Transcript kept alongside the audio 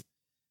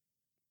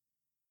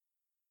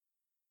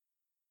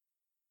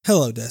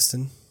Hello,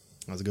 Destin.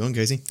 How's it going,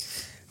 Casey?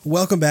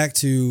 Welcome back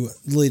to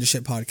the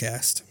Leadership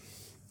Podcast.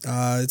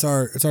 It's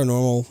our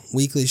normal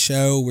weekly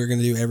show. We're going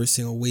to do every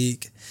single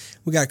week.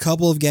 We got a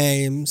couple of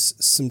games,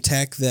 some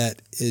tech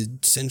that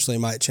essentially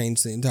might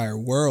change the entire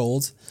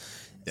world,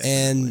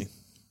 Definitely. and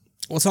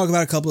we'll talk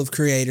about a couple of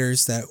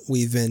creators that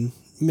we've been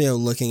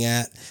looking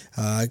at.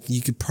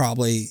 You could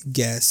probably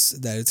guess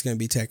that it's going to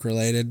be tech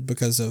related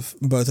because of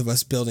both of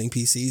us building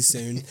PCs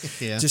soon.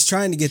 Yeah. Just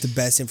trying to get the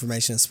best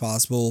information as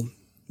possible.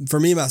 For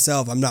me,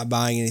 myself, I'm not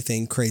buying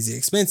anything crazy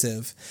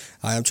expensive.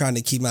 I'm trying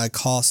to keep my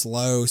costs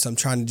low, so I'm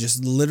trying to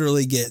just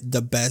literally get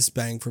the best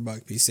bang for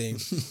buck PC.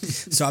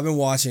 So I've been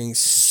watching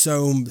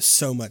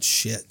so much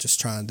shit, just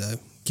trying to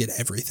get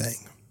everything.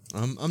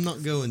 I'm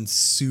not going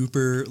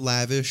super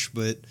lavish,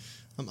 but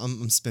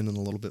I'm spending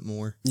a little bit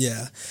more.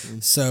 Yeah.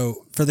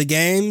 So for the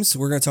games,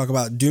 we're going to talk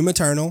about Doom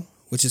Eternal,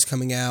 which is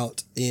coming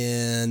out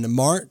in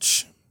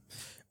March,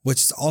 which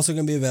is also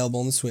going to be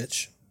available on the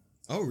Switch.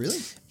 Oh, really?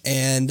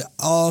 And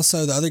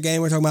also the other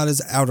game we're talking about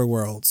is Outer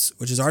Worlds,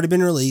 which has already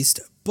been released,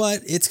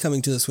 but it's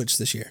coming to the Switch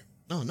this year.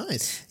 Oh,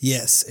 nice.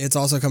 Yes, it's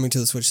also coming to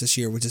the Switch this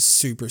year, which is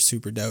super,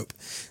 super dope.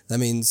 That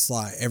means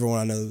like everyone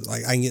I know,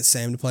 like I can get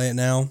Sam to play it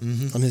now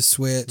on his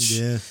Switch.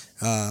 Yeah.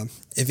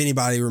 If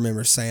anybody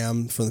remembers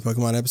Sam from the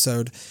Pokemon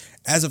episode,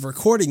 as of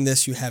recording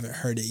this, you haven't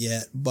heard it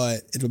yet,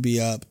 but it'll be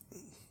up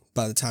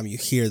by the time you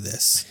hear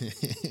this.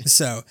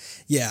 So,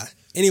 yeah.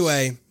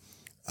 Anyway,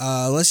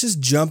 let's just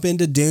jump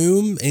into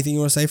Doom. Anything you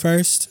want to say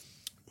first?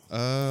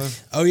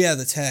 Oh, yeah,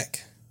 the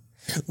tech.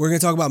 We're going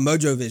to talk about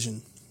Mojo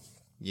Vision.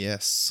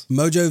 Yes.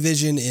 Mojo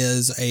Vision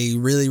is a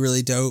really,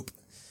 really dope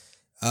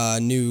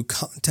new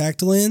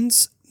contact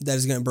lens that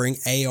is going to bring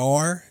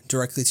AR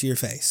directly to your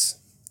face.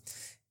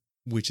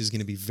 Which is going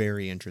to be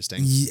very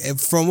interesting.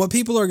 From what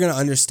people are going to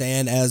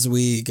understand as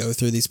we go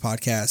through these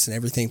podcasts and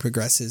everything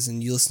progresses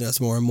and you listen to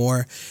us more and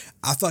more,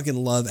 I fucking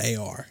love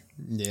AR.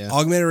 Yeah.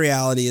 Augmented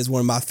reality is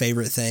one of my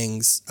favorite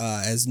things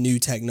as new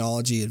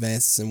technology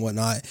advances and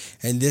whatnot.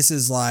 And this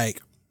is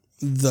like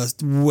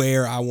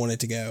where I want it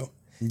to go.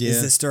 Yeah.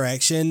 Is this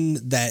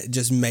direction that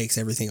just makes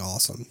everything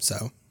awesome.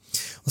 So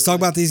let's talk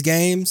about these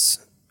games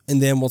and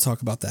then we'll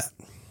talk about that.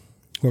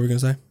 What were we going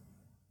to say?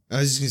 I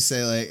was just going to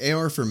say, like,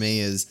 AR for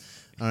me is,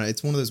 I don't know,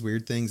 it's one of those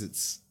weird things.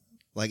 It's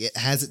like it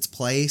has its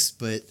place,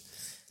 but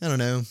I don't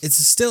know. It's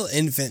still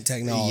infant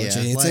technology.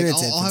 Yeah, It's in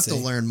its I'll have to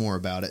infancy. learn more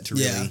about it to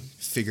really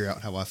figure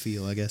out how I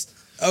feel, I guess.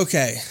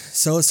 Okay,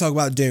 so let's talk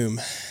about Doom.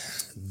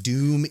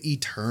 Doom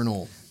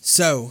Eternal.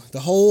 So,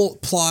 the whole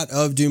plot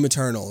of Doom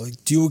Eternal.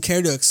 Do you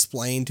care to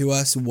explain to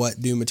us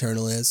what Doom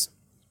Eternal is?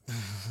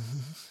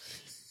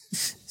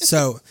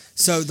 So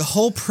the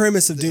whole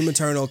premise of Doom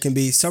Eternal can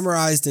be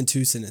summarized in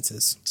 2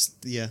 sentences.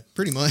 Yeah,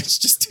 pretty much.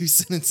 Just 2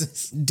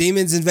 sentences.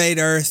 Demons invade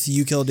Earth,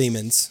 you kill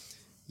demons.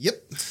 Yep.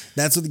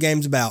 That's what the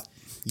game's about.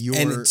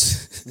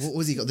 What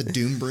was he called? The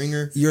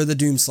Doombringer? You're the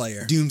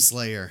Doomslayer.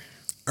 Doomslayer.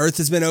 Earth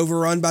has been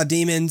overrun by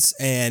demons,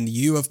 and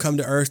you have come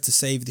to Earth to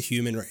save the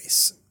human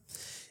race.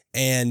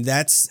 And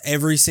that's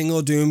every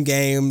single Doom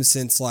game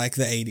since like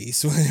the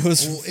 80s. When it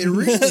was. Well, it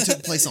originally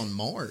took place on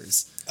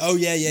Mars. Oh,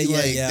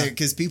 yeah.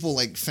 Because people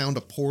like found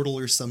a portal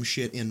or some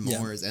shit in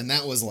Mars, and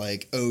that was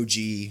like OG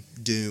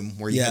Doom,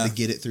 where you had to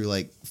get it through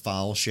like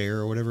file share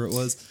or whatever it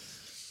was.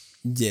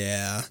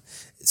 Yeah.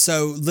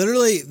 So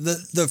literally,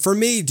 the for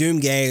me, Doom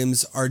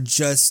games are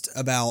just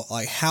about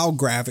like how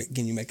graphic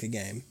can you make a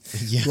game.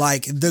 Yeah.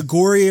 Like the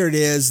gorier it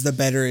is, the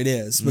better it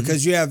is,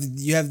 because you have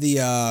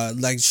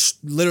the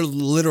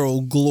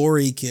literal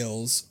glory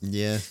kills.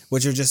 Yeah.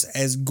 Which are just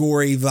as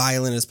gory,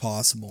 violent as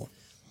possible.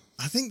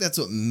 I think that's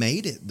what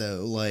made it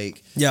though.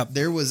 Like, Yep.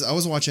 I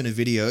was watching a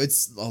video.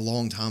 It's a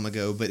long time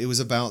ago, but it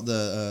was about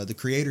the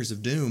creators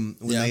of Doom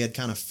when they had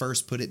kind of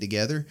first put it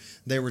together.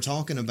 They were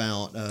talking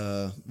about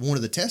one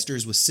of the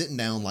testers was sitting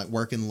down like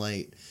working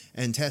late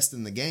and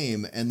testing the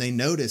game, and they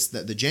noticed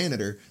that the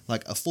janitor,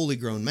 like a fully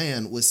grown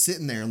man, was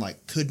sitting there and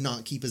like could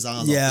not keep his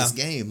eyes off this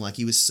game. Like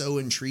he was so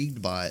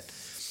intrigued by it,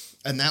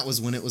 and that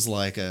was when it was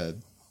like a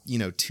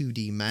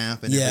 2D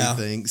map and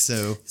everything.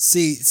 So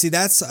see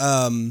that's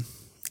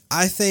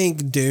I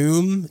think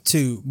Doom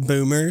to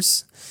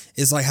boomers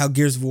is like how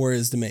Gears of War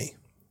is to me.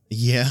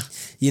 yeah,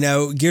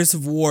 Gears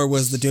of War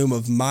was the Doom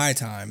of my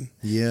time.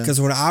 yeah,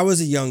 Because when I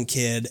was a young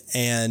kid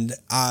and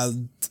I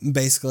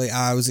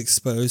was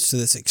exposed to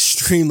this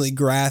extremely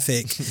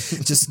graphic,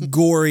 just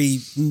gory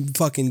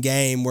fucking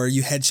game where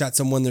you headshot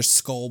someone, their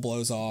skull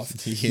blows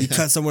off. Yeah. You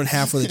cut someone in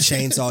half with a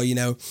chainsaw,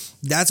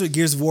 That's what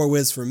Gears of War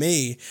was for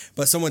me.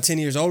 But someone 10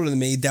 years older than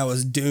me, that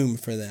was Doom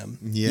for them.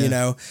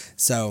 Yeah.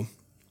 So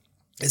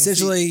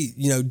essentially,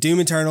 Doom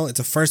Eternal, it's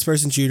a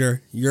first-person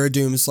shooter. You're a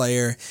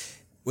Doomslayer,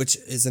 which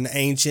is an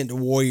ancient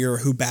warrior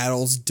who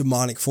battles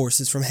demonic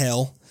forces from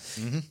hell.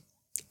 Mm-hmm.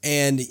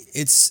 And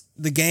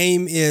the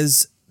game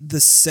is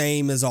the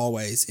same as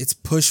always. It's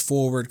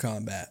push-forward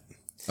combat.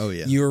 Oh,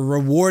 yeah. You're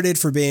rewarded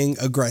for being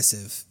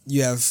aggressive.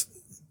 Because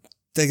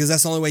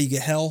that's the only way you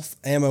get health,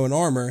 ammo, and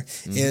armor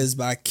is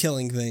by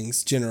killing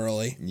things,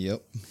 generally.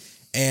 Yep.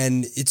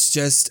 And it's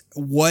just,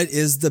 what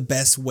is the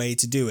best way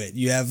to do it?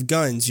 You have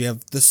guns, you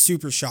have the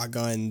super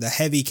shotgun, the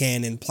heavy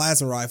cannon,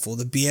 plasma rifle,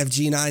 the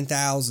BFG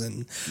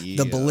 9000,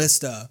 the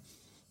ballista.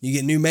 You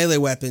get new melee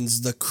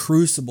weapons, the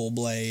Crucible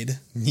Blade,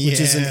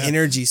 which is an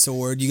energy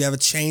sword. You have a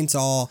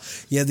chainsaw.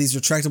 You have these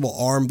retractable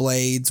arm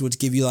blades, which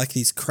give you like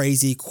these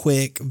crazy,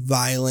 quick,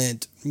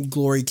 violent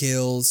glory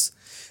kills.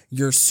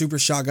 Your super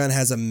shotgun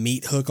has a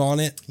meat hook on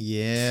it.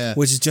 Yeah.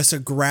 Which is just a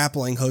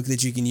grappling hook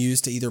that you can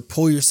use to either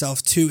pull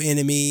yourself to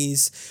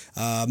enemies,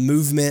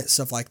 movement,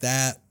 stuff like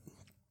that.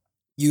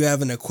 You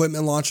have an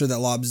equipment launcher that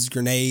lobs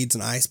grenades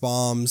and ice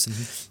bombs.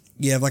 Mm-hmm.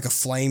 You have like a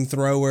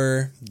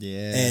flamethrower.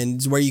 Yeah.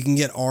 And where you can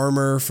get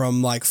armor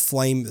from like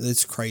flame.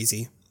 It's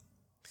crazy.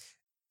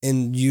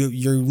 And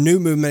your new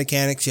movement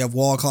mechanics, you have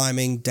wall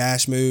climbing,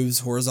 dash moves,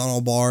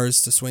 horizontal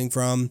bars to swing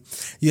from.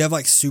 You have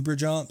like super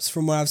jumps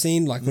from what I've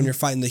seen. Like when you're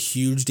fighting the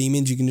huge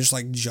demons, you can just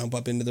like jump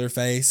up into their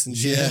face and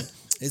shit. Yeah.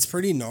 It's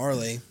pretty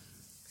gnarly.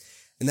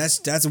 And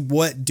that's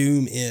what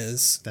Doom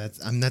is.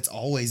 That's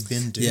always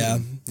been Doom. Yeah.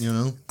 You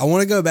know? I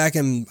want to go back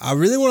and I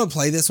really want to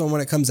play this one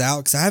when it comes out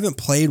because I haven't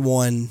played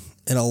one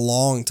in a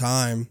long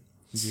time.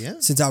 Yeah.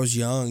 Since I was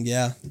young,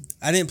 yeah.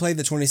 I didn't play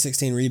the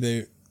 2016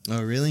 reboot.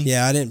 Oh, really?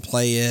 Yeah, I didn't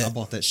play it. I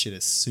bought that shit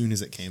as soon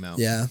as it came out.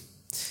 Yeah.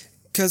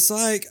 Cause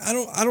like I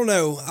don't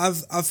know.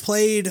 I've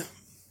played,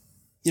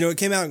 it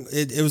came out.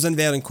 It was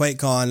unveiled in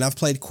QuakeCon. I've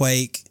played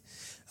Quake.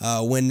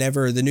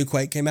 Whenever the new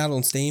Quake came out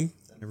on Steam.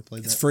 I never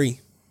played that. It's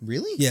free.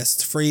 Really? Yes,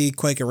 it's free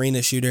Quake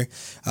Arena shooter.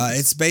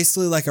 It's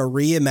basically like a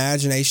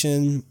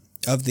reimagination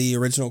of the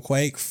original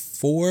Quake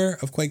 4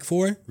 of Quake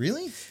 4.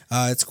 Really?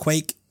 It's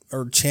Quake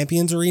or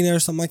Champions Arena or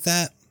something like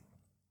that.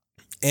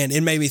 And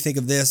it made me think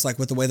of this, like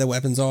with the way the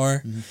weapons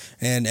are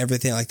and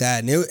everything like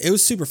that. And it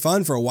was super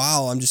fun for a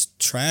while. I'm just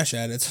trash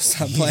at it, so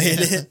I stopped playing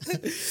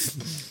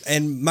it.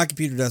 And my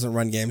computer doesn't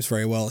run games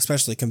very well,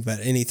 especially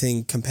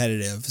anything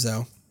competitive.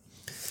 So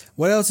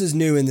what else is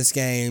new in this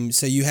game?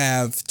 So you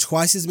have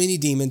twice as many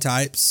demon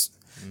types.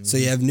 So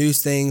you have new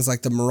things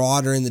like the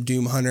Marauder and the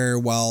Doom Hunter,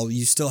 while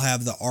you still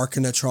have the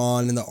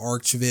Arcanatron and the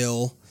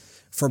Archville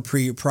for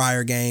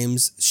prior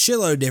games.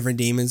 Shitload of different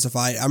demons to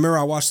fight. I remember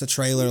I watched the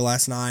trailer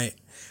last night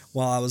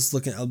while I was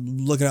looking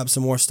up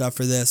some more stuff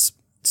for this,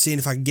 seeing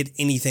if I could get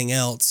anything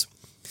else.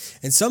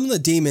 And some of the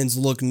demons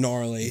look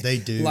gnarly. They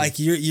do. Like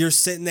you're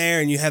sitting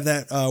there and you have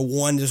that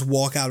one just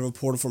walk out of a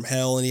portal from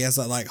hell, and he has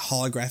that like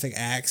holographic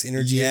axe,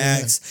 energy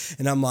axe,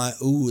 and I'm like,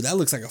 ooh, that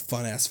looks like a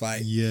fun ass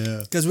fight.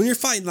 Yeah. Because when you're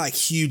fighting like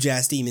huge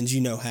ass demons, you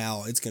know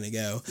how it's gonna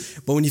go.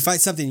 But when you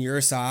fight something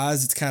your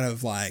size, it's kind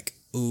of like,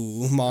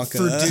 ooh, Monka.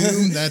 For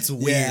Doom, that's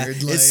weird.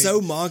 Yeah, like, it's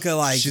so Monka,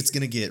 like shit's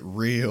gonna get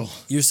real.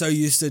 You're so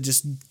used to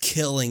just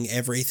killing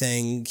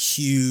everything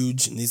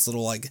huge and these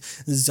little like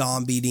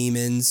zombie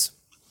demons.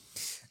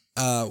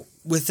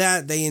 With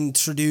that, they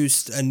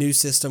introduced a new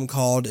system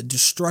called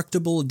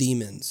Destructible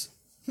Demons.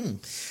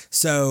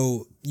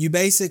 So you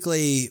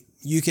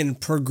can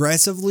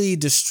progressively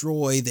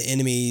destroy the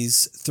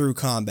enemies through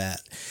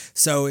combat.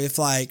 So if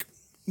like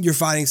you're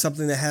fighting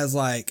something that has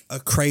like a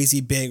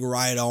crazy big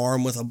right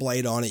arm with a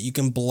blade on it, you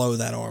can blow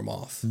that arm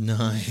off.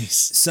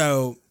 Nice.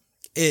 So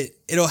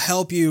it'll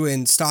help you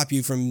and stop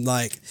you from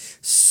like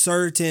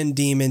certain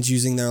demons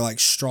using their like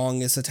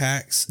strongest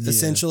attacks,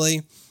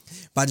 essentially,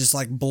 by just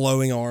like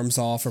blowing arms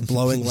off or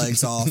blowing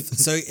legs off.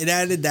 So it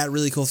added that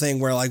really cool thing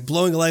where like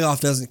blowing a leg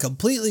off doesn't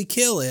completely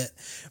kill it,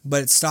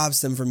 but it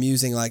stops them from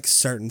using like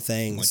certain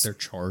things. Like their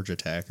charge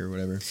attack or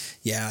whatever.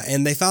 Yeah,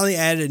 and they finally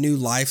added a new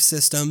life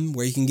system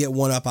where you can get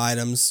 1-up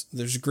items.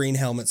 There's green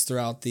helmets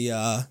throughout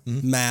the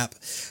map,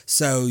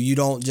 so you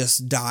don't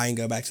just die and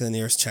go back to the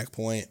nearest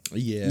checkpoint.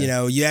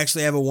 Yeah. You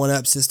actually have a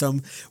 1-up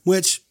system,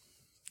 which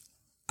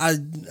I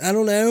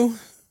don't know.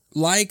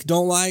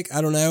 Don't like,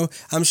 I don't know.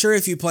 I'm sure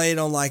if you play it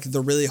on like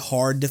the really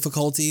hard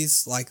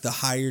difficulties, like the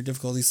higher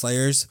difficulty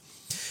Slayers,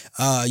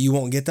 you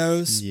won't get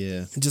those.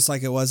 Yeah. Just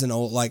like it was in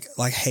old like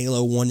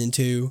Halo 1 and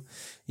 2.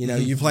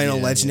 You're playing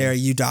on Legendary,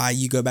 you die,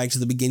 you go back to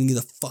the beginning of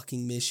the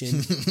fucking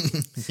mission.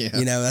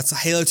 That's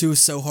Halo 2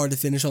 was so hard to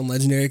finish on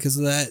Legendary because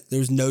of that. There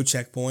was no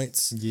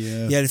checkpoints.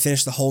 Yeah. You had to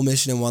finish the whole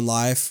mission in one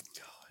life.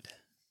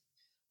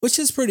 Which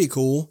is pretty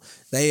cool.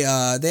 They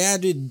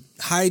added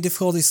high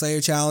difficulty Slayer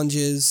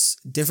challenges,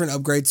 different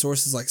upgrade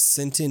sources like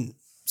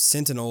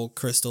Sentinel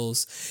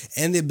crystals,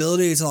 and the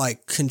ability to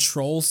like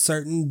control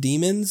certain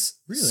demons.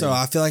 Really? So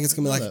I feel like it's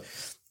gonna be like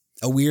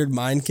a weird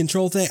mind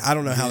control thing. I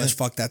don't know how this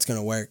fuck that's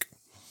gonna work.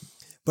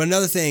 But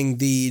another thing,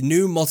 the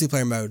new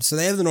multiplayer mode. So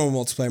they have the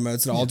normal multiplayer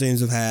modes that all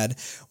Dooms have had.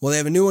 Well, they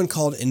have a new one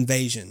called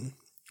Invasion,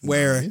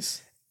 where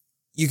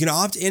you can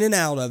opt in and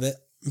out of it.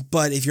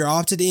 But if you're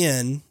opted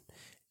in,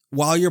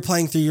 while you're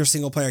playing through your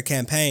single player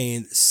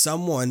campaign,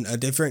 a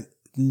different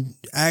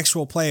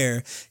actual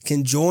player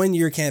can join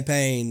your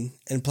campaign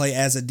and play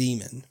as a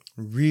demon.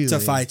 Really?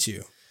 To fight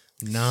you.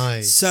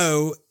 Nice.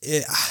 So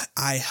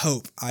I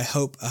hope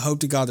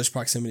to God there's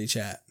proximity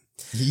chat.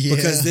 Yeah.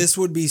 Because this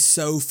would be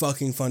so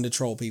fucking fun to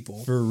troll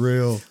people. For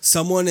real.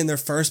 Someone in their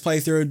first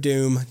playthrough of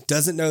Doom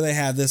doesn't know they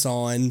have this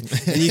on,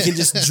 and you can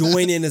just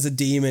join in as a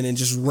demon and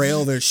just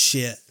rail their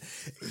shit.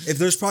 If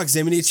there's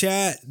proximity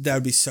chat, that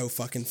would be so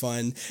fucking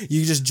fun.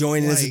 You just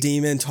join in as a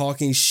demon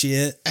talking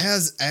shit.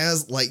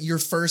 As like your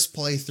first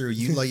playthrough,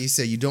 you like you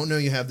said, you don't know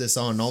you have this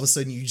on, and all of a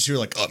sudden you're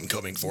like, I'm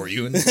coming for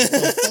you. And what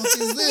the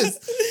fuck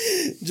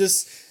is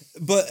this?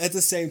 But at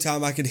the same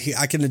time, I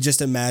can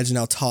just imagine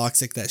how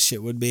toxic that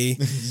shit would be.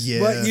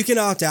 Yeah. But you can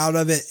opt out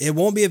of it. It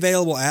won't be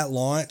available at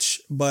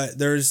launch, but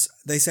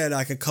they said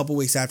like a couple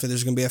weeks after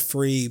there's going to be a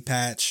free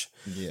patch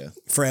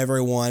for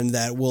everyone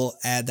that will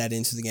add that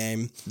into the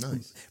game.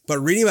 Nice. But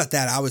reading about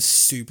that, I was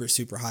super,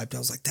 super hyped. I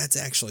was like, that's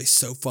actually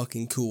so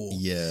fucking cool.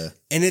 Yeah.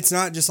 And it's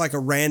not just like a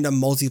random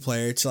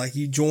multiplayer. It's like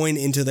you join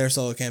into their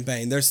solo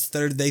campaign. They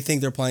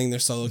think they're playing their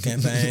solo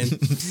campaign.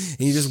 And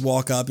you just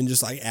walk up and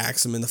just like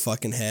axe them in the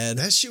fucking head.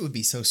 That shit would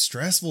be so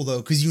stressful though,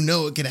 because you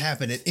know it could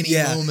happen at any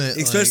moment.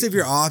 Especially if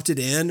you're opted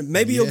in.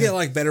 Maybe you'll get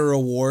like better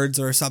rewards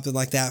or something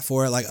like that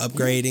for it, like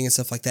upgrading and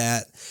stuff like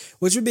that,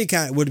 which would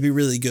be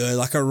really good.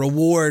 Like a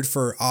reward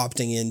for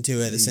opting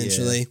into it,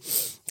 essentially.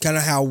 Kind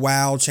of how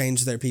WoW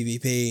changed their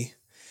PvP.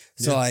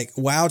 So like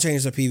WoW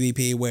changed their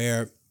PvP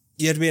where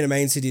you have to be in a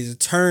main city to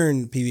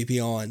turn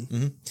PvP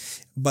on,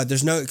 but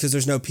there's no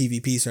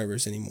PvP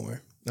servers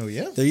anymore. Oh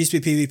yeah, there used to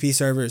be PvP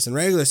servers and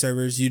regular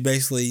servers. You'd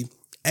basically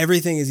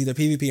everything is either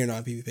PvP or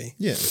not PvP.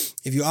 Yeah.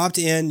 If you opt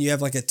in, you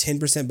have like a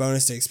 10%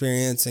 bonus to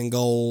experience and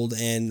gold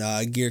and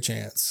gear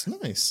chance.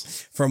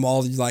 Nice. From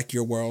all like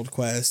your world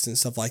quests and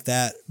stuff like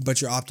that,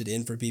 but you're opted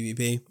in for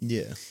PvP.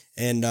 Yeah.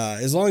 And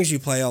as long as you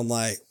play on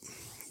like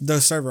the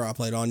server I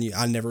played on,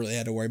 I never really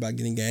had to worry about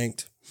getting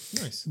ganked.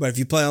 Nice. But if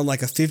you play on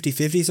like a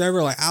 50-50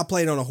 server, like I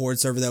played on a Horde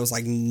server that was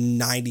like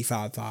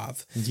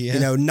 95-5. Yeah.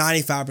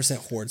 95%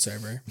 Horde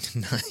server.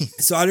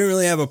 Nice. So I didn't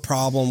really have a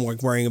problem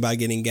like worrying about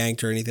getting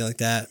ganked or anything like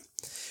that.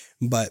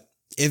 But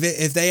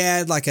if they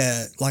add like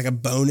a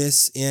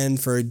bonus in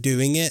for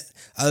doing it,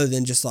 other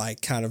than just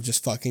like kind of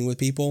just fucking with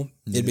people,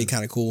 it'd be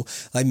kind of cool.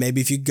 Like maybe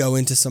if you go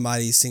into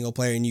somebody's single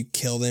player and you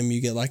kill them,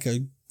 you get like a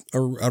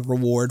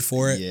reward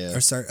for it,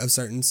 a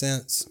certain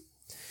sense.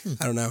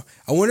 I don't know.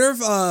 I wonder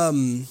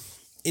if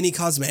any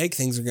cosmetic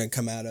things are going to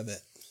come out of it.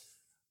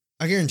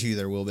 I guarantee you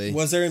there will be.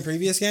 Was there in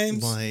previous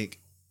games? Like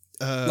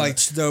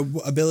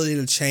the ability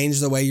to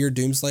change the way your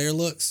Doomslayer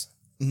looks?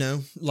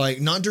 No,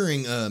 like not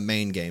during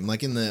main game.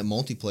 Like in the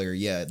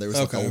multiplayer, there was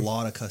like a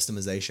lot of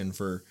customization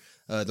for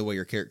the way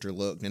your character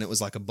looked, and it was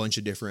like a bunch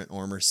of different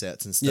armor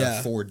sets and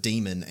stuff for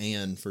Demon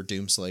and for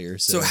Doomslayer.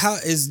 So how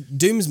is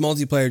Doom's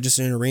multiplayer just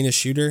an arena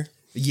shooter?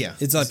 Yeah,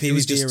 it's like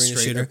PvP arena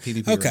shooter.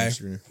 PvP arena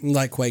shooter.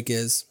 Like Quake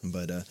is.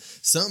 But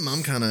something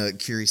I'm kind of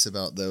curious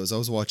about though is I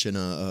was watching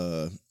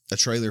a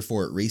trailer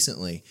for it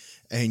recently,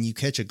 and you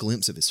catch a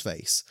glimpse of his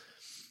face.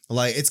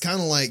 Like it's kind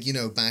of like,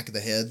 back of the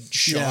head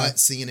shot,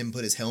 seeing him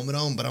put his helmet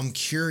on, but I'm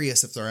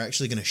curious if they're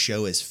actually going to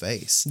show his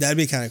face. That'd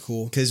be kind of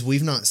cool. Because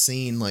we've not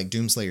seen like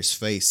Doomslayer's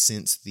face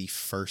since the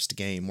first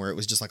game, where it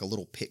was just like a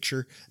little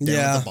picture down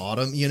at the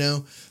bottom,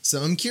 So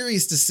I'm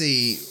curious to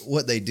see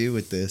what they do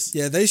with this.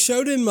 Yeah, they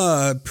showed him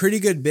a pretty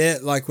good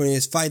bit, like when he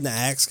was fighting the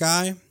axe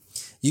guy.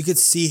 You could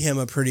see him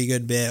a pretty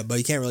good bit, but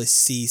you can't really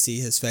see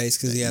his face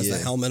because he has the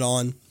helmet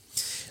on.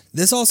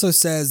 This also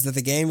says that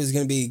the game is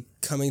going to be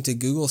coming to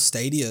Google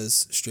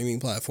Stadia's streaming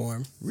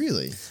platform.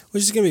 Really?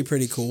 Which is going to be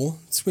pretty cool.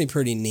 It's going to be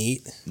pretty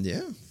neat.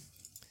 Yeah.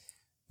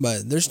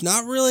 But there's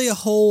not really a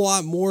whole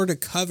lot more to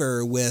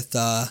cover with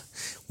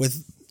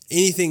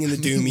anything in the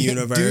Doom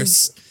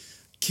universe.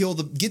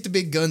 Get the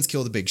big guns,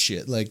 kill the big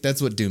shit. Like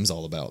that's what Doom's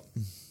all about.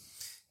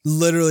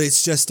 Literally,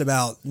 it's just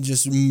about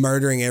just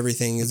murdering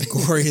everything as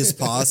gory as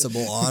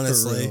possible,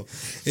 honestly.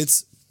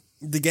 It's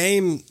the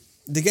game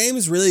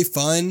is really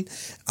fun.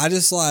 I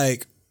just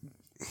like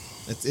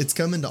it's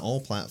coming to all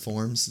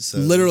platforms. So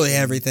literally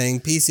everything.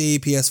 PC,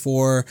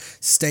 PS4,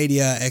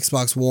 Stadia,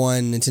 Xbox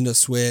One, Nintendo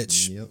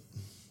Switch. Yep.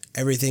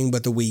 Everything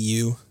but the Wii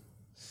U.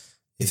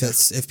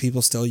 If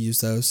people still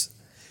use those.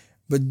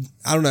 But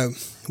I don't know.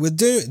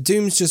 With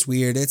Doom's just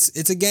weird.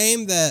 It's a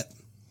game that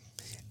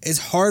it's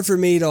hard for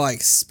me to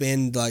like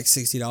spend like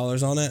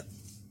 $60 on it.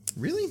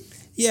 Really?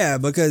 Yeah,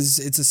 because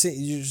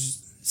it's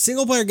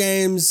single player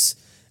games.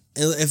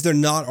 If they're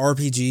not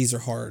RPGs, are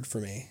hard for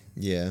me.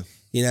 Yeah.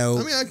 I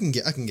mean, I can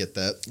get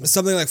that.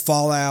 Something like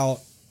Fallout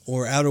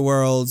or Outer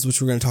Worlds,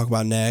 which we're going to talk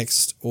about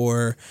next,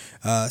 or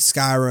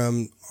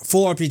Skyrim,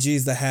 full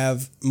RPGs that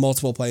have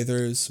multiple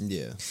playthroughs.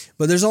 Yeah.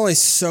 But there's only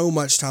so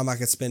much time I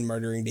could spend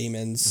murdering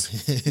demons,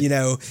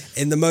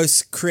 in the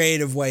most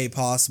creative way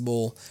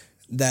possible,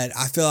 that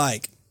I feel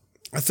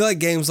like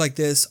games like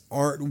this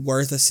aren't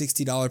worth a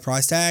 $60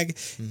 price tag.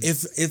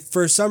 Mm-hmm. If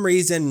for some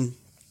reason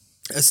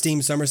a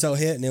Steam Summer Sale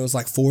hit and it was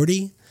like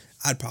 $40,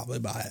 I'd probably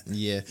buy it.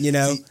 Yeah.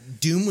 See,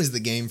 Doom was the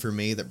game for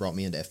me that brought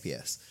me into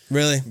FPS.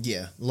 Really?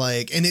 Yeah.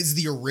 And it's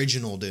the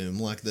original Doom,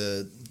 like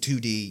the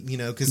 2D,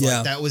 because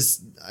that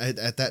was,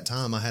 at that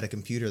time, I had a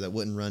computer that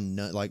wouldn't run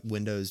like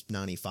Windows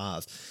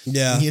 95.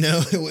 Yeah.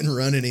 It wouldn't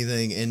run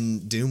anything.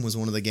 And Doom was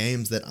one of the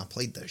games that I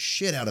played the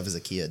shit out of as a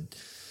kid.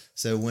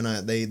 So when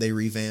they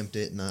revamped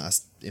it, and I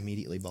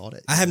immediately bought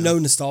it. I have no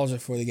nostalgia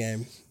for the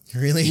game.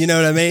 Really? You know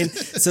what I mean?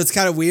 So it's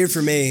kind of weird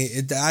for me.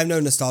 I have no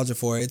nostalgia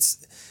for it.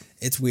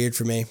 It's weird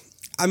for me.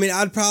 I mean,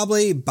 I'd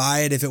probably buy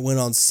it if it went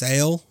on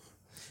sale,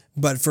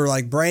 but for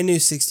like brand new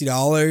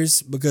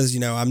 $60, because, you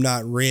know, I'm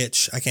not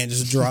rich. I can't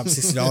just drop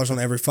 $60 on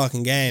every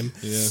fucking game.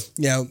 Yeah.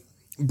 You know,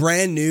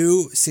 brand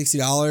new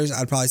 $60,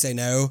 I'd probably say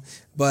no,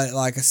 but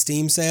like a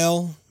Steam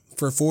sale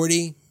for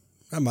 $40,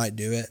 I might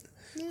do it.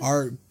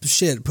 Or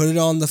shit, put it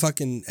on the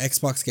fucking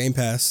Xbox Game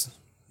Pass.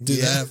 Do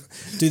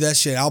that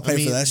shit. I'll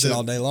pay for that shit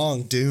all day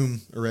long.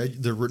 Doom,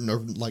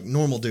 like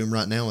normal Doom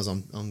right now is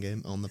on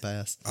the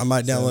pass. I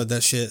might download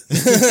that shit.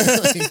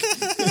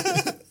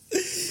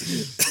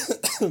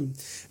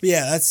 But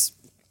yeah,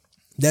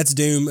 that's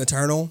Doom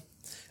Eternal.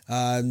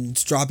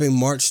 It's dropping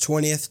March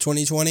 20th,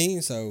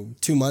 2020, so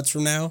 2 months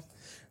from now.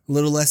 A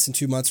little less than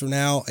 2 months from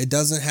now. It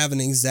doesn't have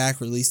an exact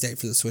release date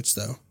for the Switch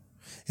though.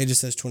 It just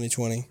says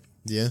 2020.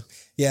 Yeah.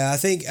 Yeah, I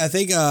think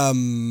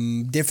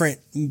different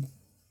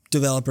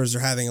developers are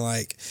having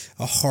like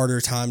a harder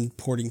time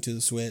porting to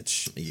the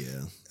Switch.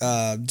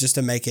 Yeah. Just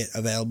to make it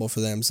available for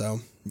them. So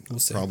we'll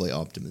see. Probably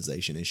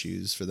optimization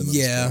issues for the most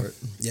part.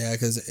 Yeah,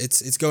 because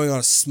it's going on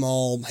a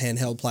small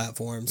handheld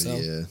platform. So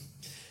yeah.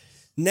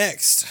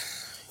 Next,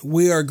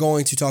 we are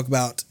going to talk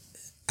about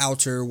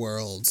Outer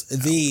Worlds.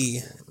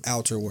 The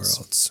Outer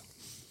Worlds.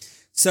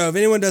 So if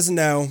anyone doesn't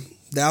know,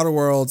 The Outer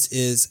Worlds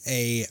is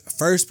a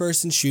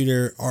first-person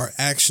shooter or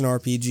action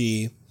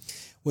RPG,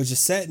 which is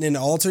set in an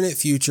alternate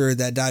future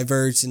that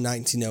diverged in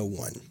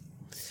 1901.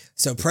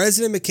 So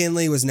President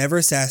McKinley was never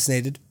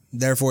assassinated,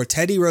 therefore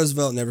Teddy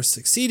Roosevelt never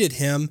succeeded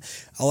him,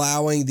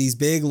 allowing these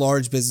big,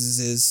 large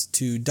businesses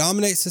to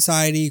dominate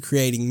society,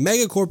 creating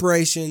mega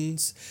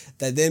corporations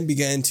that then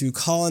began to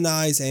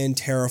colonize and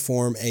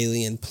terraform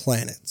alien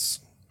planets.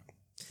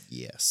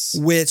 Yes.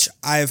 Which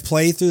I have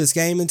played through this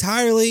game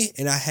entirely,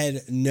 and I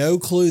had no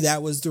clue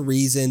that was the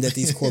reason that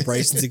these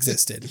corporations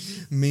existed.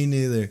 Me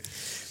neither.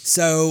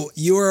 So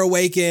you were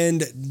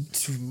awakened,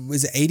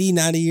 was it 80,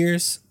 90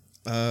 years?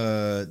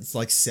 It's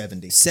like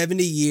 70.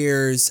 70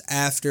 years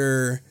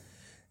after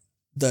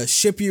the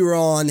ship you were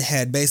on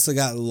had basically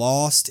got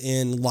lost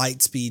in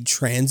light speed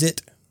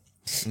transit.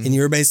 Mm-hmm. And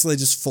you were basically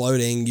just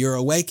floating. You're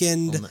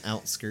awakened. On the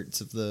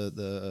outskirts of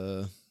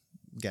the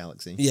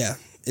galaxy. Yeah.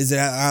 Is it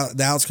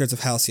the outskirts of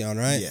Halcyon,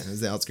 right? Yeah,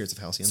 it's the outskirts of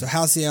Halcyon. So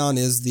Halcyon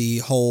is the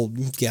whole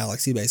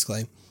galaxy,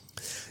 basically.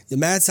 The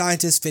mad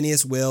scientist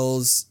Phineas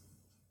Wills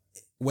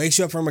wakes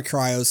you up from a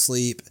cryo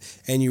sleep,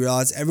 and you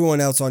realize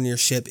everyone else on your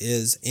ship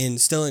is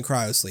still in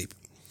cryo sleep.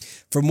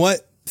 From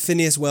what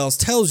Phineas Wells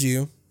tells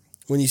you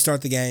when you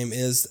start the game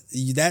is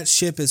that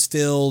ship is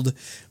filled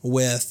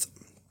with,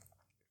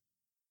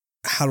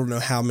 I don't know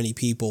how many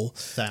people.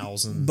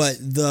 Thousands. But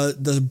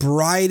the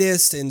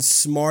brightest and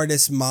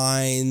smartest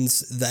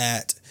minds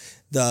that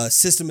the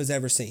system has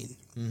ever seen.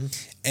 Mm-hmm.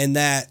 And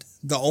that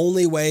the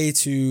only way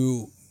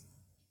to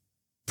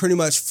pretty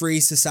much free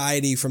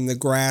society from the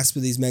grasp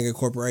of these mega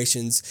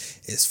corporations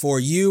is for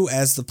you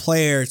as the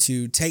player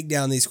to take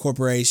down these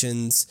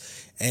corporations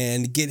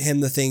and get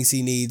him the things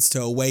he needs to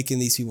awaken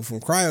these people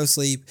from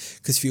cryosleep.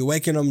 Because if you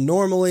awaken them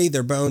normally,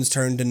 their bones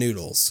turn to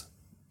noodles.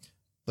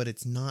 But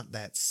it's not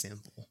that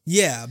simple.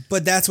 Yeah,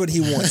 but that's what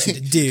he wants you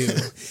to do.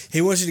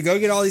 He wants you to go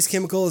get all these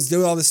chemicals,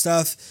 do all this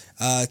stuff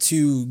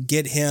to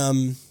get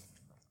him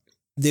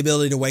the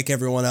ability to wake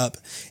everyone up.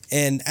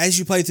 And as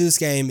you play through this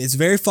game, it's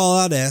very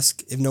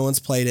Fallout-esque. If no one's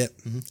played it,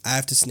 I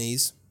have to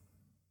sneeze.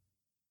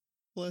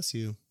 Bless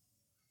you.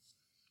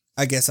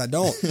 I guess I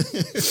don't.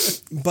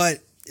 But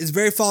it's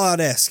very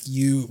Fallout-esque.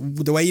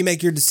 The way you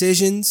make your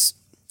decisions.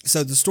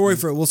 So the story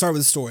we'll start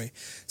with the story.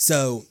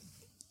 So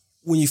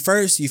when you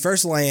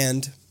first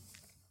land,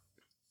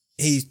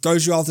 he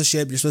throws you off the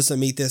ship. You're supposed to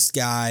meet this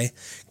guy,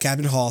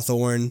 Captain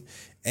Hawthorne.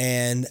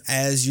 And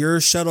as your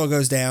shuttle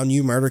goes down,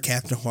 you murder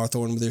Captain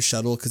Hawthorne with your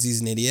shuttle because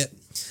he's an idiot.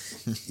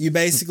 You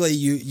basically,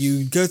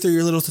 you go through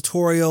your little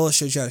tutorial. It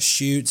shows you how to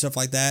shoot, stuff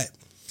like that.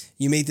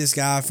 You meet this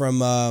guy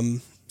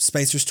from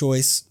Spacer's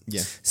Choice.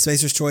 Yeah.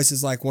 Spacer's Choice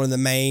is like one of the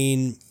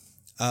main...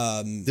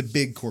 the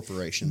big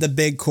corporation. The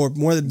big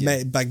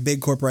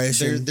big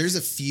corporation. There's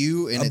a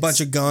few. And a bunch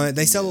of guns.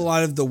 They sell a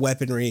lot of the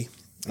weaponry.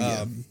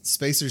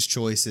 Spacer's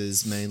Choice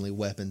is mainly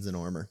weapons and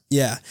armor.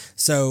 Yeah.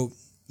 So...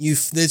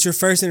 It's your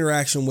first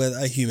interaction with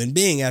a human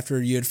being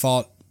after you had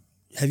fought.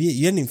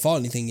 You hadn't even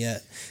fought anything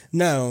yet.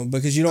 No,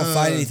 because you don't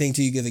fight anything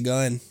till you get the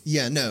gun.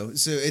 Yeah, no.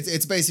 So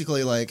it's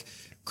basically like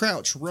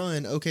crouch,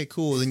 run. Okay,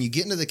 cool. Then you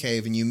get into the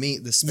cave and you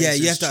meet the Spacer's Choice.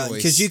 Yeah, you have to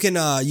because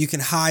you can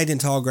hide in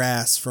tall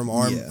grass from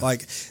arm. Yeah.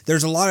 Like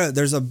there's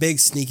a big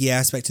sneaky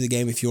aspect to the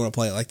game if you want to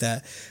play it like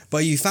that.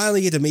 But you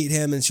finally get to meet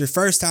him, and it's your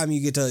first time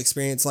you get to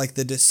experience like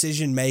the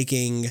decision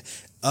making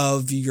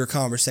of your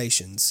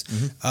conversations.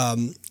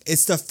 Mm-hmm.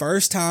 It's the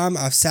first time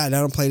I've sat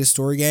down and played a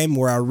story game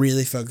where I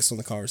really focused on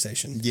the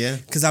conversation. Yeah.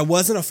 Because I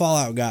wasn't a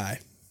Fallout guy.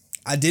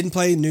 I didn't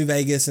play New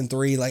Vegas and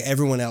 3 like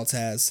everyone else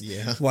has.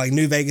 Yeah. Like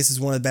New Vegas is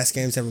one of the best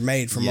games ever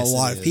made from a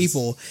lot of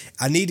people.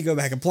 I need to go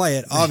back and play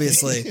it,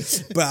 obviously.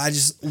 But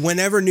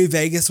whenever New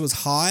Vegas was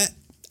hot,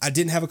 I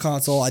didn't have a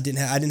console. I didn't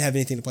have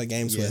anything to play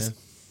games with.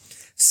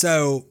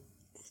 So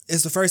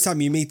it's the first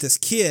time you meet this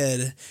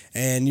kid,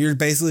 and you're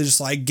basically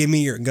just like, give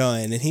me your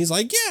gun. And he's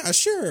like, yeah,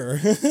 sure.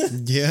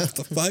 Yeah,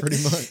 the fuck?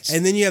 Pretty much.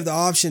 And then you have the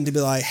option to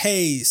be like,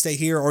 hey, stay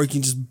here, or you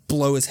can just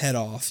blow his head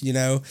off, you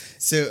know?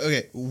 So,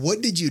 okay,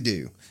 what did you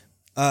do?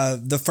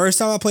 The first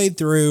time I played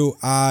through,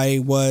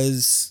 I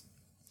was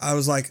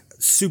like,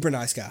 super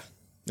nice guy.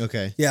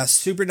 Okay. Yeah,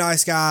 super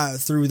nice guy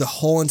through the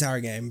whole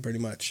entire game, pretty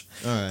much.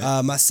 All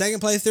right. My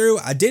second playthrough,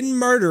 I didn't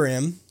murder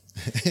him,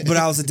 but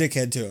I was a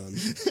dickhead to him.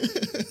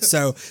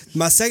 So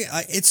my second,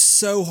 it's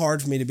so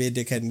hard for me to be a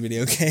dickhead in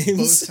video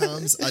games. Both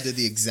times I did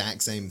the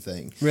exact same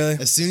thing. Really?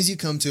 As soon as you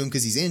come to him,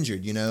 because he's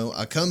injured, you know,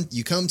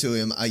 you come to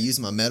him, I use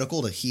my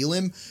medical to heal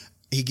him.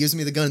 He gives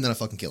me the gun, and then I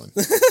fucking kill him.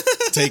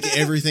 Take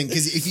everything,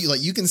 because if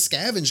you can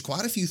scavenge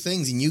quite a few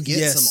things, and you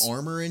get some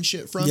armor and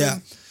shit from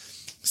him.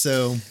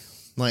 So,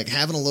 like,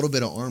 having a little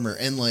bit of armor,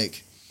 and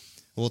like,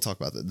 we'll talk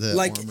about the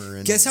like, armor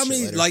and guess how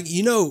many later. like,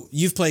 you know,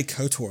 you've played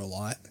KOTOR a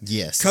lot.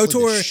 Yes, I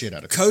played the shit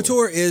out of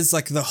KOTOR is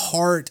like the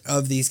heart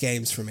of these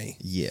games for me.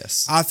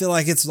 Yes, I feel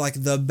like it's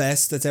like the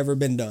best that's ever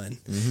been done.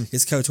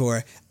 Is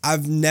KOTOR.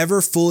 I've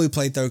never fully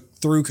played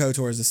through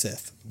KOTOR as a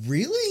Sith.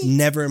 Really?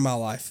 Never in my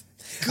life.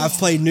 God. I've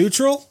played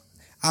neutral.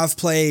 I've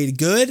played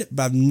good,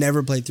 but I've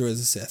never played through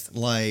as a Sith.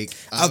 Like,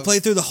 I've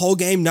played through the whole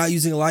game not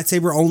using a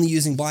lightsaber, only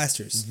using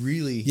blasters.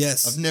 Really?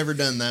 Yes. I've never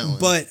done that one.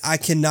 But I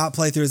cannot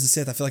play through as a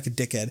Sith. I feel like a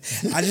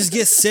dickhead. I just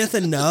get Sith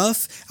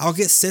enough. I'll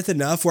get Sith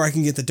enough where I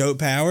can get the dope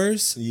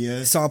powers.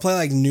 Yeah. So I'll play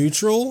like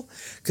neutral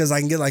because I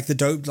can get like the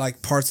dope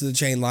like parts of the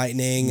chain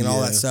lightning and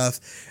all that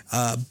stuff.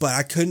 But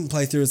I couldn't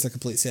play through as a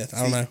complete Sith.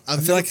 I don't know. I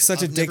feel like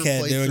such a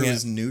dickhead doing it.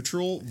 As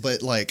neutral,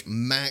 but like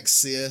Max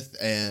Sith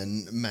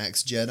and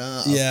Max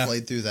Jedi, I've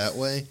played through that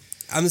way.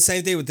 I'm the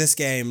same thing with this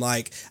game.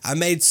 Like, I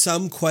made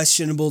some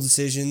questionable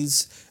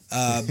decisions,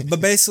 but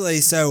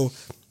basically, so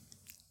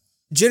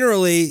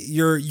generally,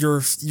 you're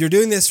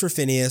doing this for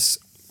Phineas,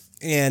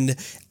 and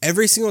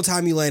every single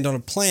time you land on a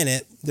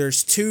planet,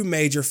 there's two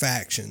major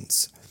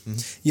factions.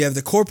 You have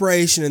the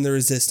Corporation and the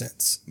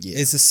Resistance. Yeah.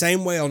 It's the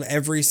same way on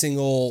every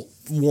single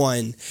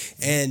one,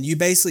 and you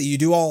make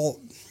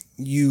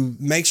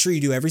sure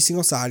you do every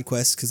single side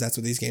quest, because that's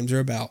what these games are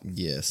about.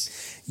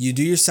 Yes. You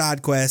do your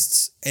side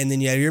quests, and then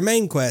you have your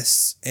main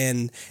quests.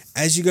 And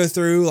as you go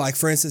through, like,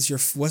 for instance,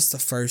 what's the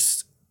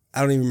first...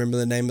 I don't even remember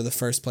the name of the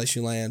first place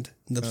you land.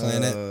 The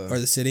planet or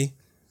the city.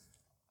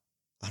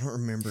 I don't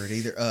remember it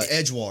either.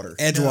 Edgewater.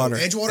 Edgewater. No,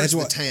 Edgewater is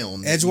the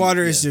town.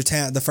 Edgewater is your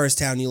town, the first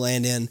town you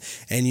land in,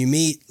 and you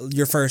meet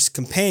your first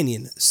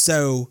companion.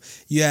 So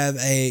you have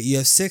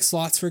 6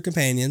 slots for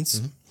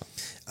companions.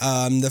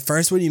 The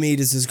first one you meet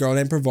is this girl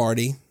named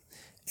Parvati,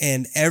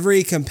 and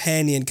every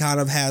companion kind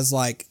of has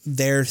like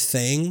their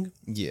thing.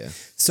 Yeah.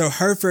 So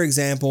her, for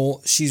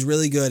example, she's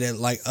really good at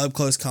like up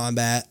close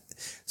combat.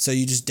 So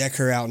you just deck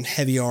her out in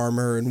heavy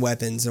armor and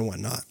weapons and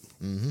whatnot.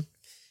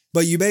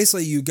 But you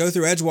go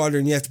through Edgewater,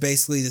 and you have to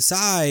basically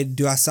decide,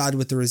 do I side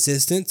with the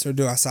Resistance or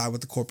do I side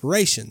with the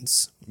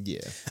corporations?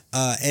 Yeah.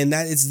 And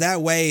it's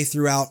that way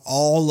throughout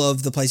all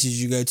of the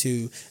places you go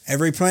to.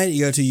 Every planet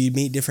you go to, you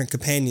meet different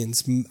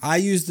companions. I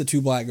use the 2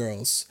 black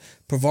girls,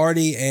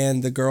 Parvati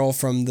and the girl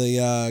from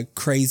the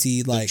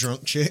crazy, like... The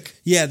drunk chick?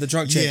 Yeah, the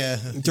drunk chick. Yeah.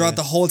 Throughout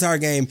the whole entire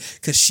game,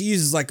 because she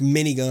uses, like,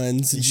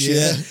 miniguns and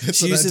shit.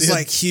 She uses,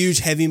 like, huge,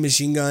 heavy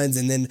machine guns,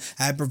 and then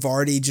I had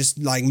Parvati just,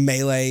 like,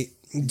 melee.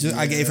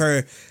 I gave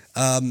her...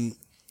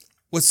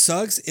 what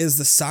sucks is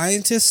the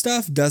scientist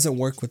stuff doesn't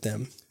work with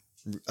them.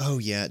 Oh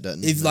yeah, it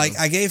doesn't. Like,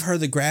 I gave her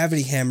the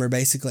gravity hammer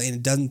basically, and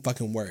it doesn't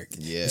fucking work.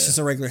 Yeah, it's just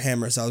a regular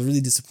hammer, so I was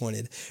really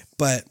disappointed.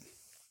 But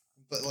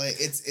like,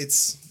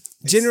 it's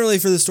generally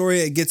for the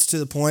story, it gets to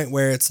the point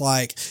where it's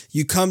like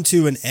you come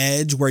to an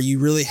edge where you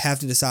really have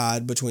to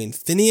decide between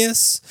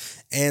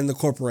Phineas and the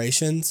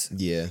corporations.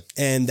 Yeah,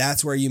 and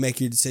that's where you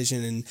make your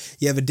decision, and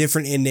you have a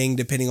different ending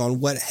depending on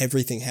what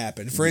everything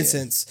happened. For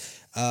instance,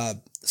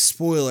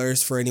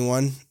 spoilers for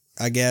anyone,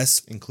 I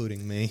guess,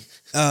 including me.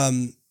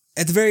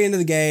 At the very end of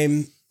the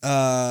game,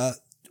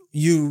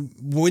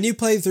 when you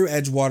played through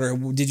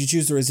Edgewater, did you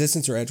choose the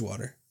Resistance or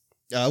Edgewater?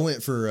 I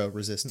went for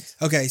Resistance.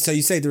 Okay, so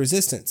you say the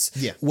Resistance.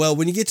 Yeah. Well,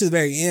 when you get to the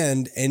very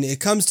end, and it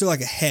comes to like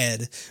a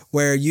head,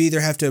 where you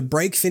either have to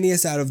break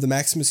Phineas out of the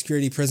maximum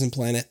security prison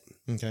planet.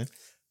 Okay.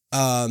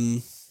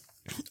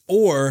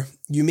 Or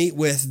you meet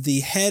with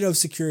the head of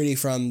security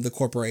from the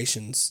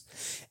corporations,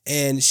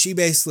 and she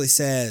basically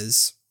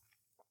says...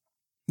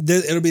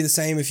 It'll be the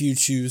same if you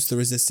choose the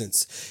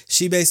Resistance.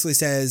 She basically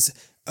says,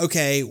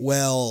 okay,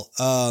 well,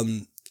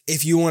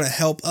 if you want to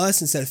help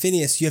us instead of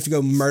Phineas, you have to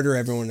go murder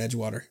everyone in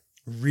Edgewater.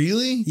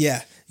 Really?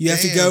 Yeah. You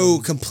have to go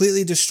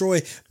completely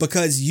destroy,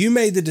 because you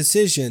made the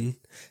decision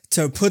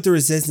to put the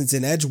Resistance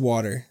in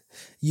Edgewater.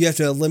 You have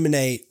to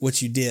eliminate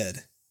what you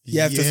did. You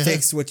have to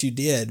fix what you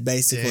did,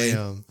 basically.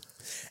 Damn.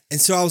 And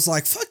so I was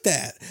like, fuck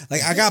that.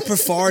 Like, I got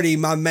Parfardi,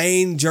 my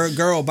main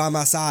girl by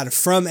my side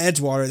from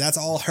Edgewater. That's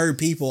all her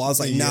people. I was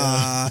like,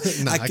 nah,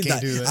 I can't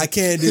do that. I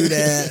can't do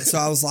that. So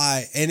I was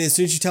like, and as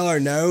soon as you tell her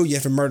no, you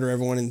have to murder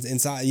everyone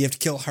inside. You have to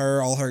kill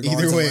her, all her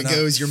guards. Either way it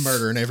goes, you're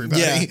murdering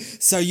everybody. Yeah.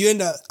 So you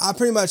end up, I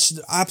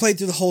played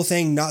through the whole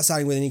thing not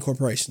siding with any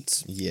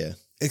corporations. Yeah.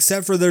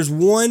 Except for there's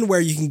one where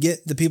you can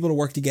get the people to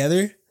work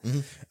together.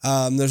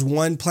 There's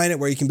one planet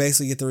where you can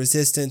basically get the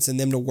resistance and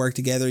them to work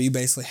together. You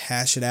basically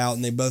hash it out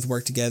and they both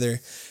work together.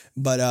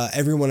 But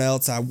everyone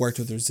else, I worked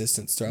with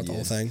resistance throughout the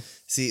whole thing.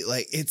 See,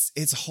 like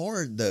it's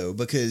hard though,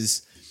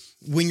 because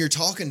when you're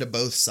talking to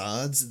both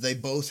sides, they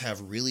both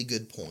have really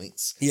good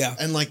points. Yeah.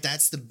 And like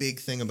that's the big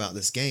thing about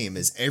this game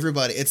is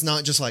everybody, it's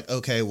not just like,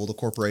 okay, well the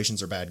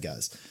corporations are bad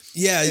guys.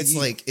 Yeah. It's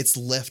like it's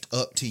left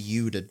up to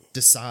you to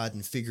decide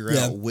and figure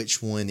out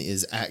which one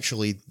is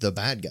actually the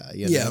bad guy.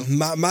 You know?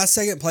 My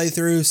second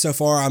playthrough so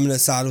far, I'm going to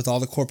side with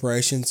all the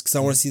corporations because I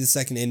want to see the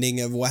second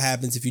ending of what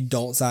happens if you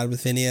don't side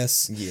with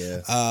Phineas.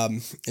 Yeah.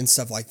 And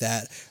stuff like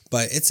that.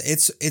 But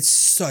it's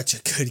such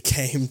a good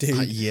game,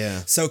 dude.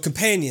 Yeah. So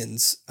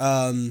companions.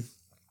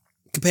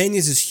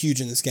 Companions is huge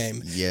in this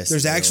game. Yes.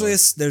 There's actually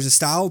there's a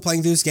style of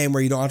playing through this game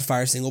where you don't have to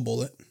fire a single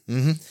bullet.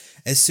 Mm-hmm.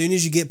 As soon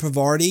as you get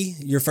Parvardi,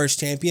 your first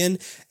champion,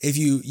 if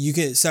you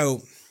can,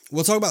 so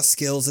we'll talk about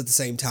skills at the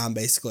same time,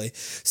 basically.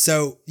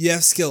 So you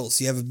have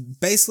skills. You have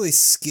basically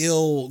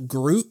skill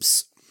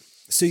groups.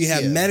 So you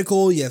have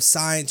medical, you have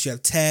science, you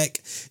have tech,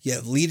 you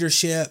have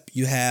leadership,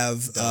 you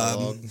have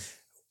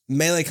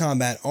melee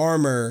combat,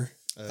 armor.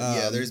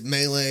 There's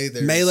melee.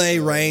 There's melee,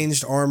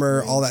 ranged,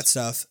 armor, all that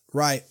stuff.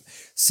 Right.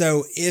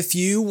 So if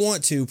you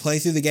want to play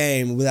through the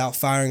game without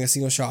firing a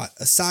single shot,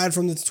 aside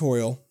from the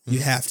tutorial, you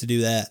have to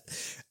do that.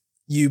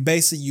 You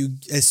basically,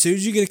 as soon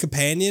as you get a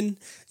companion,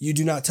 you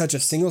do not touch a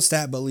single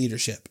stat but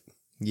leadership.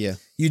 Yeah.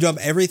 You dump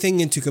everything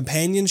into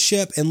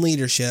companionship and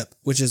leadership,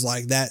 which is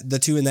like that, the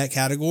two in that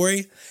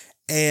category.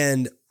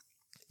 And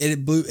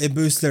it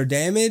boosts their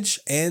damage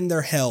and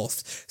their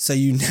health. So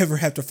you never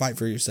have to fight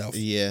for yourself.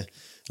 Yeah.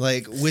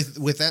 Like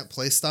with that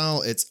play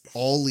style, it's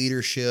all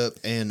leadership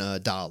and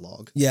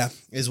dialogue. Yeah.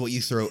 Is what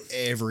you throw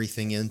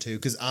everything into.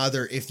 Because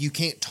either if you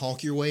can't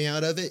talk your way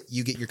out of it,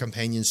 you get your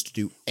companions to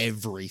do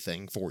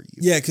everything for you.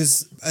 Yeah,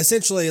 because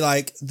essentially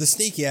like the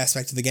sneaky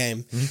aspect of the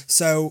game. Mm-hmm.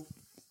 So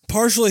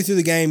partially through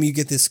the game, you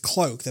get this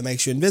cloak that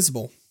makes you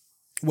invisible.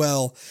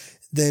 Well,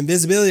 the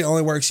invisibility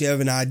only works if you have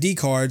an ID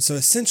card. So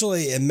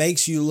essentially it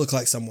makes you look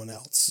like someone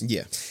else.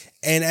 Yeah.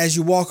 And as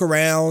you walk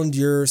around,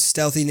 your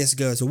stealthiness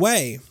goes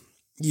away.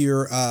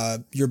 You're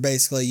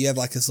basically, you have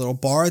like this little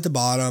bar at the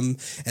bottom,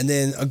 and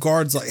then a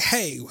guard's like,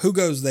 hey, who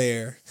goes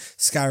there?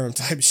 Skyrim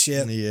type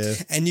shit. Yeah.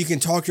 And you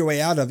can talk your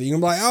way out of it. You can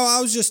be like, oh, I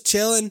was just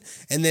chilling.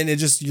 And then it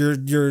just, your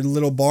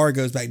little bar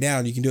goes back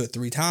down. You can do it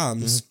 3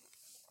 times. Mm-hmm.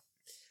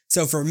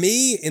 So for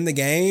me in the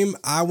game,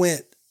 I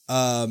went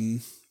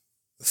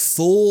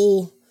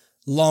full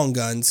long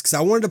guns because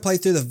I wanted to play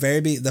through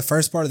the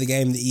first part of the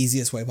game the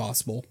easiest way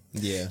possible.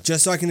 Yeah.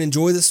 Just so I can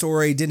enjoy the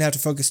story, didn't have to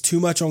focus too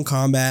much on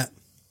combat.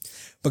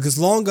 Because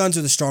long guns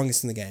are the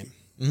strongest in the game.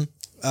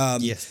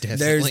 Mm-hmm. Yes,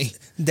 definitely.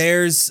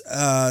 There's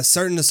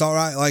certain assault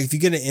rifle, like if you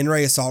get an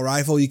N-ray assault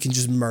rifle, you can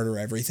just murder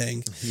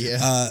everything.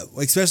 Yeah.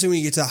 Especially when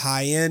you get to the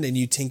high end and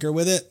you tinker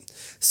with it.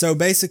 So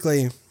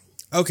basically,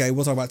 okay,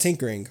 we'll talk about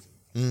tinkering.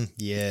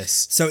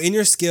 Yes. So in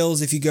your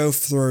skills, if you go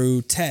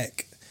through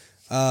tech,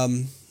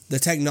 the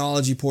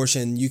technology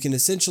portion, you can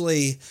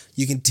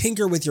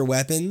tinker with your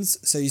weapons.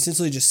 So you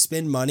essentially just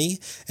spend money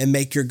and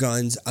make your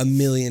guns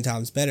 1,000,000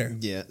 times better.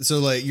 Yeah. So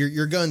like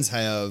your guns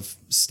have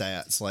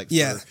stats. Like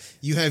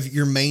you have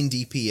your main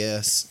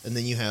DPS, and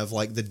then you have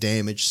like the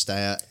damage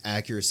stat,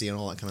 accuracy, and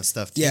all that kind of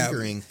stuff.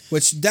 Tinkering.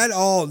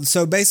 Yeah.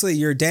 So basically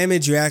your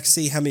damage, your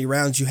accuracy, how many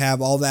rounds you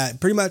have, all that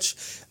pretty much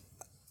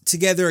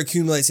together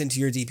accumulates into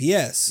your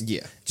DPS.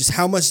 Yeah. Just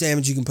how much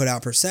damage you can put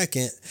out per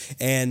second,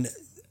 and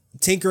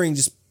tinkering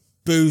just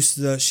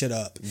boost the shit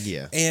up.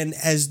 Yeah. And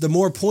as the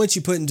more points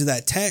you put into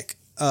that tech,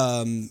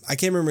 I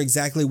can't remember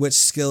exactly which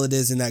skill it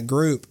is in that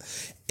group.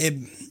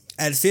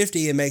 At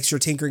 50, it makes your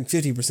tinkering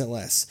 50%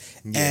 less.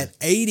 Yeah. At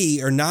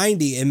 80 or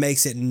 90, it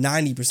makes it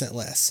 90%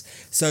 less.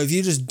 So if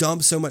you just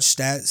dump so much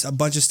stats, a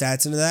bunch of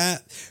stats into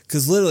that,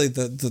 because literally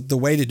the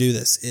way to do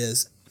this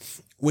is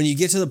when you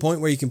get to the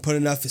point where you can put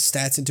enough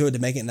stats into it to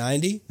make it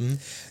 90,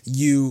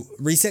 you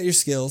reset your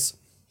skills,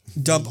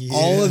 dump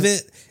all of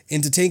it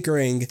into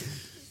tinkering.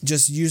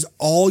 Just use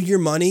all your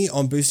money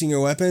on boosting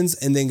your weapons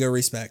and then go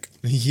respec.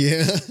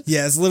 Yeah.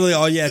 Yeah, it's literally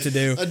all you have to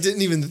do. I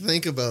didn't even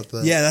think about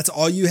that. Yeah, that's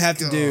all you have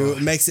to do.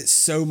 It makes it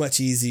so much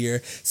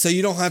easier. So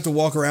you don't have to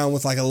walk around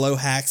with like a low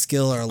hack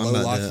skill or a low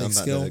lockpick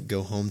skill. I'm about to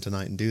go home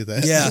tonight and do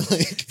that. Yeah.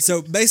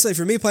 So basically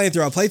for me playing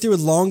through, I'll play through with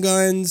long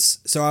guns.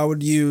 So I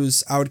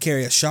would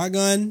carry a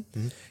shotgun,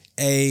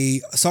 a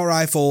assault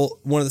rifle,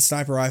 one of the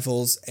sniper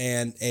rifles,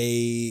 and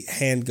a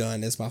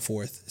handgun as my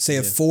fourth. So you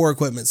have 4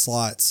 equipment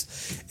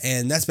slots,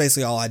 and that's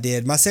basically all I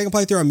did. My second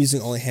playthrough, I'm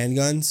using only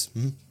handguns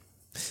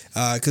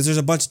because there's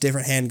a bunch of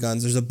different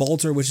handguns. There's a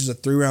bolter, which is a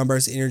 3-round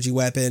burst energy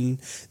weapon.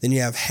 Then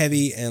you have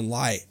heavy and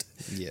light.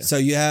 Yeah. So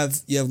you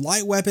have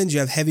light weapons, you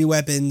have heavy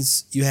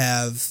weapons, you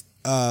have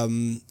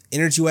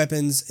energy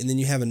weapons, and then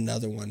you have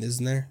another one,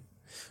 isn't there?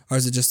 Or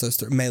is it just those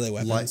three? Melee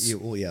weapons.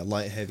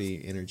 Light,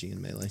 heavy, energy,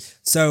 and melee.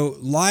 So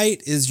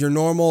light is your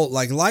normal,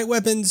 like light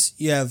weapons,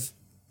 you have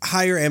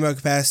higher ammo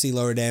capacity,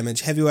 lower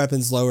damage. Heavy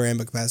weapons, lower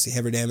ammo capacity,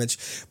 heavier damage.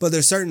 But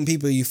there's certain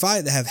people you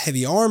fight that have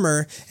heavy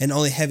armor and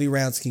only heavy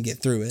rounds can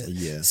get through it.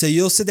 Yeah. So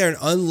you'll sit there and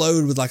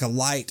unload with like a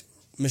light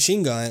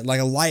machine gun, like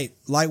a light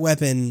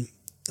weapon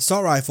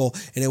assault rifle,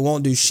 and it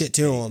won't do shit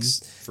to them.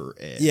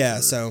 Forever. Yeah,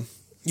 so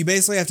you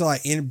basically have to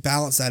like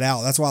balance that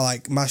out. That's why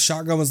like my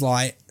shotgun was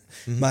light,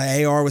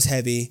 my AR was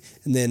heavy,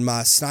 and then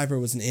my sniper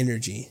was an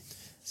energy.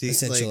 See,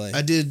 essentially, like,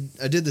 I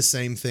did the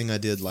same thing I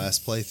did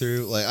last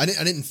playthrough. Like I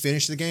didn't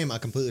finish the game. I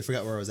completely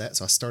forgot where I was at,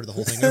 so I started the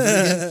whole thing over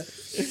again.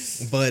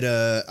 But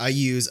I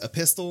use a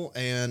pistol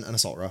and an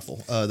assault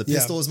rifle. The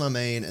pistol is my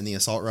main, and the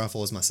assault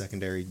rifle is my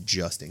secondary,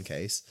 just in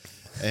case.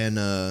 And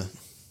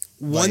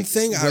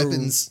weapons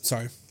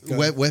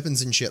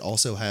and shit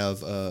also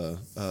have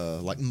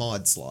like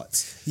mod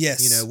slots.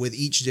 Yes. You know, with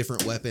each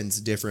different weapon's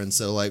different.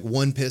 So like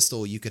one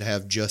pistol you could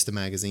have just a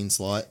magazine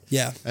slot.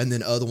 Yeah. And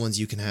then other ones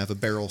you can have a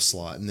barrel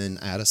slot and then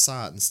add a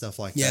sight and stuff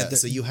like that.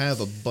 So you have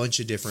a bunch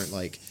of different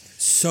like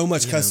so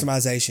much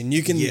customization.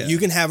 You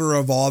can have a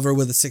revolver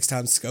with a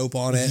 6x scope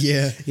on it.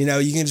 Yeah. You know,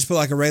 you can just put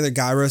like a regular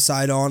gyro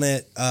sight on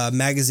it,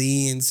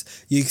 magazines.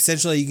 You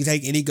can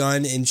take any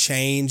gun and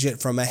change it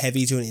from a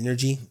heavy to an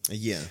energy.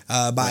 Yeah.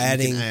 By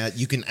adding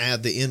you can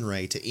add the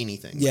N-ray to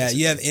anything. Yeah,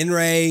 basically. you have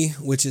N-ray,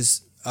 which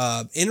is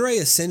N-ray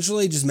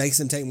essentially just makes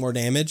them take more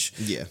damage.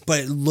 Yeah.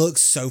 But it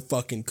looks so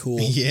fucking cool.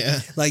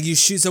 Yeah. Like you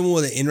shoot someone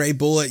with an N-ray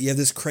bullet, you have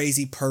this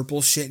crazy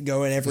purple shit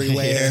going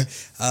everywhere.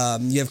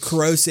 You have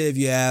corrosive,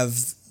 you have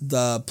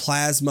the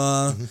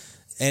plasma,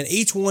 and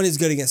each one is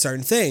good against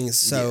certain things.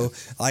 So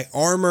like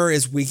armor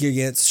is weak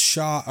against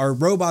shock, or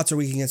robots are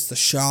weak against the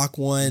shock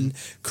one.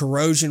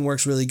 Corrosion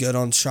works really good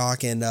on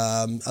shock and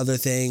other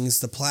things.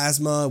 The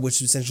plasma,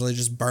 which essentially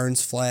just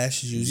burns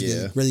flesh, is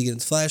usually really good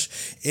against flesh.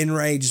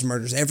 N-ray just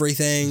murders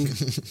everything.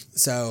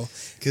 So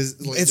because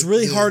it's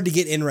really hard to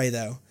get N-ray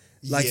though.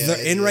 Like the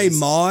N-ray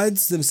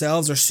mods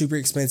themselves are super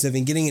expensive,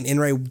 and getting an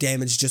N-ray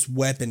damage just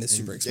weapon is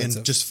super expensive.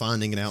 And just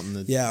finding it out in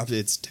the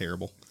it's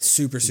terrible.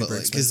 Super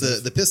expensive.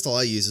 Because the pistol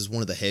I use is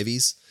one of the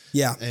heavies.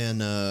 Yeah.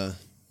 And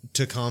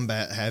to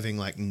combat having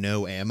like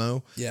no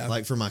ammo. Yeah.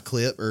 Like for my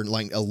clip or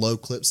like a low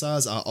clip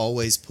size, I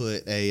always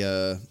put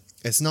a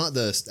it's not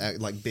the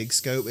like big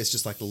scope. It's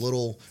just like the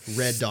little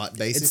red dot.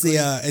 Basically,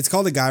 it's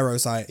called the gyro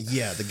sight.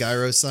 Yeah, the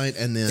gyro sight,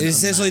 and then it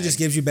essentially just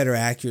gives you better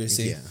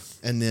accuracy. Yeah,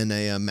 and then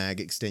a mag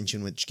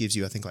extension, which gives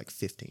you I think like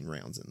 15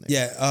 rounds in there.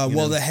 Yeah.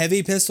 Well, the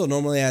heavy pistol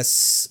normally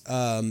has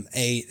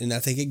 8, and I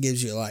think it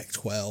gives you like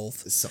 12,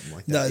 something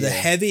like that. The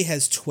heavy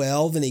has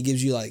 12, and it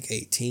gives you like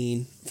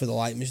 18 for the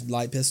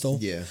light pistol.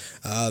 Yeah.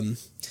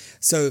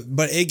 So,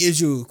 but it gives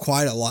you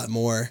quite a lot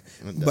more.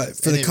 But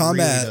for the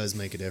combat, it really does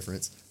make a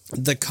difference.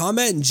 The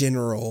combat in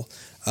general,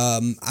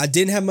 I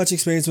didn't have much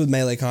experience with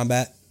melee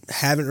combat.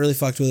 Haven't really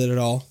fucked with it at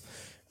all.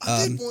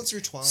 I did once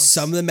or twice.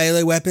 Some of the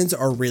melee weapons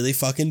are really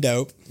fucking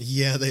dope.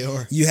 Yeah, they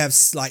are. You have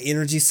like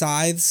energy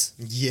scythes,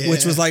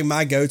 which was like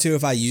my go-to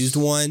if I used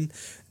one.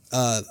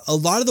 A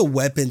lot of the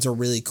weapons are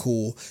really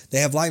cool. They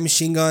have light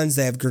machine guns.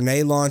 They have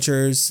grenade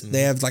launchers.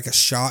 They have like a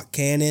shock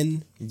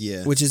cannon,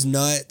 which is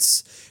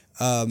nuts.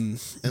 And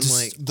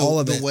like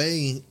the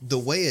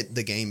way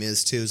the game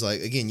is too is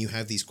like, again, you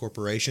have these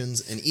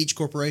corporations, and each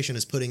corporation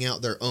is putting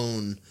out their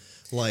own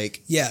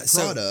like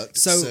product.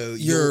 So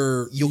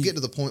you'll get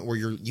to the point where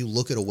you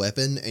look at a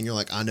weapon and you're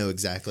like, I know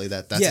exactly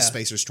that's a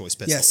Spacer's Choice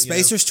pistol. Yeah,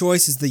 Spacer's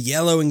Choice is the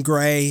yellow and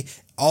gray.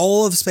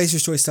 All of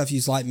Spacer's Choice stuff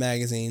use light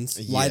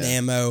magazines, light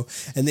ammo,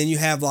 and then you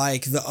have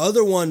like the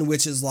other one,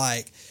 which is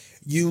like.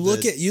 You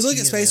look at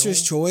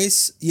Spacer's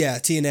Choice,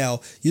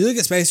 TNL. You look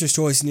at Spacer's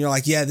Choice and you're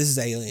like, yeah, this is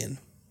alien.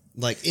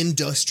 Like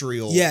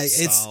industrial,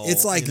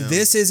 it's like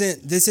this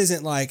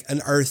isn't like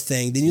an Earth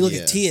thing. Then you look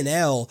at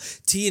TNL.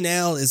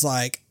 TNL is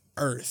like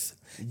Earth.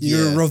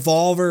 Your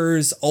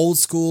revolvers, old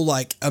school,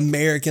 like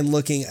American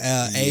looking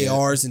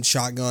ARs and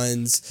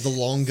shotguns. The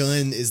long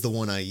gun is the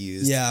one I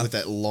use. Yeah, with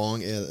that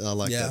long, I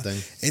like that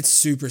thing. It's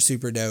super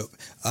super dope.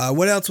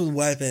 What else with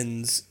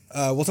weapons?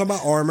 We'll talk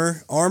about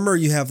armor. Armor,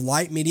 you have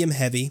light, medium,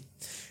 heavy.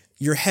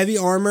 Your heavy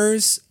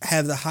armors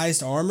have the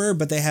highest armor,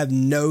 but they have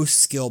no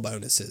skill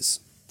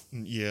bonuses.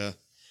 Yeah.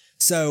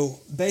 So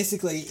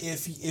basically,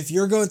 if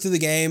you're going through the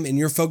game and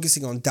you're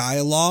focusing on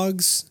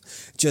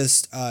dialogues,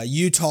 just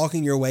you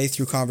talking your way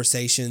through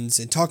conversations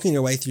and talking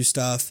your way through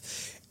stuff,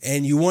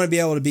 and you want to be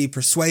able to be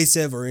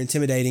persuasive or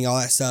intimidating, all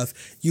that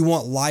stuff, you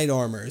want light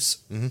armors.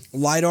 Mm-hmm.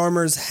 Light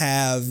armors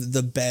have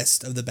the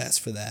best of the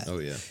best for that. Oh,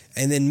 yeah.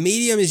 And then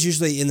medium is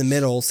usually in the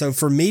middle. So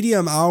for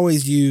medium, I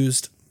always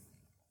used,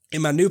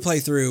 in my new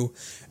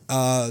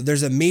playthrough,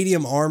 there's a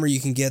medium armor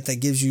you can get that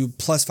gives you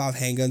 +5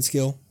 handgun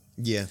skill.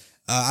 Yeah.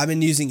 I've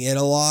been using it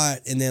a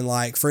lot. And then,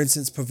 like, for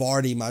instance,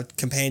 Pavardi, my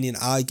companion,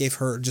 I gave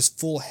her just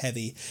full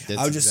heavy.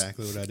 That's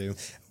exactly what I do.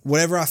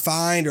 Whatever I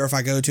find, or if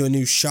I go to a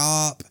new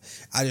shop,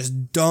 I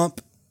just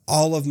dump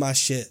all of my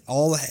shit,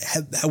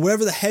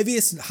 whatever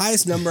the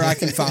highest number I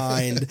can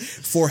find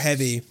for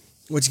heavy,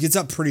 which gets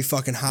up pretty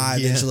fucking high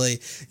eventually.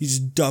 You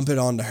just dump it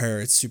onto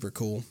her. It's super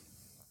cool.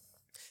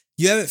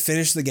 You haven't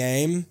finished the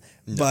game,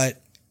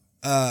 but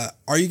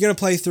are you going to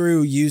play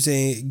through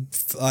using,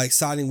 like,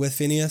 siding with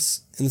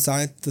Phineas and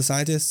the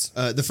scientists?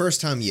 The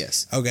first time,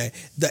 yes. Okay.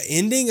 The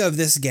ending of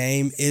this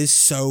game is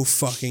so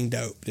fucking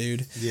dope,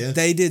 dude. Yeah.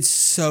 They did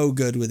so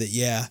good with it,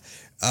 yeah.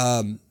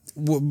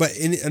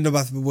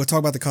 We'll talk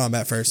about the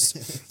combat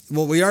first.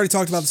 Well, we already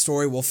talked about the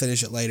story. We'll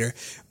finish it later.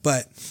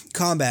 But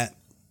combat,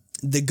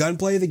 the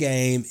gunplay of the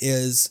game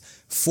is,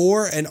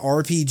 for an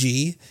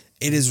RPG,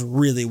 it is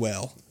really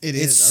well.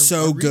 It's so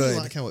I really good.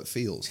 like how it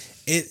feels.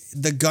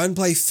 The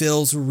gunplay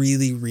feels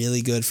really,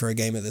 really good for a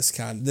game of this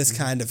kind. This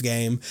kind of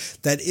game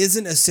that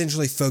isn't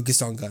essentially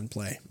focused on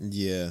gunplay.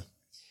 Yeah.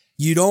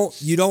 You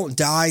don't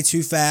die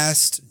too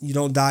fast. You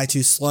don't die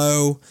too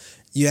slow.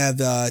 You have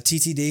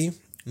TTD,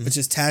 which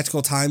is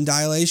tactical time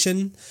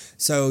dilation.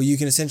 So you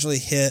can essentially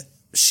hit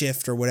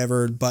shift or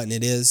whatever button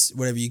it is,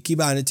 whatever you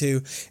keybind it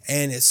to,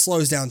 and it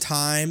slows down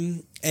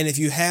time. And if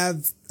you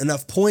have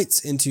enough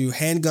points into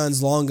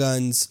handguns, long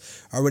guns,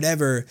 or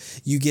whatever,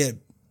 you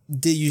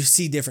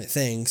see different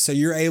things. So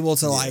you're able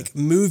to like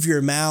move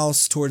your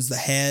mouse towards the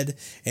head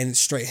and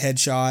straight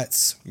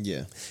headshots.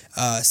 Yeah.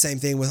 Same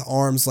thing with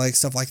arms, legs,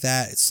 stuff like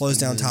that. It slows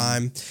down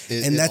time.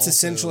 And that's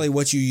essentially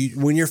what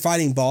when you're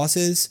fighting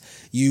bosses,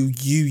 you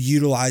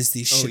utilize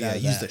these shit out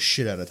of that. Use the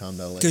shit out of time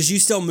dilation. Because you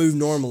still move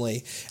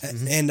normally.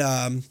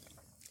 And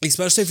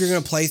especially if you're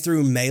going to play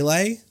through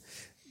melee,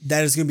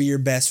 that is going to be your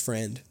best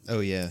friend. Oh,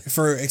 yeah.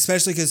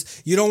 Especially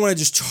because you don't want to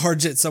just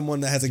charge at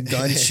someone that has a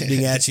gun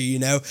shooting at you, you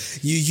know?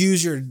 You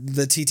use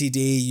the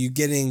TTD, you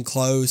get in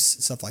close,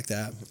 stuff like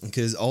that.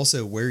 Because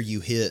also where you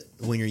hit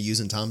when you're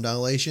using time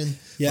dilation,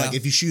 like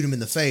if you shoot them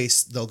in the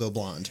face, they'll go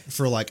blind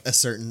for like a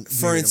certain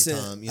period of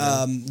time. You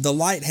know? The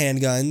light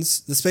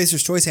handguns, the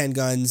Spacer's Choice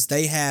handguns,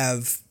 they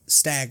have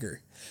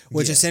stagger,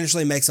 which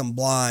essentially makes them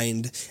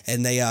blind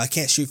and they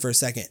can't shoot for a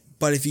second.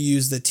 But if you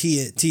use the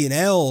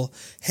T&L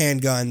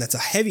handgun, that's a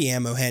heavy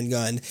ammo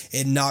handgun,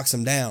 it knocks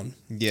them down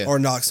or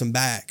knocks them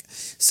back.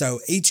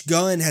 So each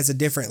gun has a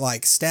different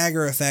like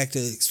stagger effect or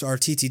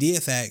TTD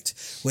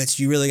effect, which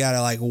you really got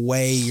to like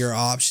weigh your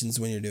options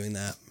when you're doing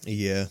that.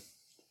 Yeah.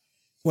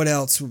 What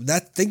else? I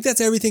think that's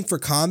everything for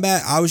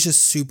combat. I was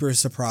just super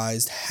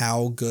surprised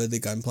how good the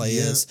gunplay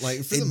is.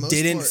 Like for it the most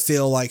didn't part,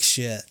 feel like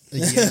shit.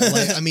 Yeah,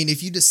 like I mean,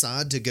 if you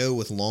decide to go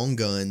with long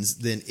guns,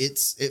 then it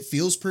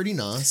feels pretty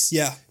nice.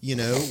 Yeah, you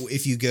know,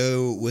 if you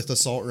go with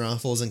assault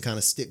rifles and kind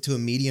of stick to a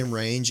medium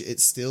range,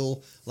 it's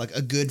still like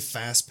a good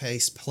fast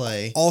paced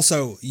play.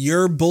 Also,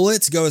 your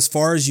bullets go as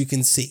far as you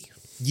can see.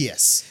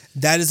 Yes.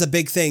 That is a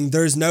big thing.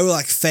 There's no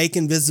like fake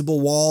invisible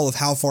wall of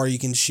how far you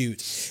can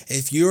shoot.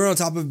 If you're on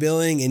top of a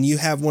building and you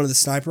have one of the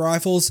sniper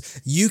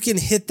rifles, you can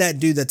hit that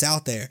dude that's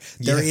out there.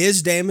 There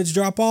is damage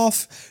drop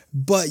off,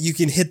 but you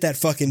can hit that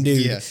fucking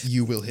dude. Yeah,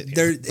 you will hit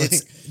him.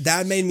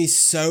 That made me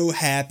so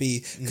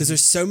happy because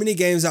there's so many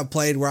games I've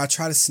played where I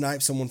try to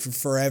snipe someone from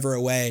forever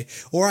away,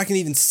 or I can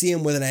even see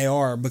them with an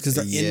AR because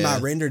they're in my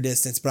render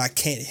distance, but I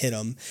can't hit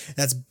them.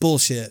 That's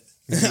bullshit.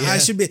 Yeah. I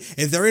should be,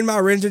 if they're in my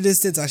render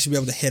distance, I should be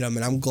able to hit them,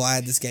 and I'm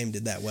glad this game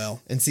did that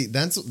well. And see,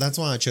 that's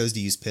why I chose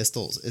to use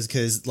pistols, is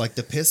because like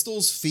the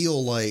pistols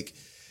feel like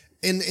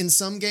in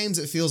some games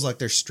it feels like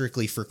they're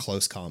strictly for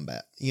close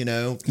combat. You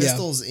know,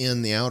 pistols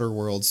in the Outer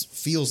Worlds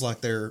feels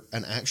like they're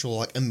an actual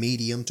like a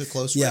medium to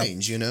close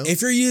range. You know,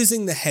 if you're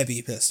using the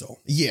heavy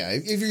pistol,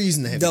 if you're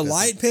using the heavy pistol.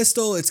 Light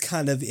pistol, it's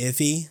kind of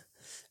iffy.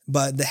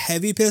 But the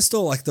heavy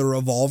pistol, like the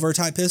revolver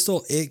type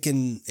pistol, it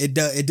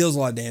deals a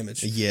lot of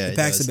damage. Yeah, it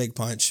packs a big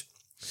punch.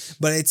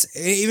 But it's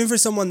even for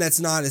someone that's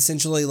not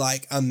essentially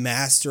like a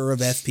master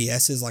of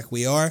FPSs like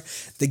we are,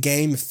 the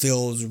game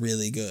feels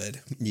really good.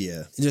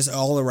 Yeah. Just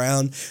all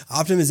around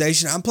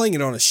optimization. I'm playing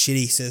it on a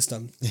shitty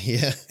system.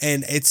 Yeah.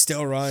 And it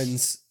still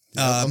runs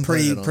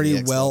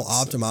pretty well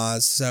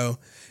optimized. So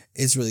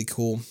it's really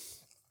cool.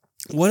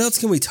 What else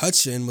can we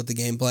touch in with the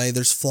gameplay?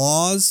 There's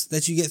flaws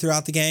that you get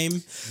throughout the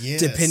game. Yes.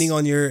 Depending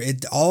on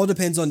it all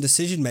depends on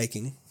decision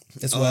making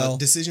as well.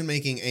 Decision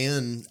making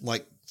and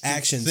like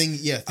actions.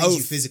 Things you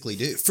physically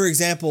do. For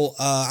example,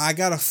 I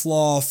got a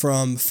flaw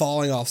from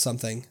falling off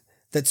something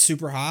that's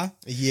super high.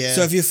 Yeah.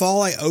 So if you fall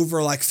like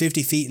over like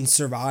 50 feet and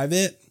survive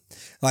it,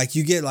 like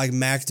you get like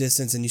max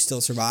distance and you still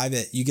survive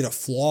it, you get a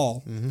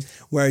flaw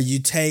where you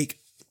take,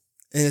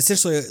 and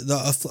essentially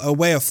a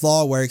way a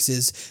flaw works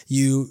is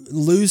you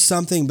lose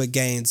something but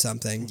gain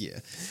something. Yeah.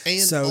 And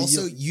so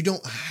also you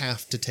don't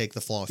have to take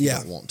the flaw if you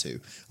don't want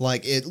to.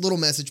 Like little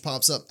message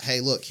pops up,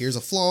 hey, look, here's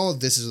a flaw,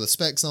 this is the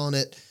specs on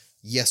it.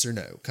 Yes or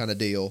no kind of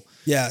deal.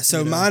 Yeah.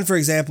 So mine, for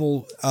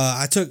example,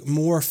 I took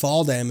more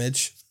fall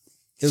damage.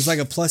 It was like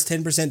a plus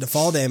 10% to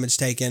fall damage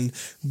taken,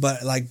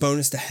 but like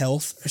bonus to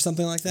health or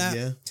something like that.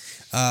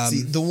 Yeah.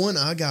 See, the one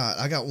I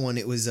got one,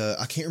 it was,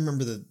 I can't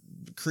remember the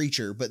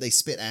creature, but they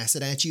spit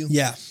acid at you.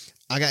 Yeah.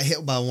 I got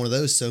hit by one of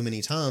those so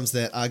many times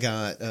that I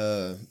got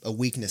a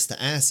weakness to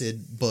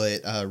acid,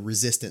 but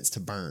resistance to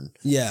burn.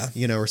 Yeah.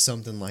 You know, or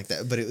something like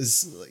that. But it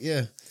was,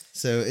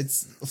 So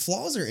it's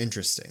flaws are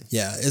interesting.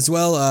 Yeah, as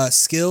well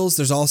skills.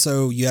 There's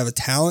also you have a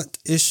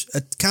talent-ish,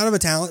 kind of a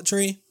talent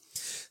tree.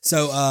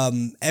 So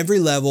every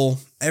level,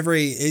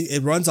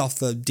 it runs off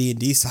the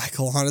D&D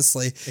cycle.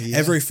 Honestly,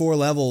 every 4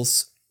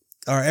 levels.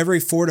 Or every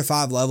 4 to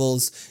 5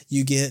 levels,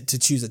 you get to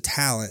choose a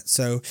talent.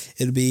 So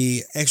it'll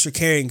be extra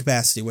carrying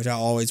capacity, which I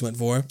always went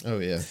for. Oh,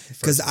 yeah.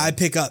 Because I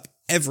pick up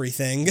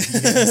everything.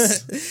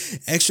 Yes.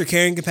 Extra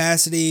carrying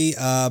capacity,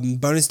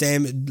 bonus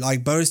damage,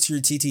 like bonus to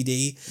your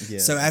TTD. Yeah.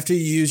 So after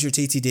you use your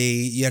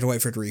TTD, you have to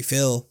wait for it to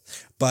refill.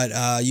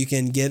 But you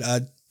can get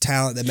a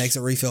talent that makes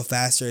it refill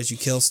faster as you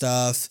kill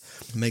stuff.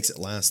 Makes it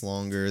last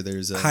longer.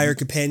 There's a higher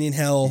companion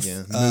health,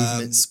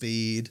 movement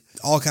speed,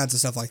 all kinds of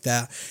stuff like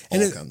that.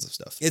 And all kinds of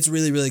stuff. It's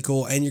really, really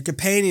cool. And your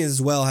companions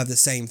as well have the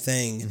same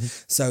thing. Mm-hmm.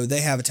 So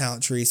they have a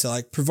talent tree. So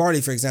like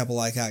Pravarti, for example,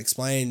 like I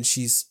explained,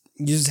 she's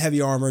uses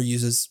heavy armor,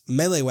 uses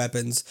melee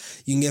weapons.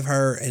 You can give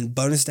her a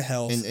bonus to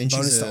health, and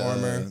bonus to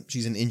armor.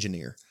 She's an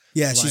engineer.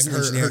 Yeah, like she's an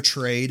engineer. Her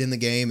trade in the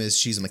game is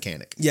she's a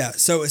mechanic. Yeah,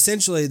 so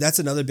essentially that's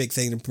another big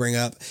thing to bring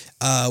up.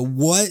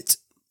 What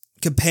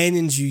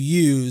companions you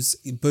use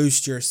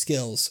boost your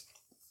skills.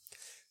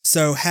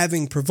 So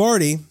having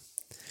Pravarti,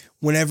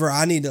 whenever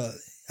I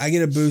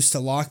get a boost to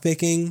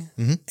lockpicking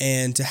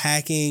and to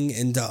hacking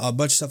and to a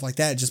bunch of stuff like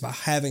that just by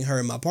having her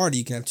in my party.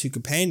 You can have 2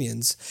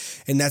 companions,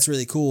 and that's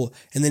really cool.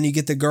 And then you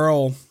get the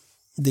girl,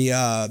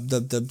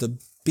 the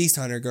beast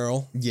hunter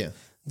girl. Yeah.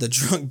 The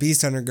drunk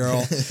beast hunter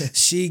girl.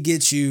 She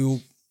gets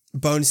you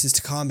bonuses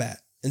to combat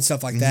and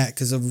stuff like that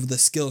because of the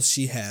skills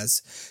she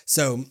has.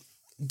 So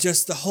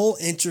just the whole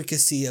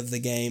intricacy of the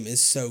game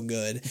is so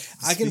good.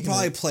 I can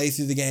probably play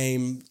through the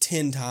game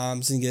 10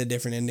 times and get a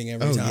different ending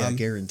every time. Oh, yeah,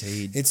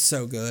 guaranteed. It's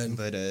so good.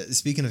 But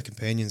speaking of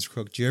companions,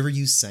 Crook, do you ever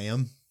use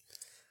Sam?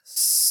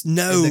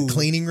 No. The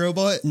cleaning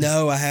robot?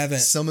 No, I haven't.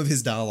 Some of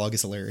his dialogue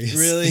is hilarious.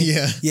 Really?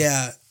 Yeah.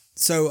 Yeah.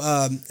 So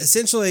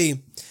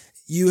essentially,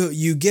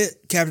 you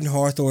get Captain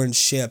Hawthorne's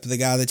ship, the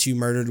guy that you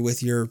murdered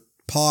with your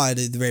pod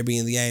at the very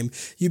beginning of the game.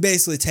 You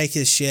basically take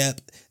his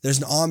ship. There's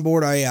an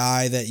onboard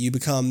AI that you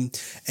become.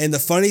 And the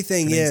funny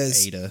thing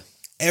is, Ada.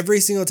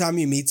 Every single time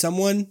you meet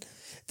someone,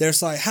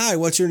 there's like, hi,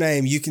 what's your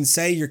name? You can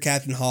say you're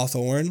Captain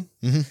Hawthorne,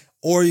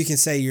 or you can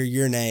say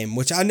your name,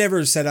 which I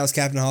never said I was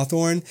Captain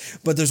Hawthorne,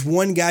 but there's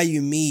one guy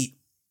you meet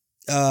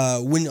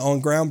when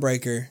on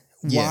Groundbreaker.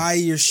 Yeah. Why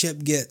your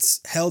ship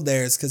gets held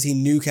there is because he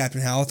knew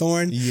Captain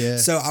Hawthorne. Yeah.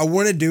 So I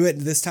want to do it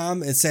this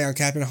time and say I'm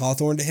Captain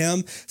Hawthorne to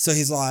him. So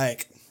he's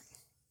like,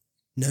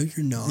 no,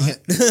 you're not.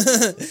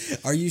 Yeah.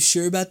 Are you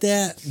sure about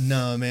that?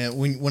 No, man.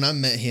 When I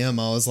met him,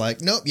 I was like,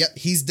 nope, yep,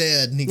 he's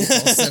dead. And he gets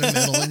all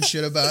sentimental and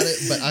shit about it.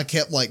 But I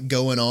kept like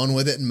going on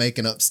with it and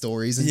making up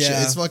stories and shit.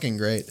 It's fucking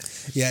great.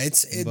 Yeah,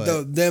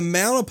 the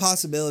amount of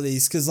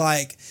possibilities. Because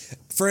like,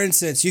 for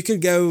instance, you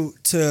could go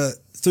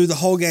through the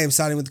whole game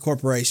siding with the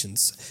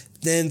corporations.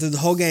 Then through the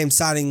whole game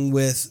siding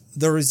with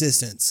the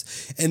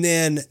Resistance. And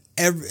then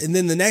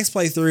the next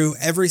playthrough,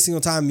 every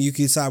single time you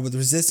can side with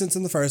Resistance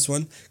in the first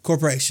one,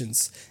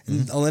 corporations.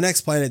 And on the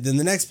next planet, then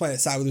the next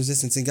planet side with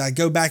Resistance, and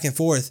go back and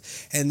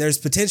forth. And there's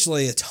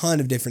potentially a ton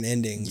of different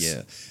endings.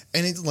 Yeah.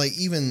 And it's like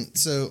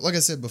so like I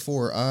said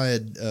before, I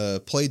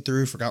had played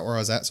through, forgot where I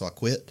was at, so I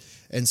quit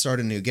and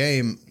started a new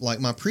game. Like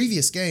my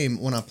previous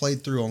game, when I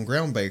played through on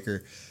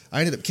Groundbreaker,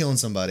 I ended up killing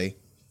somebody.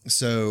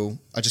 So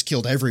I just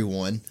killed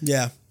everyone.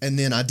 Yeah. And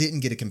then I didn't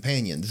get a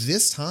companion.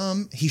 This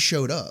time he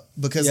showed up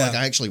because like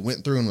I actually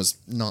went through and was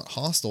not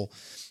hostile.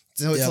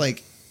 So it's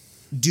like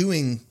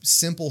doing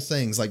simple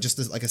things, like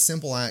just like a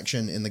simple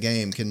action in the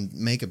game can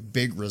make a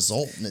big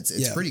result. And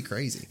it's pretty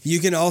crazy. You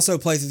can also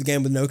play through the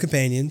game with no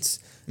companions.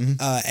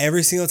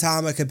 Every single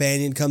time a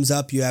companion comes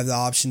up, you have the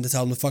option to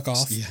tell them to fuck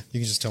off. Yeah.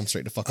 You can just tell them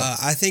straight to fuck off.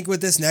 I think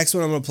with this next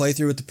one, I'm going to play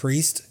through with the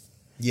priest.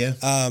 Yeah.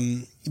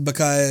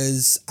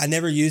 Because I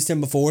never used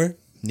him before.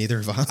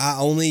 Neither have I. I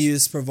only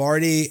used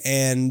Pravarti,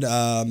 and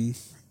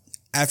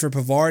after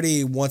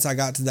Pravarti, once I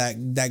got to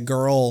that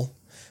girl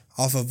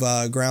off of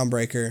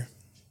Groundbreaker,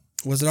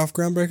 was it off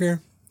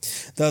Groundbreaker?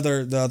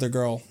 The other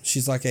girl,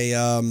 she's like a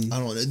I don't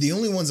know. The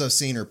only ones I've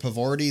seen are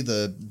Pravarti,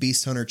 the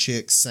Beast Hunter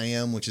chick,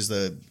 Sam, which is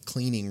the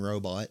cleaning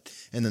robot,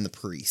 and then the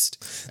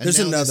priest. And there's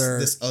another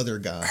this other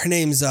guy. Her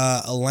name's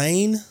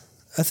Elaine,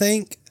 I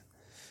think.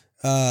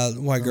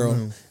 White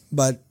girl,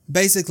 but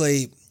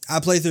basically, I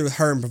played through with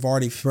her and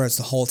Pravarti pretty much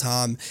the whole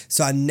time,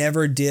 so I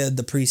never did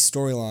the priest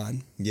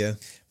storyline. Yeah,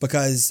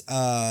 because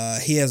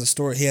he has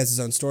his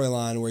own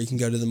storyline where you can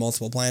go to the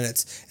multiple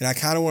planets, and I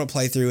kind of want to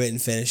play through it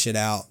and finish it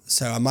out.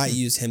 So I might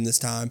use him this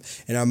time,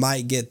 and I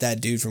might get that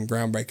dude from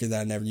Groundbreaker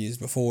that I never used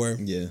before.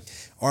 Yeah,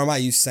 or I might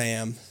use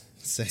Sam.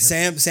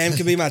 Sam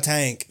could be my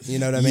tank. You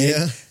know what I mean?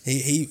 Yeah.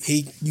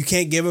 He you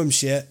can't give him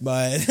shit,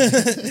 but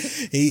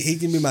he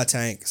can be my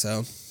tank.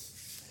 So.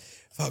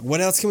 Fuck,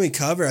 what else can we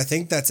cover? I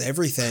think that's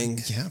everything.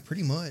 Yeah,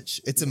 pretty much.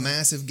 It's a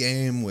massive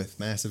game with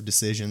massive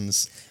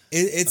decisions.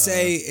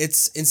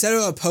 It's instead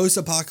of a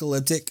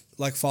post-apocalyptic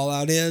like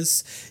Fallout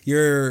is,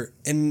 you're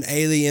in an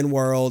alien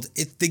world.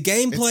 The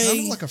gameplay, it's kind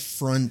of like a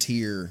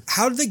frontier.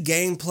 How did the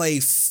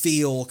gameplay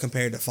feel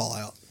compared to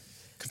Fallout?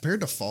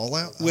 Compared to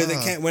Fallout, when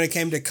it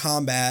came to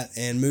combat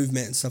and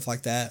movement and stuff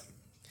like that.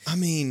 I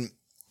mean,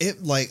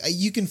 it like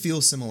you can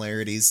feel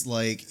similarities.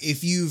 Like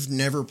if you've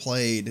never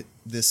played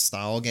this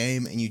style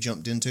game and you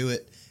jumped into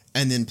it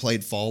and then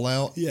played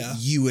Fallout,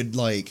 you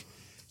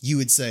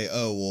would say,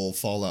 oh well,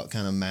 Fallout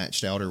kind of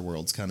matched Outer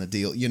Worlds kind of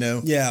deal, you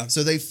know? Yeah.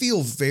 So they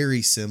feel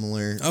very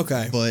similar.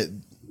 Okay. But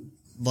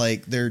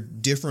like they're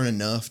different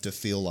enough to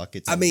feel like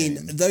it's.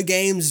 The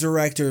game's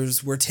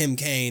directors were Tim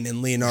Kaine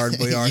and Leonard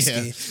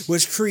Boyarsky,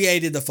 which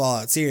created the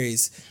Fallout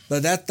series.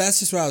 But that's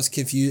just what I was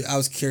confused. I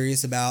was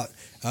curious about.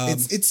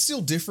 It's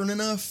still different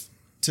enough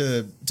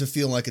to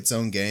feel like its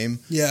own game.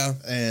 Yeah,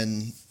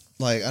 and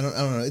like I don't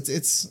know. It's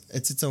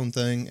its own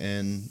thing,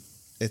 and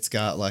it's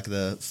got like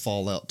the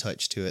Fallout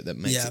touch to it that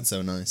makes it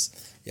so nice.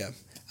 Yeah.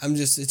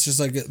 It's just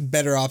like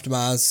better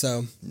optimized.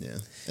 So yeah,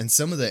 and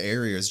some of the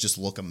areas just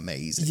look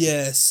amazing.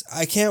 Yes,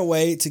 I can't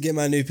wait to get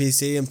my new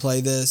PC and play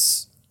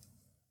this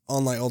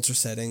on like ultra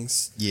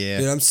settings. Yeah,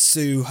 dude, I'm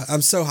so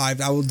hyped.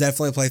 I will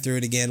definitely play through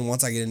it again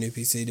once I get a new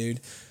PC,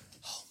 dude.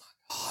 Oh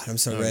my god, I'm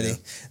so ready. Yeah.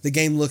 The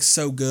game looks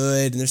so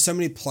good, and there's so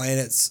many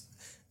planets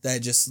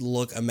that just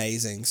look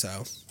amazing.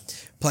 So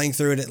playing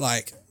through it at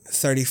like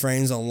 30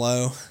 frames on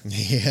low,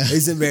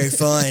 isn't very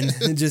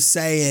fun. Just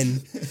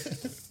saying.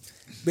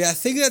 But yeah, I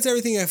think that's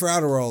everything for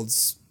Outer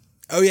Worlds.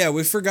 Oh yeah,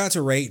 we forgot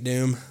to rate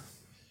Doom.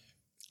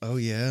 Oh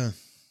yeah.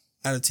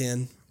 Out of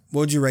 10. What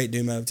would you rate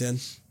Doom out of 10?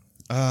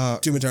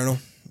 Doom Eternal.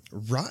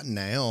 Right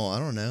now, I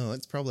don't know.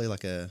 It's probably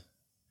like I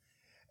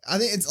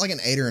think it's like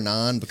an 8 or a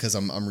 9 because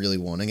I'm really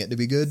wanting it to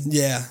be good.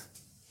 Yeah.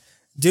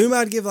 Doom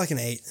I'd give like an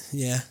 8.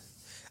 Yeah.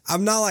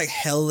 I'm not like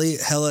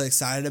hella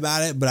excited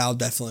about it, but I'll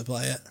definitely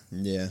play it.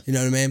 Yeah. You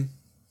know what I mean?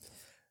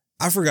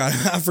 I forgot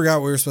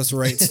we were supposed to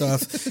rate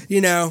stuff.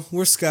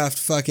 We're scuffed.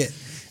 Fuck it.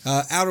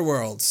 Outer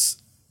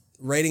Worlds,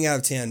 rating out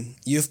of 10.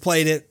 You've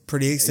played it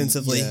pretty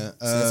extensively. Yeah,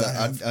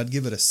 I'd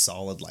give it a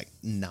solid like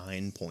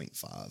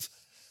 9.5.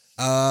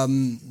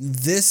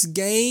 This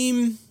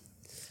game,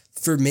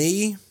 for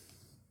me,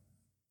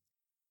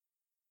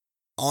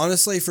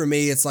 honestly,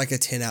 it's like a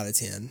 10 out of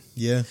 10.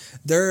 Yeah.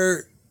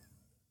 There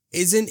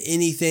isn't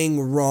anything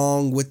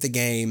wrong with the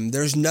game.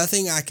 There's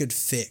nothing I could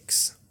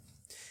fix.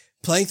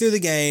 Playing through the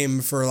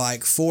game for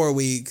like 4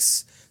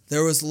 weeks,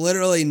 there was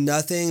literally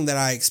nothing that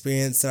I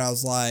experienced that I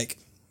was like,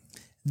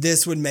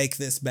 this would make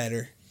this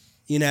better,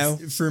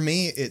 For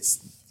me, it's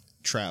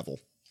travel.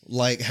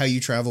 Like how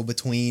you travel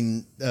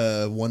between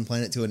one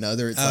planet to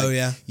another.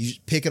 It's you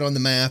pick it on the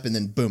map and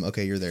then boom,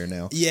 okay, you're there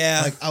now.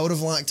 Yeah. Like I would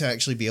have liked to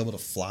actually be able to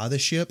fly the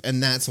ship,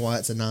 and that's why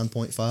it's a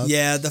 9.5.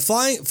 Yeah, the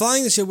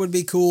flying the ship would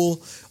be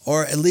cool,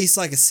 or at least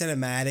like a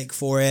cinematic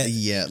for it.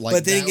 Yeah, like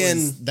but then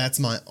again, that's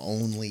my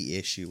only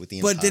issue with the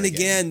entire But then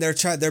again, game.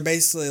 they're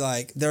basically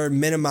like they're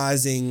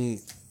minimizing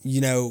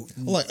your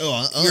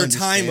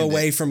time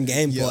away from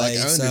gameplay. Yeah, like,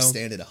 I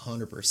understand it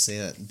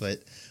 100%, but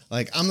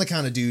like I'm the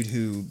kind of dude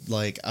who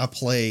like I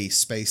play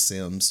space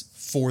sims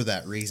for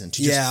that reason,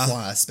 to just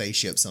fly a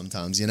spaceship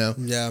sometimes,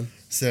 Yeah.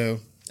 So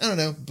I don't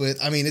know, but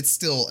I mean it's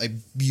still a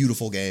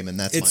beautiful game, and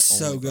that's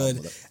my only problem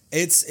with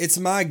it. It's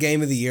my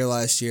game of the year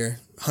last year.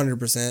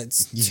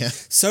 100%. Yeah.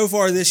 So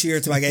far this year,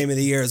 it's my game of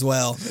the year as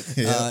well.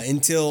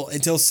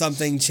 Until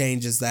something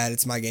changes that,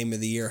 it's my game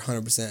of the year.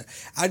 100%.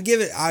 I'd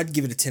give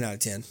it a 10 out of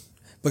 10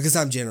 because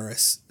I'm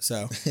generous.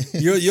 So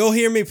you'll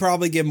hear me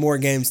probably give more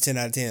games 10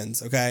 out of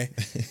 10s. Okay.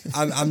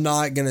 I'm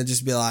not gonna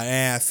just be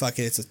like, fuck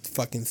it, it's a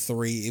fucking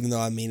 3, even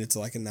though I mean it's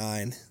like a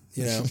 9.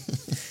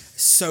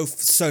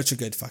 Such a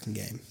good fucking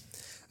game.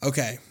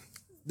 Okay,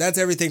 that's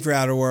everything for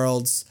Outer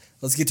Worlds.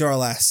 Let's get to our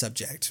last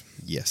subject.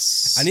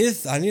 Yes. I need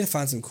to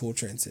find some cool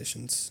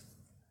transitions.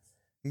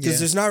 Because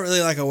there's not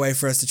really like a way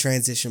for us to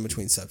transition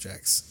between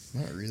subjects.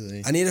 Not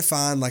really. I need to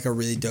find like a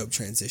really dope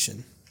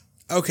transition.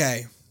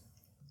 Okay.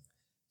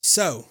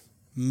 So,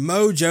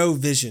 Mojo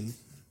Vision.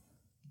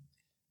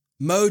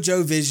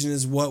 Mojo Vision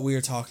is what we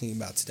are talking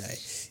about today.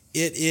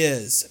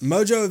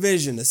 Mojo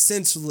Vision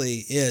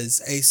essentially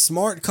is a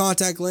smart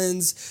contact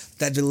lens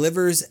that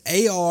delivers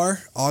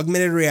AR,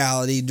 augmented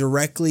reality,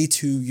 directly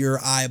to your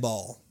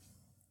eyeball.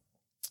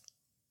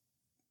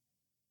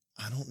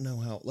 I don't know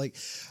how,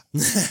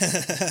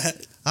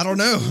 I don't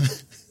know.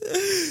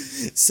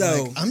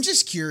 So I'm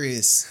just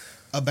curious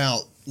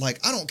about, I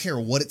don't care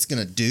what it's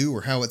going to do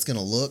or how it's going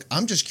to look.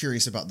 I'm just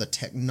curious about the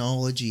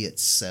technology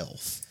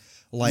itself.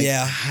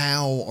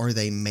 How are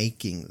they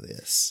making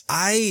this?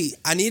 I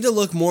need to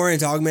look more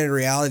into augmented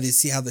reality to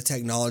see how the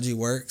technology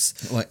works.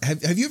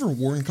 Have you ever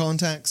worn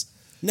contacts?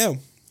 No.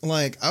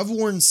 I've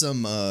worn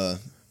some,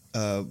 what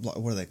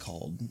are they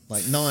called?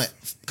 Not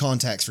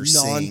contacts for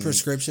seeing.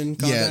 Non-prescription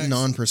contacts? Yeah,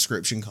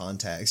 non-prescription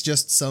contacts.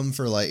 Just some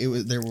for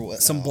there were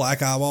some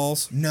black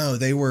eyeballs? No,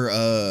 they were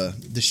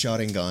the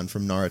Sharingan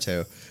from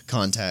Naruto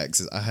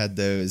contacts. I had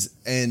those,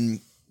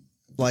 and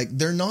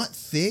they're not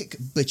thick,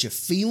 but you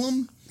feel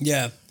them.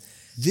 Yeah.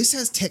 This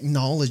has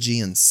technology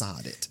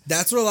inside it.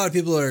 That's what a lot of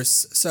people are.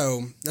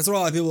 So that's what a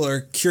lot of people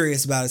are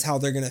curious about, is how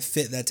they're going to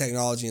fit that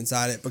technology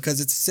inside it, because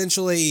it's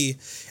essentially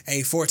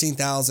a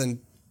 14,000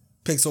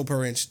 pixel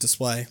per inch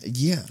display.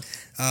 Yeah.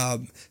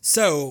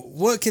 So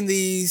what can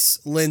these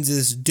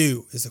lenses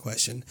do is the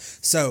question.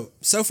 So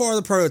far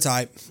the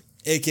prototype,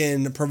 it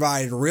can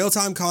provide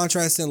real-time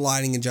contrast and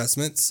lighting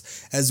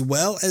adjustments, as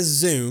well as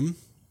zoom,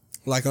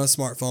 like on a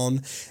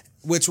smartphone,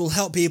 which will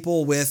help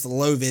people with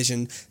low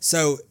vision.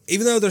 So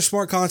even though they're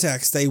smart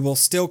contacts, they will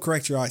still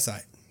correct your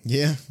eyesight.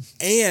 Yeah.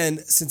 And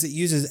since it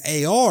uses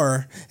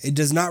AR, it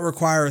does not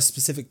require a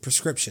specific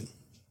prescription.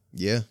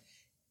 Yeah.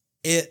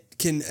 It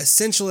can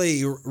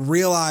essentially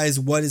realize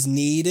what is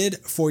needed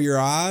for your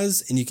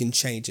eyes, and you can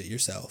change it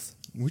yourself.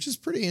 Which is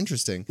pretty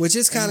interesting. Which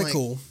is kind of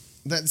cool.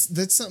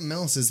 That's something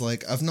else is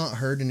like, I've not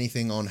heard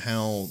anything on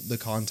how the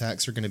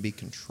contacts are going to be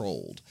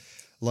controlled.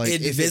 Like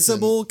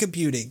invisible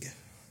computing.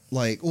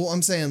 Like, well,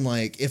 I'm saying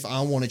like, if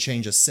I want to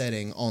change a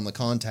setting on the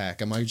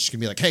contact, am I just going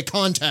to be like, hey,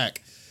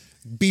 contact,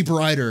 be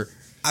brighter?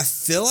 I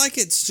feel like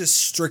it's just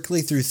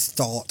strictly through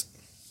thought.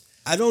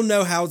 I don't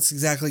know how it's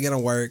exactly going to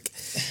work.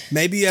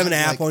 Maybe you have an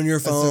app on your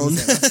phone.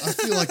 I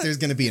feel like there's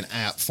going to be an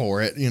app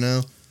for it, you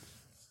know?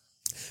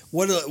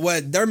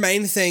 What their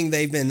main thing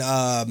they've been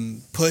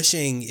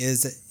pushing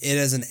is it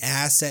as an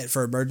asset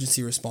for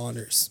emergency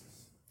responders.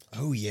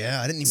 Oh,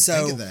 yeah. I didn't even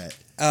think of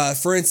that.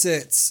 For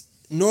instance,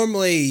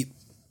 normally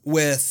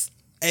with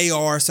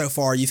AR so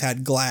far, you've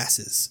had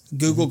glasses,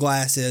 Google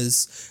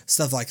glasses,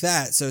 stuff like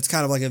that. So it's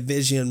kind of like a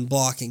vision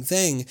blocking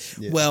thing.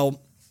 Yeah.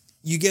 Well,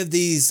 you give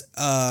these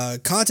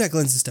contact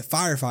lenses to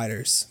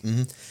firefighters,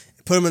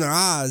 put them in their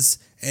eyes,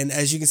 and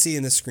as you can see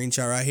in the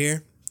screenshot right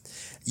here,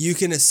 you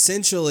can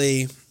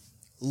essentially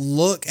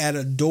look at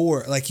a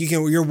door. Like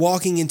you're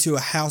walking into a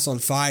house on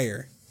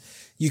fire.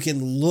 You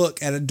can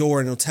look at a door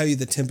and it'll tell you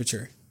the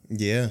temperature.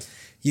 Yeah.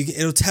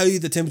 It'll tell you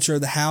the temperature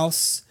of the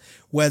house,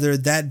 whether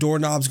that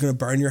doorknob's going to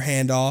burn your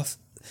hand off.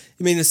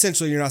 I mean,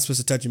 essentially, you're not supposed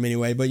to touch them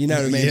anyway, but you know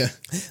what I mean? Yeah.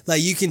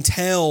 Like, you can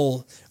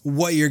tell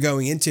what you're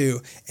going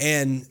into,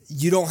 and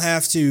you don't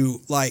have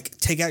to, like,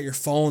 take out your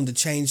phone to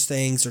change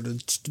things or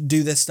to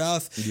do this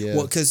stuff. Yeah.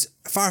 Well, because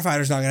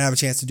firefighters not going to have a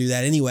chance to do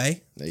that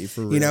anyway.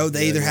 You know,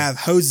 they either have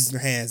hoses in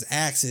their hands,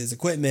 axes,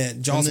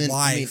 equipment, jaws of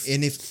life.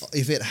 And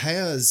if it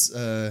has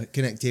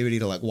connectivity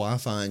to, like,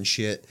 Wi-Fi and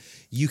shit,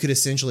 you could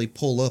essentially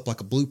pull up,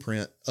 like, a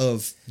blueprint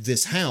of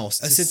this house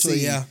to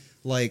see,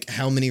 like,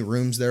 how many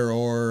rooms there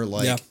are,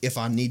 like, if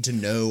I need to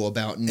know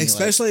about...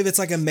 Especially if it's,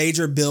 like, a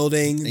major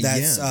building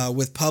that's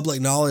with public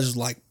knowledge,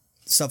 like,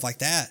 stuff like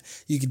that,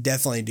 you could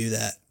definitely do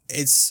that.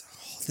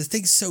 The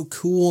thing's so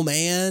cool,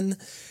 man.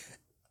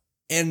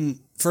 And,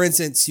 for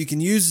instance, you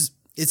can use...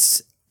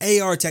 It's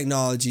AR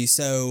technology,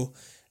 so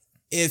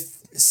if,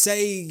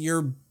 say,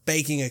 you're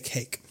baking a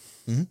cake...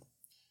 Mm-hmm.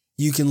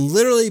 You can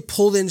literally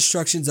pull the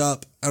instructions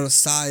up on a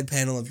side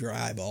panel of your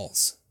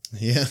eyeballs.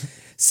 Yeah.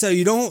 So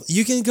you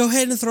can go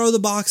ahead and throw the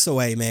box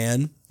away,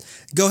 man.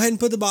 Go ahead and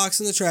put the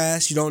box in the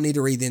trash. You don't need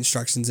to read the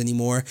instructions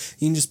anymore.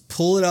 You can just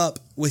pull it up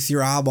with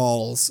your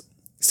eyeballs.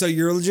 So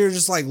you're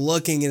just like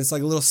looking, and it's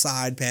like a little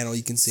side panel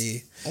you can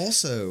see.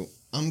 Also,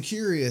 I'm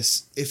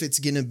curious if it's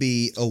going to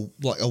be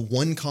a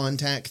one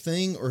contact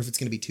thing or if it's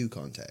going to be two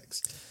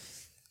contacts.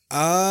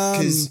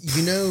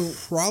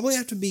 Because probably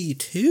have to be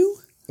two.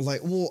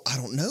 Like, well, I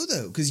don't know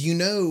though, because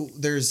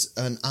there's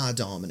an eye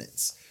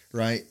dominance,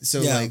 right?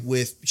 So like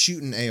with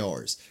shooting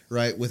ARs,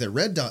 right? With a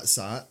red dot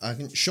sight, I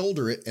can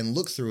shoulder it and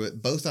look through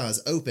it, both eyes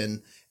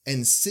open,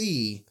 and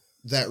see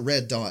that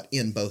red dot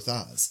in both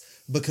eyes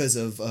because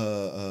of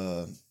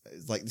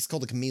like it's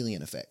called the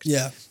chameleon effect.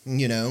 Yeah,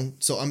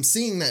 so I'm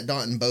seeing that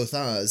dot in both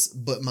eyes,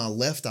 but my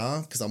left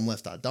eye, because I'm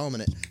left eye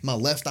dominant, my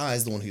left eye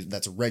is the one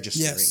that's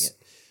registering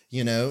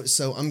it.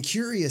 So I'm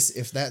curious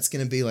if that's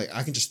going to be like,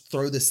 I can just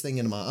throw this thing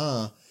into my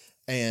eye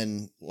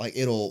and like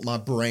my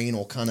brain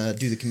will kind of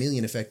do the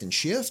chameleon effect and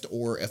shift,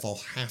 or if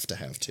I'll have to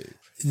have two.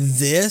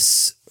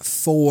 This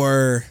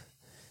for,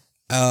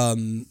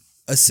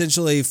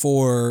 essentially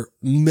for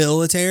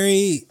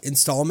military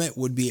installment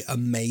would be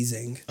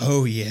amazing.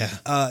 Oh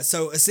yeah.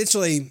 So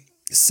essentially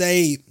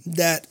say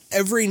that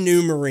every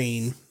new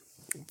Marine,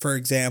 for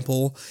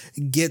example,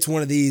 gets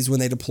one of these when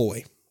they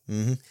deploy.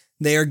 Mm-hmm.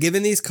 They are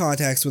given these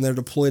contacts when they're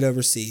deployed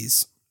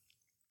overseas.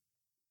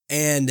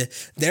 And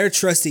their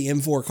trusty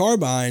M4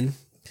 carbine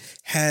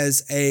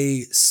has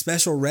a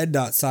special red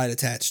dot sight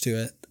attached to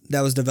it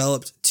that was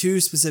developed to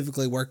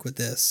specifically work with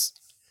this.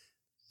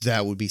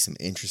 That would be some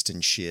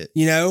interesting shit.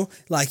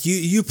 Like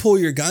you pull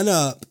your gun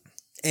up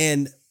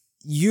and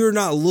you're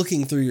not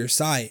looking through your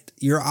sight.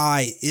 Your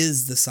eye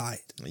is the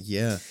sight.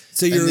 Yeah.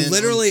 So you're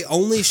literally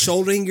only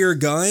shouldering your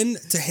gun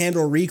to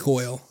handle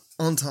recoil.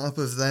 On top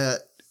of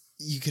that,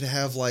 you could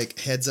have like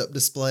heads up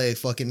display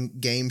fucking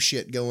game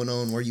shit going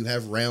on where you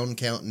have round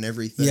count and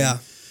everything. Yeah.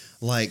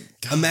 Like,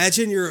 God.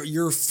 Imagine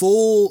your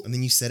full... And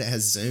then you said it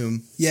has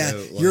zoom. Yeah.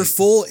 So, your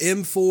full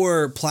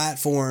M4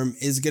 platform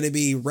is going to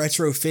be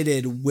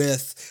retrofitted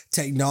with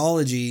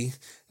technology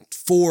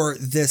for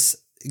this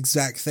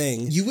exact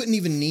thing. You wouldn't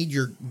even need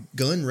your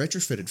gun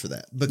retrofitted for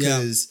that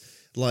because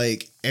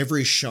like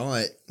every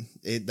shot,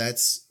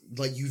 that's...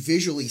 Like you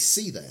visually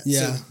see that.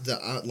 Yeah.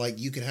 So like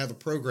you could have a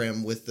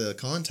program with the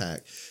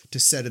contact to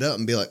set it up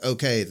and be like,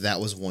 okay, that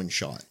was one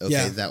shot. Okay,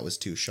 Yeah. that was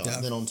two shots.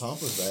 Yeah. Then on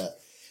top of that,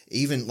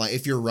 even like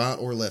if you're right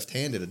or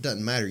left-handed, it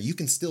doesn't matter. You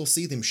can still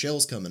see them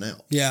shells coming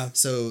out. Yeah.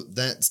 So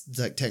that's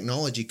like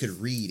technology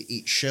could read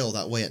each shell.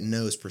 That way it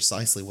knows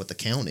precisely what the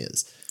count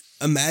is.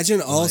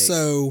 Imagine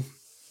also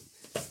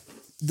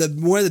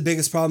one of the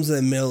biggest problems in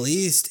the Middle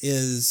East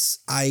is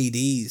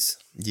IEDs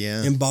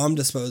Yeah. and bomb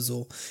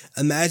disposal.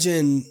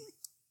 Imagine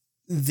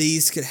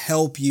these could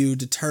help you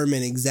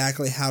determine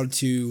exactly how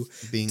to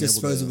Being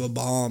dispose able of a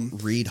bomb.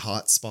 read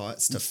hot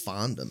spots to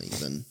find them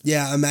even.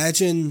 Yeah,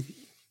 imagine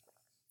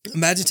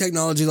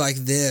technology like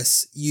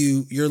this.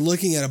 You're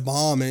looking at a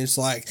bomb and it's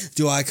like,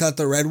 do I cut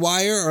the red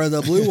wire or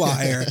the blue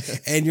wire?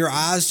 And your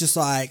eyes just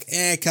like,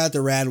 cut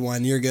the red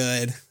one. You're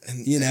good.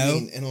 And, you know?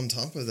 and on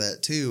top of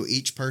that too,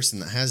 each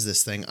person that has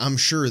this thing, I'm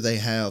sure they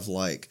have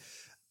like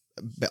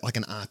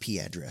an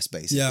IP address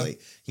basically.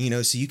 You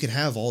know, so you could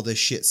have all this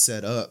shit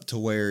set up to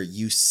where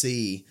you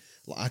see,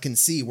 I can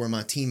see where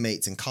my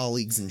teammates and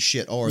colleagues and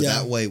shit are.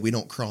 Yeah. That way we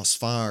don't cross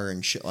fire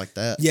and shit like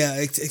that. Yeah,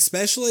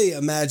 especially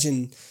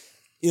imagine,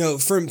 you know,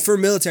 for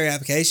military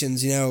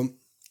applications, you know,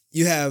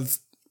 you have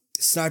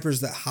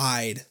snipers that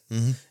hide.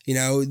 Mm-hmm. You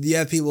know, you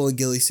have people in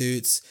ghillie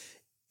suits.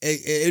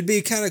 It'd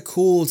be kind of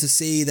cool to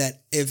see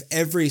that if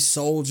every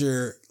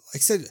soldier, like I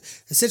said,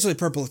 essentially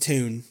per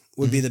platoon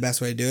would be the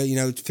best way to do it. You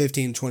know,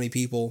 15, 20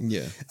 people.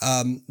 Yeah.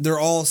 They're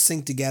all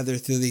synced together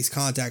through these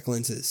contact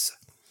lenses.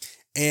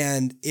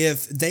 And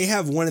if they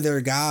have one of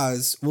their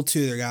guys, well,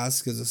 two of their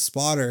guys, because of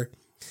spotter,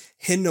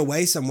 hidden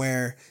away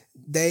somewhere,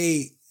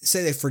 they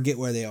say they forget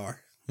where they are.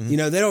 You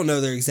know, they don't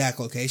know their exact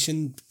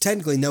location.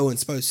 Technically, no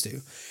one's supposed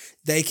to.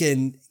 They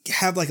can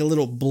have like a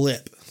little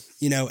blip,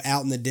 you know,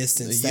 out in the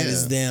distance that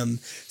is them.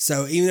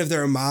 So even if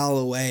they're a mile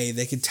away,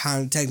 they could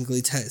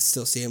technically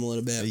still see them a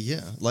little bit.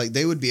 Yeah. Like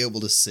they would be able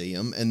to see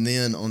them. And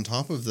then on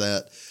top of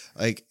that,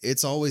 like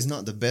it's always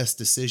not the best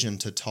decision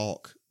to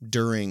talk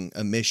during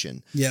a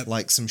mission. Yep.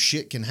 Like some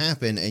shit can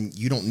happen and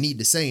you don't need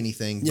to say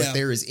anything, but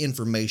there is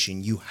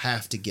information you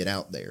have to get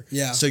out there.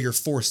 Yeah. So you're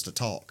forced to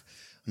talk.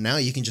 Now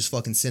you can just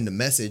fucking send a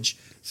message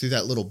through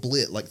that little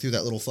like through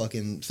that little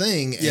fucking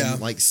thing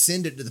and like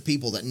send it to the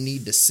people that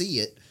need to see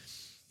it.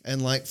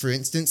 And like, for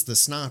instance, the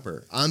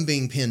sniper, I'm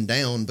being pinned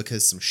down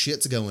because some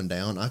shit's going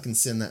down. I can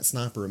send that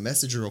sniper a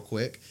message real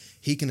quick.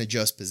 He can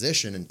adjust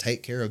position and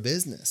take care of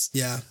business.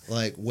 Yeah.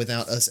 Like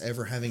without us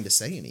ever having to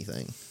say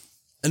anything.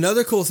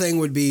 Another cool thing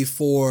would be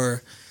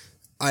for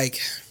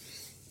like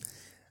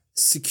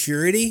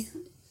security,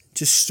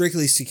 just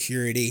strictly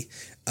security.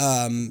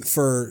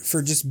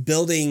 For just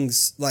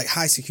buildings, like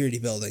high security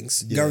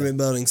buildings, government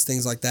buildings,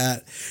 things like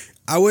that.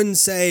 I wouldn't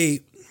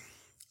say,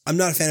 I'm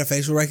not a fan of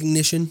facial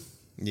recognition.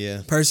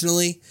 Yeah.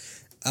 Personally.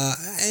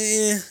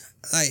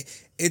 Like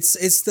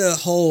it's the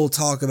whole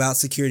talk about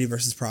security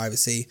versus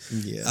privacy.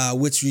 Yeah.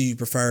 Which do you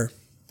prefer?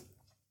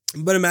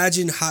 But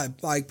imagine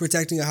like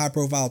protecting a high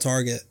profile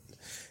target.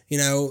 You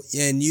know,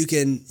 and you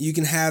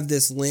can have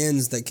this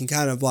lens that can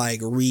kind of like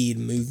read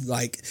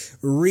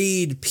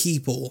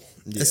people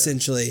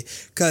essentially.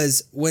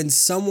 Because when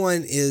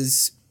someone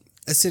is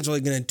essentially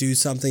going to do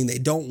something they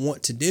don't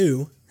want to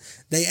do,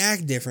 they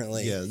act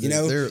differently. Yeah, you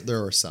know,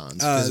 there are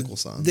signs, physical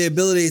signs. The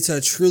ability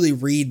to truly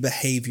read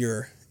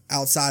behavior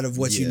outside of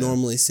what you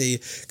normally see.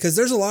 Because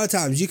there's a lot of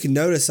times you can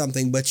notice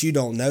something, but you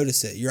don't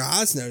notice it. Your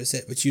eyes notice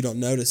it, but you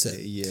don't notice it.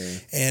 Yeah.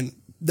 And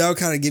that'll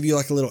kind of give you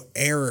like a little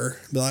error.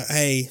 Be like,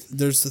 hey,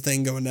 there's the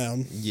thing going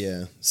down.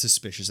 Yeah,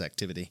 suspicious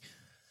activity.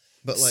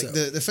 But like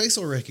the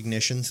facial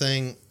recognition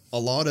thing, a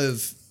lot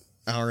of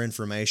our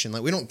information,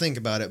 like we don't think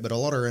about it, but a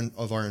lot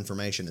of our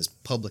information is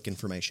public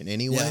information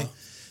anyway. Yeah.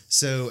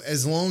 So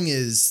as long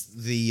as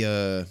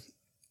the,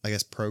 I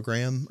guess,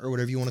 program or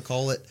whatever you want to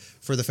call it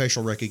for the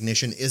facial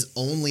recognition is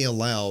only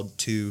allowed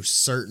to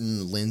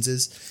certain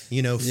lenses,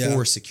 you know,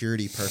 for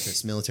security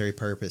purpose, military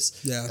purpose.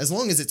 Yeah. As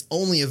long as it's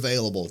only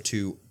available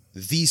to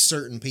these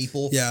certain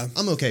people,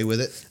 I'm okay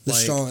with it. The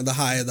strong, the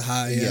high of the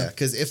high. Yeah,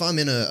 because if I'm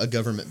in a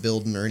government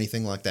building or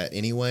anything like that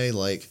anyway,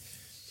 like,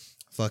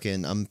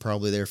 fucking, I'm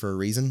probably there for a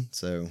reason,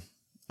 so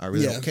I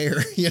really don't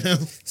care, you know?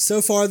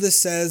 So far, this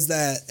says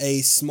that a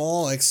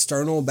small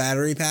external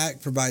battery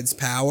pack provides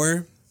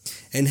power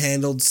and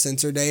handled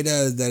sensor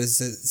data that is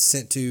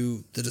sent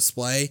to the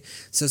display.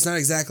 So it's not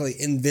exactly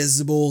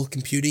invisible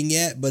computing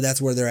yet, but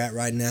that's where they're at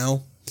right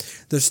now.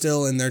 They're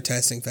still in their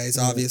testing phase,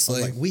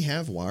 obviously. Like, we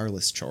have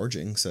wireless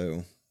charging,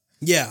 so...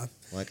 Yeah.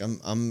 Like,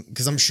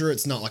 because I'm sure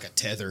it's not like a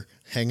tether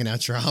hanging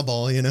out your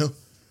eyeball, you know?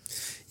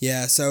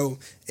 Yeah, so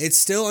it's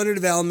still under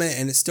development,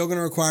 and it's still going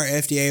to require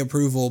FDA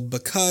approval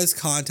because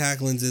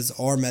contact lenses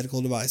are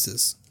medical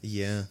devices.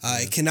 Yeah.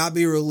 It cannot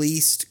be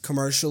released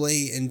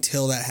commercially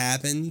until that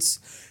happens,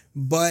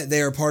 but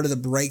they are part of the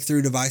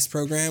Breakthrough Device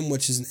Program,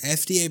 which is an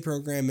FDA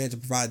program meant to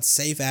provide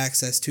safe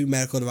access to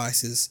medical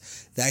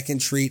devices that can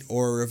treat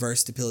or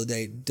reverse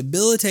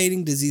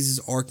debilitating diseases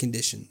or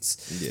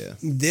conditions. Yeah.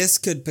 This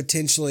could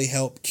potentially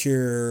help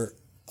cure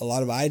a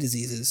lot of eye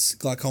diseases,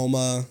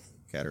 glaucoma,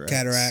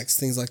 cataracts,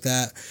 things like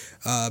that,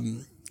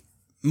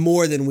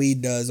 more than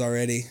weed does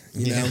already,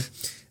 you know?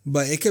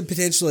 But it could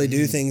potentially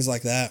do things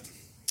like that.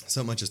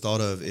 Something I just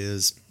thought of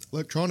is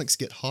electronics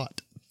get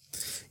hot.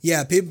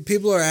 Yeah,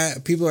 people are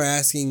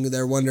asking.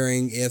 They're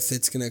wondering if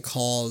it's going to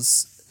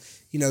cause,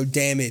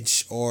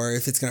 damage or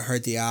if it's going to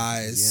hurt the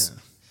eyes.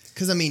 Yeah.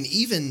 Because, I mean,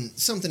 even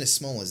something as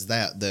small as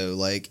that, though,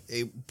 like,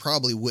 it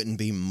probably wouldn't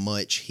be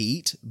much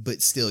heat,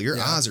 but still, your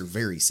eyes are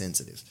very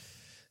sensitive,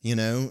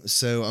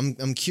 So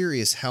I'm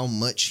curious how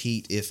much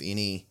heat, if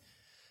any,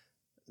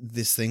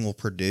 this thing will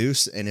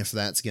produce, and if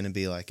that's going to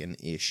be, like, an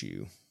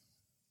issue.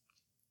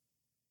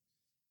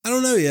 I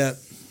don't know yet.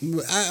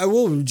 I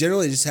will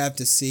generally just have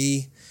to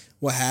see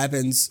what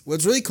happens.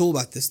 What's really cool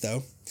about this,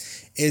 though,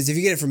 is if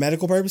you get it for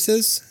medical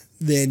purposes,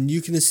 then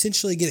you can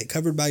essentially get it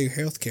covered by your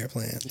healthcare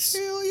plans.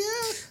 Hell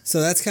yeah. So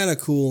that's kind of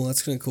cool.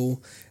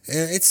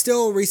 It's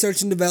still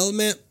research and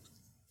development,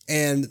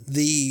 and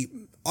the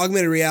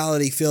augmented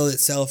reality field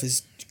itself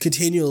is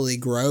continually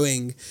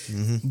growing.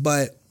 Mm-hmm.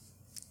 But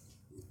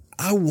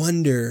I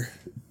wonder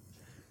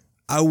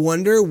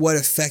what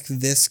effect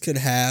this could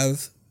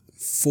have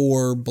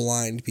for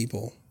blind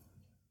people.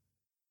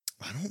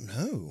 I don't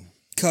know.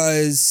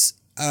 Because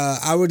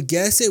I would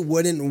guess it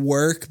wouldn't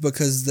work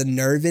because the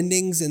nerve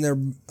endings in their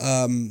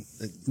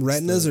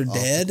retinas are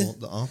dead.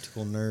 The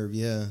optical nerve,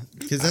 yeah.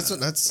 Because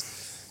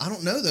I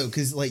don't know, though,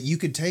 because like you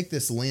could take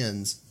this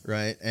lens,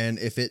 right, and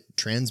if it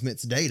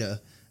transmits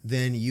data,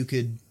 then you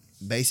could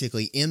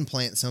basically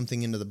implant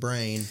something into the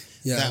brain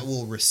that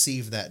will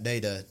receive that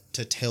data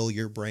to tell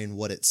your brain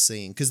what it's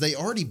seeing. Because they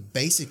already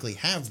basically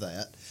have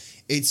that.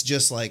 It's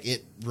just like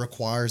it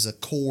requires a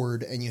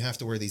cord and you have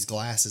to wear these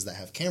glasses that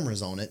have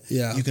cameras on it.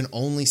 Yeah. You can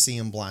only see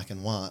in black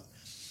and white.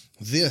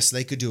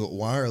 They could do it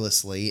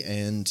wirelessly,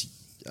 and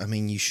I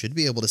mean, you should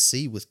be able to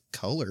see with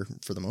color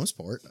for the most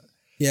part.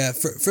 Yeah,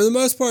 for the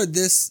most part,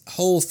 this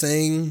whole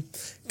thing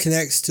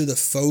connects to the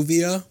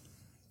fovea.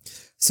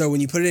 So when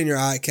you put it in your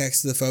eye, it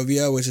connects to the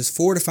fovea, which is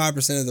 4 to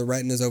 5% of the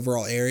retina's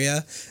overall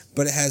area,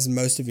 but it has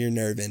most of your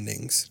nerve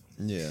endings.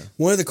 Yeah.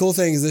 One of the cool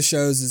things this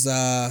shows is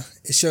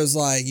it shows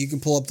like you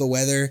can pull up the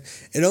weather.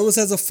 It almost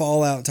has a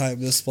Fallout type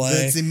display.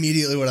 That's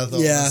immediately what I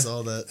thought when I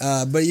saw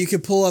that. But you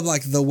could pull up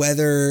like the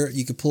weather.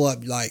 You could pull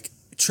up like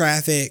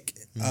traffic,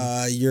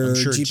 your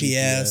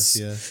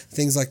GPS,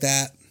 things like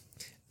that.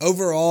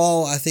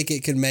 Overall, I think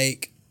it could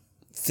make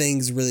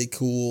things really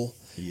cool.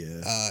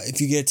 Yeah. If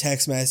you get a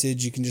text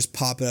message, you can just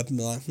pop it up and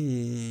be like,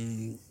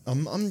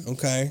 I'm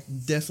okay.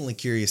 Definitely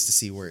curious to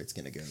see where it's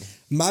going to go.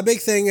 My big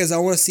thing is I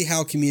want to see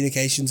how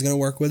communication is going to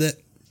work with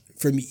it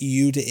from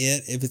you to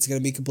it. If it's going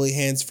to be complete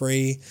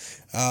hands-free.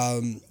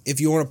 If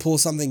you want to pull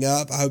something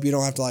up, I hope you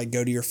don't have to like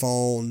go to your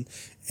phone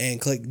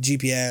and click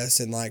GPS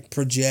and like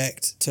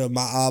project to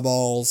my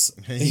eyeballs.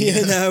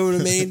 You know what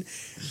I mean?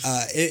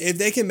 If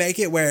they can make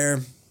it where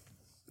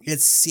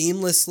it's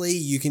seamlessly,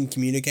 you can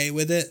communicate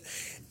with it.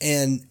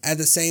 And at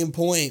the same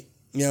point,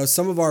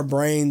 some of our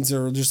brains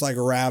are just like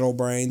rattle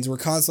brains. We're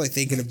constantly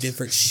thinking of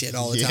different shit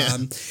all the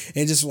time.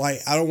 And just like,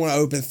 I don't want to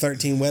open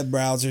 13 web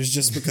browsers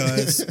just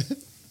because.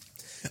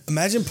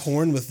 Imagine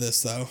porn with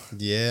this, though.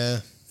 Yeah.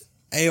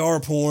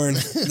 AR porn.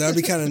 That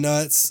would be kind of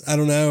nuts. I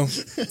don't know.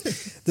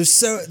 There's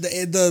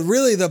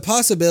the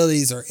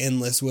possibilities are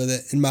endless with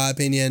it, in my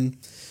opinion.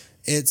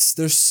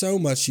 There's so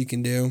much you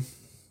can do.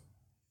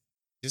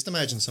 Just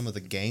imagine some of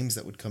the games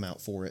that would come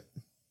out for it.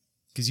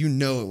 Because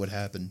it would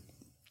happen.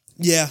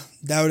 Yeah,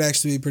 that would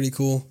actually be pretty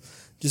cool.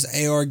 Just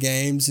AR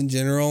games in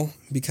general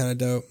would be kind of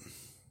dope.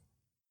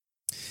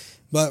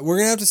 But we're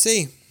going to have to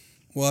see.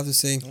 We'll have to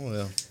see. Oh,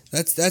 yeah.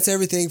 That's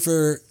everything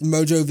for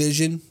Mojo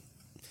Vision.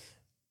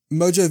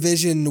 Mojo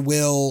Vision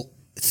we're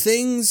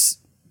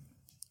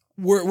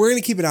going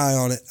to keep an eye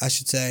on it, I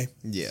should say.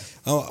 Yeah.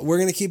 We're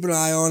going to keep an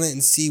eye on it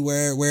and see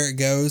where it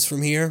goes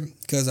from here,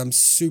 because I'm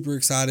super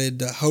excited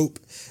to hope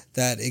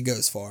that it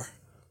goes far.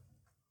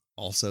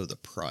 Also, the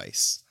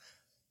price.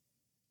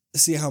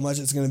 See how much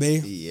it's going to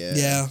be? Yeah.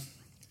 Yeah.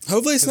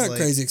 Hopefully it's not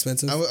crazy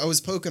expensive. I was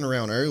poking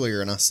around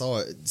earlier and I saw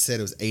it said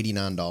it was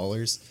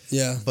 $89.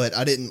 Yeah. But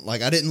I didn't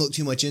look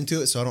too much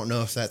into it, so I don't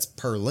know if that's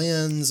per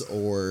lens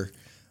or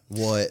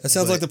what. That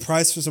sounds like the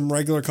price for some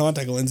regular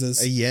contact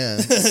lenses. Yeah.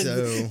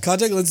 So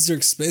contact lenses are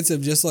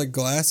expensive just like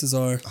glasses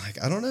are.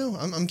 Like, I don't know.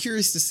 I'm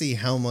curious to see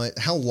how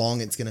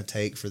long it's going to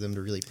take for them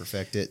to really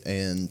perfect it,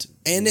 and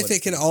if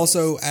it can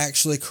also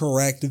actually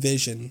correct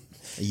vision.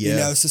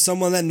 Yeah. So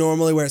someone that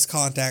normally wears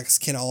contacts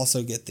can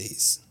also get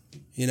these,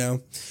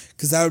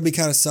 because that would be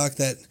kind of suck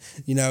that,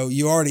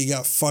 you already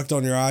got fucked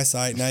on your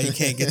eyesight. Now you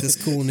can't get this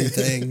cool new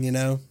thing,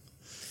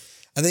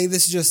 I think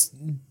this is just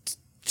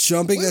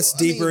jumping us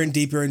deeper and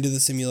deeper into the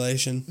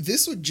simulation.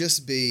 This would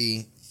just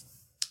be,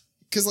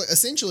 because like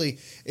essentially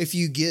if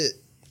you get,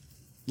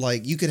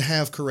 like, you could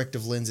have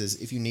corrective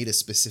lenses. If you need a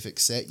specific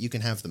set, you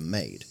can have them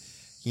made.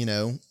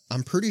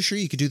 I'm pretty sure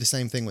you could do the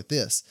same thing with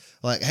this.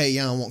 Like, hey,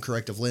 I want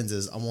corrective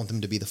lenses. I want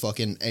them to be the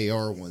fucking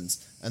AR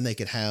ones. And they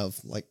could have,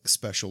 like,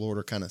 special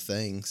order kind of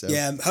thing. So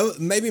yeah,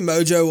 maybe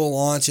Mojo will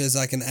launch as,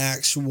 like, an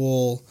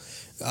actual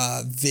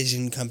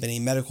vision company,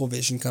 medical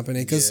vision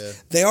company.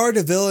 Because they are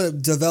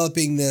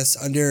developing this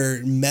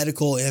under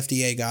medical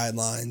FDA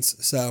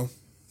guidelines. So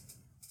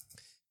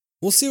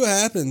we'll see what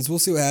happens. We'll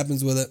see what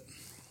happens with it.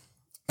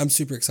 I'm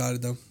super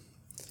excited though.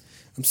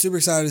 I'm super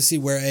excited to see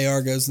where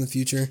AR goes in the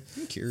future.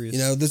 I'm curious. You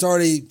know, there's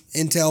already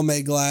Intel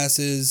made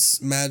glasses,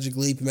 Magic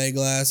Leap made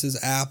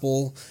glasses,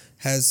 Apple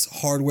has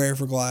hardware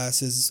for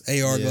glasses,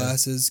 AR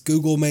glasses.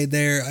 Google made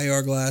their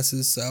AR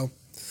glasses, so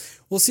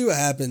we'll see what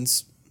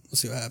happens.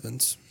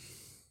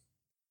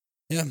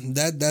 Yeah,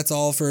 that's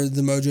all for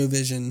the Mojo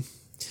Vision.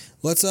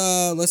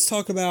 Let's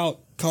talk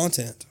about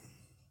content.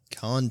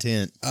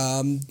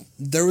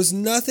 There was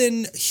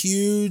nothing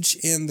huge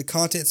in the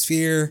content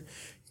sphere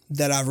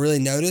that I've really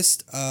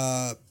noticed.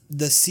 The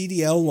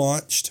CDL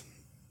launched,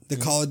 the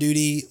Call of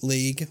Duty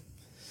League.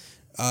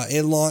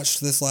 It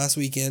launched this last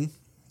weekend.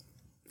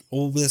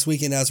 Well, this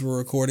weekend as we're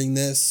recording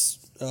this,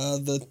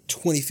 the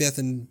 24th,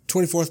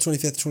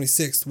 25th,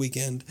 26th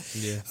weekend.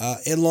 Yeah.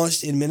 It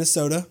launched in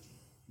Minnesota.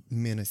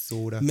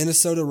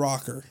 Minnesota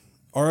Rocker.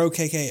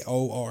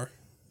 ROKKOR.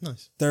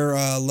 Nice. Their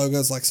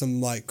logo's like some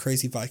like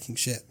crazy Viking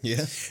shit.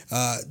 Yeah.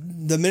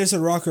 The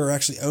Minnesota Rocker are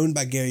actually owned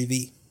by Gary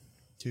Vee.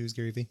 Who's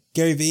Gary Vee?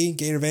 Gary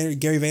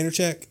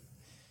Vaynerchuk,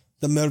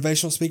 the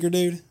motivational speaker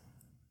dude.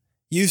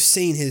 You've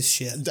seen his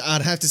shit.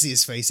 I'd have to see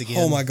his face again.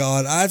 Oh my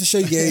God. I have to show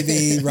you Gary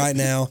Vee right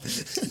now.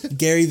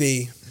 Gary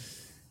Vee.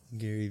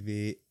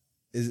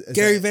 Is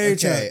Gary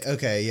Vaynerchuk.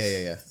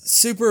 Okay. Yeah.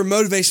 Super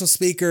motivational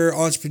speaker,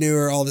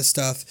 entrepreneur, all this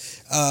stuff.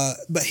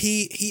 But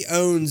he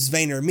owns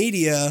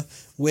VaynerMedia,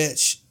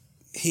 which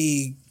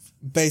he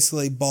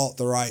basically bought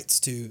the rights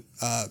to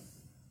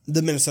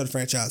the Minnesota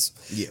franchise.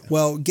 Yeah.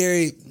 Well,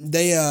 Gary,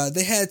 they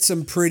had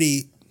some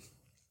pretty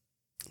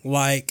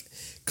like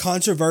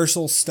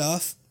controversial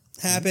stuff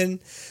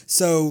happen.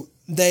 So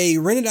they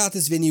rented out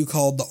this venue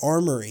called the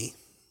Armory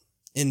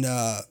in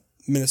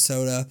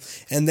Minnesota,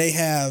 and they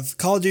have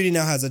Call of Duty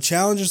now has a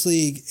Challengers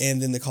League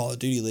and then the Call of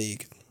Duty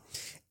League.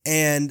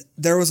 And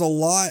there was a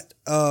lot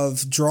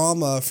of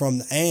drama from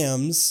the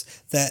AMs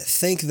that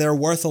think they're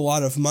worth a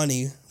lot of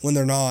money when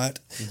they're not.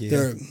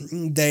 Yeah.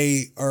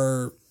 They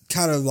are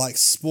kind of like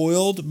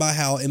spoiled by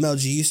how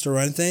MLG used to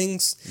run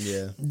things.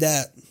 Yeah.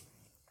 That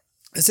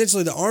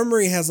essentially the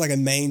Armory has like a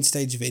main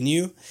stage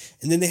venue,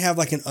 and then they have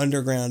like an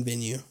underground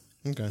venue,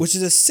 which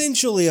is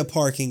essentially a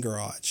parking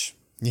garage.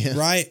 Yeah.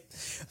 Right?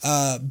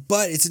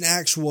 But it's an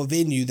actual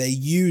venue. They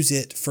use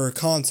it for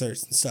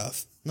concerts and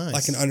stuff. Nice.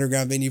 Like an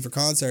underground venue for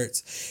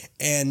concerts.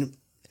 And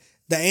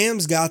the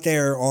AMs got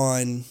there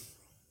on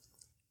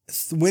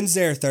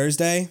Wednesday or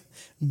Thursday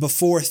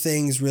before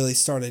things really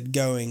started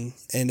going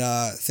and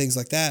things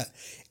like that.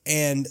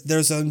 And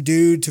there's some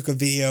dude took a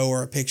video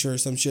or a picture or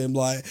some shit and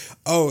like,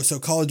 oh, so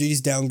Call of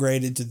Duty's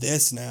downgraded to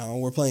this now.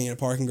 We're playing in a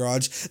parking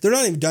garage. They're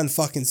not even done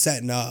fucking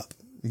setting up.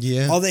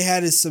 Yeah. All they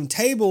had is some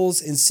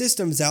tables and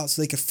systems out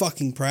so they could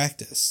fucking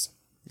practice.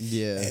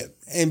 Yeah.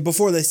 And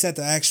before they set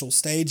the actual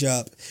stage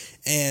up.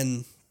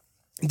 And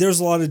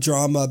there's a lot of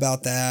drama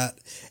about that.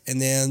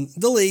 And then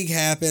the league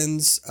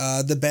happens.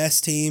 The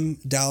best team,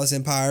 Dallas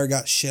Empire,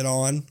 got shit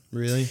on.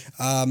 Really?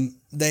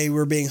 They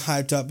were being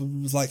hyped up. It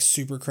was like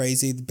super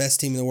crazy. The best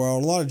team in the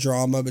world. A lot of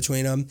drama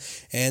between them.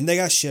 And they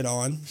got shit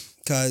on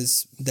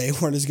because they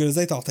weren't as good as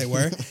they thought they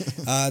were.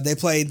 They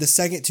played the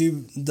second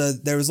two.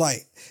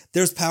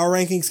 There's power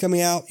rankings coming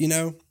out, you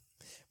know,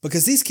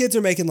 because these kids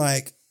are making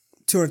like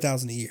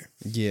 $200,000 a year.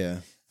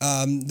 Yeah.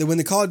 When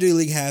the Call of Duty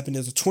League happened, it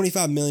was a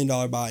 $25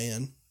 million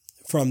buy-in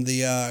from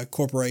the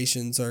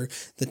corporations or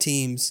the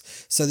teams.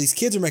 So these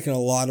kids are making a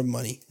lot of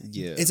money.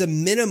 Yeah. It's a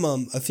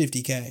minimum of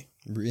 $50K.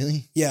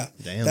 Really? Yeah.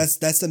 Damn.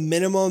 That's the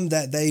minimum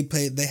that they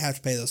pay. They have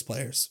to pay those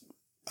players.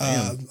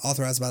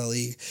 Authorized by the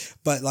league.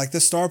 But like the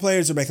star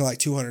players are making like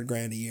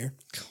 $200,000 a year.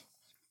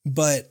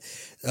 But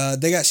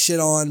they got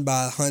shit on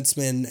by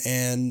Huntsman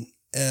and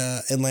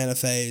Atlanta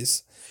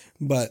FaZe.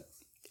 But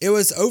it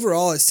was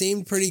overall, it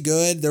seemed pretty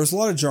good. There was a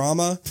lot of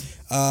drama.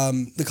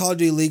 The Call of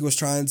Duty League was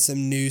trying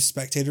some new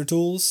spectator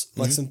tools,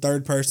 like some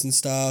third-person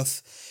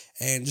stuff.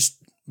 And just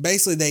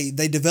basically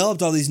they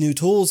developed all these new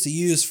tools to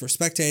use for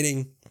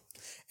spectating.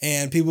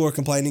 And people were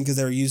complaining because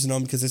they were using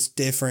them because it's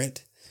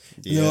different.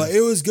 Yeah. You know, it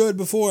was good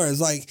before.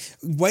 It's like,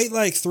 wait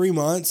like 3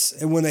 months,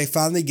 and when they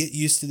finally get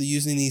used to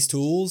using these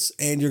tools,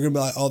 and you're going to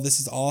be like, oh, this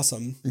is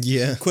awesome.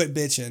 Yeah. Quit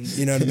bitching.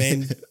 You know what I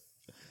mean?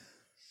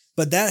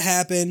 But that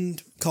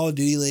happened, Call of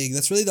Duty League.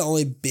 That's really the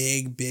only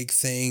big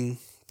thing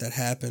that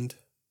happened.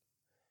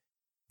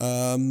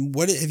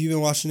 What have you been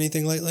watching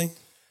anything lately?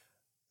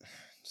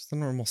 Just the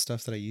normal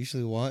stuff that I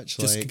usually watch.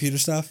 Just like computer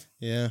stuff?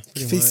 Yeah.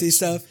 PC much.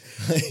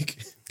 stuff? Like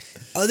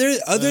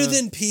Other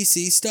than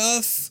PC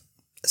stuff,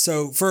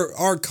 so for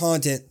our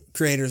content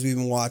creators we've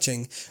been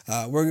watching,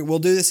 we'll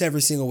do this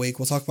every single week.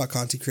 We'll talk about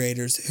content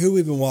creators, who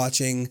we've been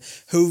watching,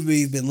 who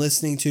we've been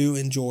listening to,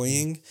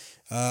 enjoying.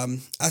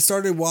 I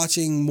started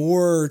watching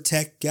more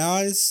tech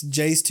guys,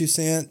 Jay's 2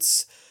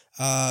 Cents,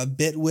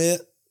 Bitwit,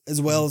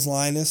 as well as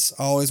Linus.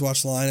 I always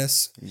watch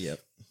Linus. Yep.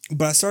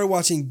 But I started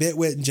watching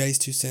Bitwit and Jay's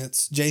 2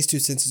 Cents. Jay's 2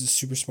 Cents is a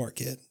super smart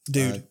kid.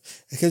 Dude.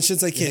 I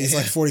shouldn't say kid. He's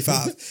like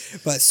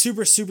 45. But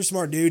super, super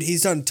smart dude.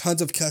 He's done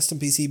tons of custom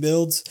PC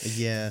builds.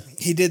 Yeah.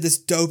 He did this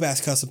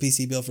dope-ass custom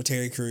PC build for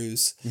Terry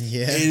Crews.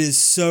 Yeah. It is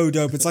so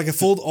dope. It's like a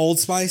full Old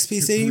Spice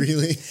PC.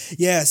 Really?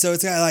 Yeah, so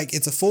it's got like,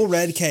 it's a full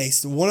red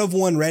case. One of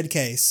one red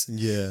case.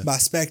 Yeah. By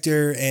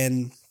Spectre,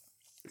 and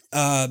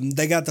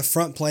they got the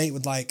front plate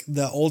with like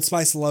the Old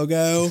Spice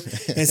logo,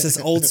 and it says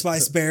Old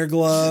Spice Bear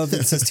Glove,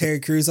 and it says Terry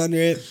Crews under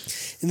it.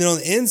 And then on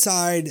the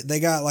inside, they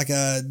got like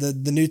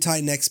the new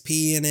Titan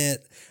XP in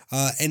it,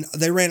 and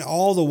they ran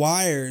all the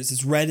wires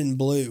as red and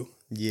blue.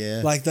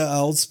 Yeah, like the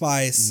Old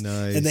Spice.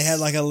 Nice. And they had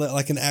like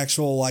an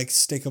actual like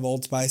stick of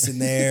Old Spice in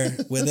there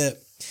with it,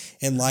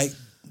 and like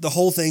the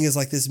whole thing is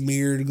like this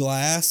mirrored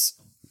glass.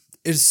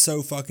 It's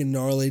so fucking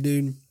gnarly,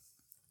 dude.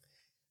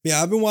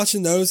 Yeah, I've been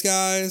watching those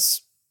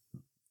guys.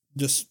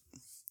 Just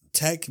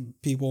tech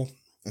people.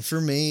 For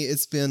me,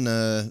 it's been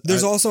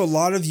there's also a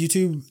lot of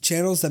YouTube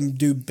channels that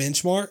do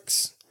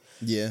benchmarks.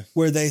 Yeah.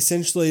 Where they'll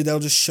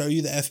just show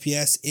you the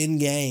FPS in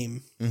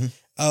game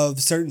of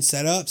certain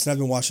setups, and I've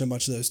been watching a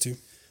bunch of those too.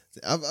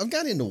 I've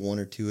got into one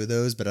or two of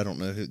those, but I don't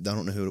know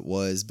who it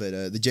was. But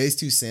the Jay's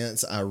 2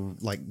 Cents I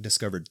like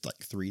discovered like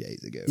 3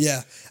 days ago.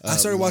 Yeah, I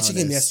started watching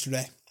him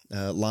yesterday.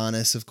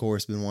 Linus, of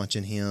course, been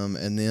watching him,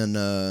 and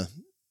then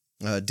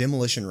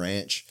Demolition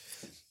Ranch.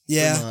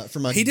 Yeah, for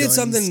my he did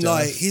something stuff.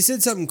 like he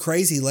said something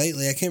crazy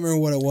lately. I can't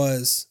remember what it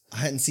was. I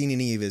hadn't seen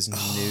any of his new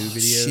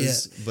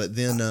videos, shit. but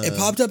then It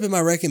popped up in my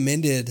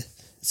recommended.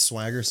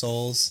 Swagger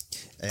Souls.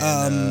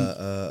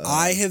 And,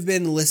 I have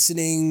been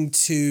listening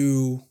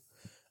to.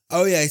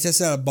 Oh yeah, he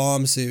tested out a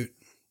bomb suit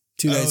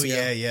 2 days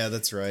ago. Yeah,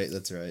 that's right.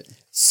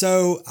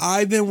 So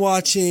I've been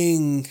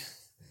watching.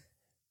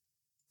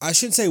 I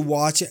shouldn't say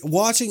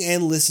watching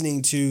and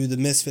listening to the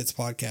Misfits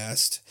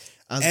podcast.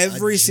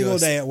 Every single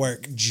day at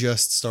work.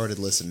 Just started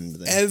listening to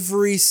them.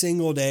 Every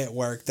single day at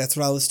work. That's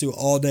what I listen to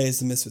all day is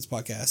the Misfits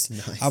podcast.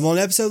 Nice. I'm on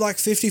episode like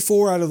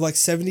 54 out of like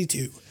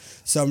 72.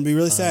 So I'm going to be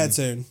really sad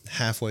soon.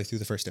 Halfway through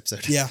the first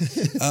episode. Yeah.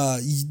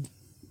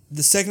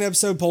 The second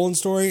episode, Poland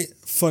Story,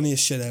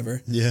 funniest shit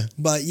ever. Yeah.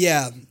 But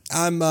yeah,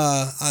 I'm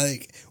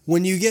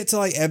when you get to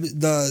like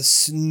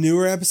the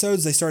newer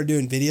episodes, they started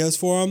doing videos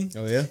for them.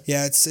 Oh yeah?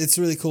 Yeah, it's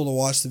really cool to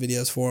watch the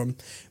videos for them.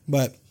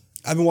 But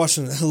I've been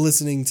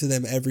listening to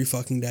them every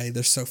fucking day.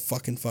 They're so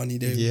fucking funny,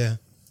 dude. Yeah.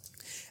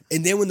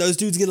 And then when those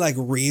dudes get like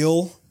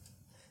real,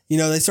 you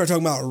know, they start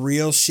talking about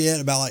real shit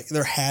about like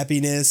their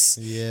happiness.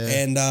 Yeah.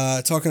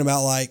 And talking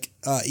about like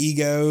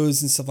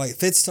egos and stuff like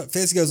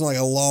Fitz goes on like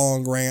a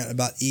long rant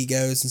about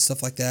egos and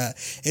stuff like that.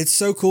 It's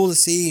so cool to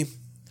see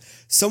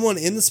someone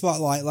in the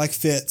spotlight like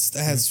Fitz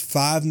that has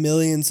 5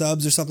 million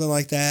subs or something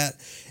like that,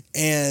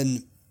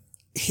 and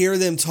hear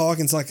them talk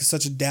in like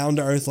such a down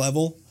to earth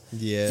level.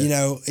 Yeah. You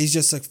know, he's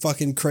just a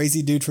fucking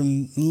crazy dude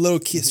from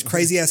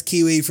crazy ass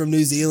Kiwi from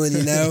New Zealand,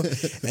 you know?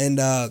 And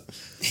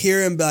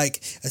hear him like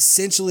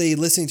essentially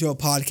listening to a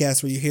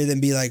podcast where you hear them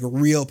be like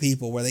real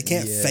people where they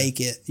can't fake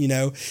it, you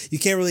know? You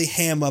can't really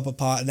ham up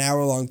an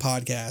hour long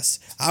podcast.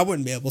 I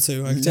wouldn't be able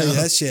to. I can tell you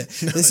that shit.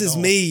 This is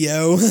me,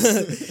 yo.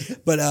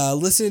 But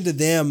listening to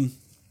them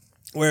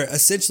where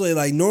essentially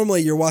like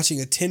normally you're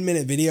watching a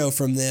 10-minute video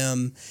from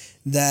them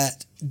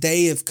that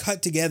they have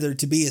cut together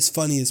to be as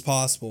funny as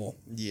possible.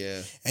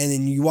 Yeah. And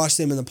then you watch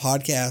them in the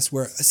podcast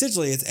where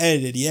essentially it's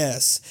edited,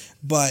 yes,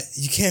 but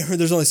you can't,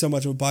 there's only so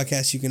much of a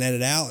podcast you can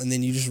edit out, and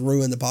then you just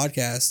ruin the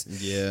podcast.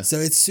 Yeah. So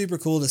it's super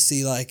cool to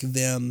see like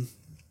them,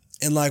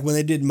 and like when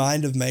they did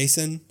Mind of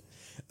Mason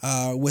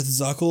with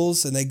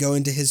Zuckles, and they go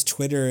into his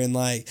Twitter and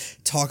like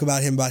talk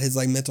about him, about his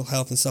like mental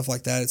health and stuff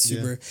like that.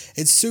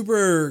 It's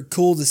super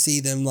cool to see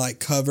them like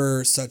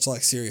cover such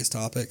like serious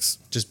topics.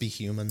 Just be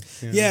human.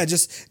 You know? Yeah,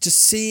 just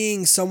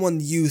seeing someone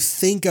you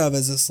think of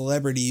as a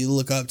celebrity you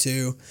look up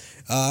to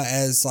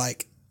as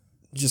like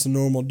just a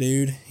normal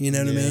dude, you know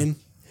what I mean?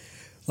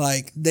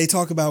 Like they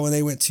talk about when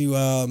they went to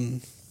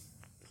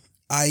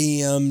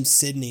IEM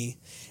Sydney,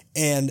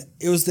 and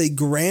it was the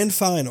grand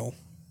final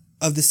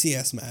of the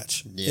CS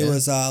match. Yeah. It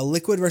was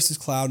Liquid versus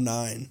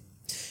Cloud9.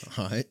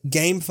 All right.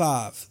 Game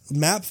 5.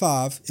 Map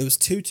 5, it was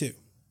 2-2.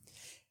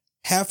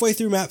 Halfway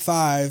through map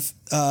 5,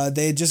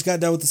 they had just got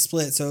done with the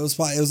split, so it was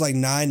like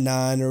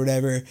 9-9 or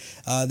whatever.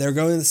 They were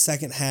going in the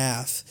second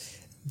half.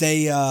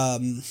 They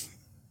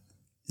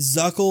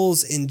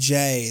Zuckles and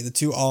Jay, the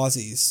two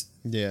Aussies,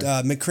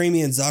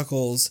 McCreamy and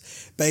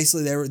Zuckles,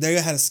 basically they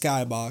had a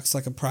skybox,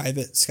 like a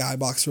private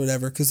skybox or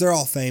whatever, because they're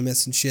all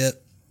famous and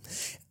shit.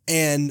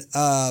 And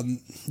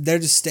they're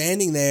just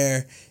standing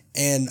there,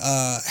 and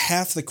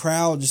half the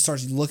crowd just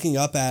starts looking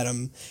up at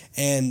them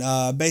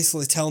and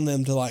basically telling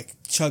them to like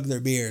chug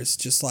their beers,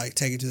 just like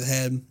take it to the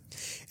head.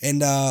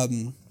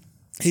 And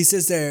he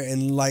sits there,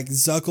 and like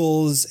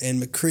Zuckles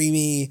and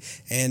McCreamy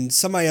and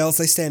somebody else,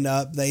 they stand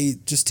up, they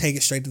just take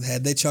it straight to the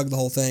head, they chug the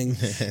whole thing.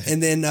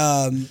 And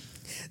then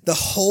the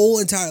whole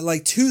entire,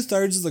 like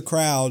 2/3 of the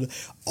crowd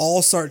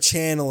all start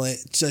chanting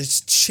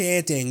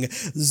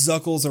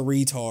Zuckel's a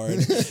retard.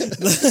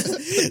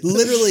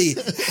 Literally,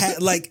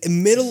 like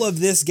middle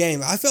of this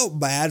game, I felt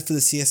bad for the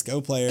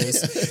CSGO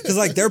players because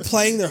like they're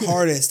playing their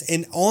hardest,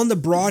 and on the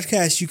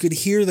broadcast you could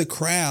hear the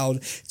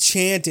crowd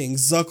chanting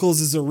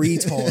Zuckles is a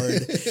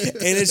retard,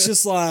 and it's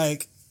just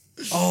like,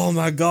 oh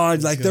my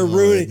god, like they're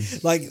ruining,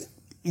 like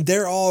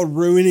they're all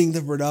ruining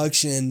the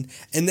production,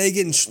 and they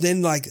get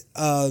then like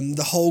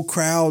the whole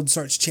crowd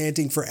starts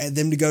chanting for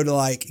them to go to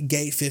like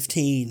gate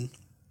 15.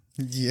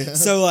 Yeah.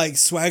 So like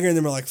Swagger and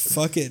them are like,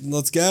 fuck it,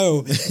 let's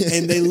go.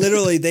 And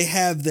they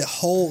have the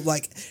whole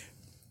like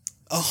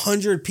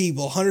 100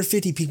 people,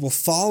 150 people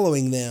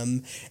following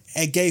them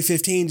at gate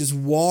 15, just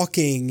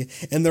walking,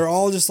 and they're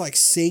all just like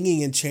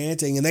singing and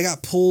chanting, and they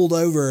got pulled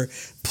to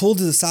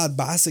the side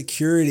by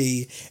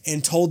security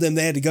and told them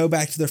they had to go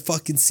back to their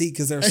fucking seat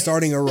because they were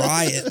starting a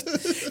riot,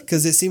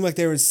 because it seemed like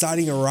they were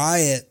inciting a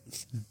riot.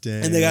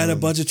 Damn. And they got in a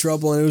bunch of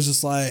trouble, and it was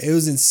just like, it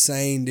was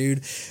insane,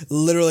 dude.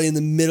 Literally in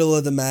the middle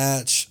of the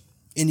match,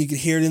 and you could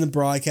hear it in the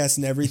broadcast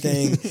and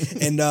everything.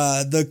 And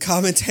the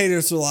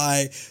commentators were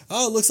like,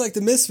 oh, it looks like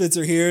the Misfits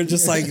are here.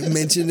 Just like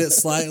mentioned it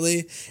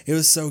slightly. It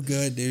was so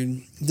good,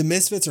 dude. The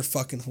Misfits are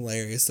fucking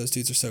hilarious. Those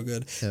dudes are so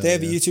good. Hell they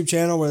have yeah. a YouTube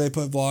channel where they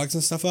put vlogs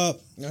and stuff up.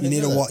 I You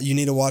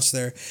need to watch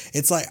there.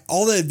 It's like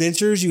all the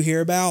adventures you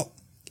hear about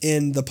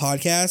in the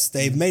podcast,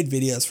 they've made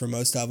videos for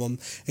most of them,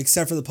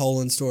 except for the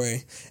Poland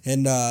story.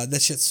 And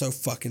that shit's so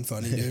fucking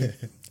funny, dude.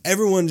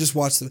 Everyone just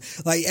watch them.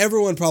 Like,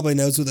 everyone probably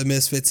knows what the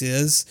Misfits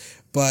is,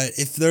 but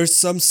if there's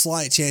some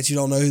slight chance you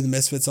don't know who the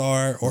Misfits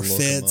are, or Look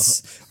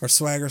Fitz, or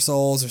Swagger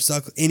Souls,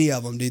 or any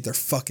of them, dude, they're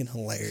fucking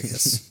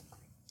hilarious.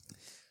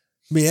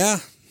 But yeah,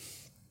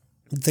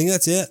 I think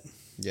that's it.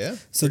 Yeah.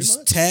 So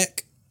just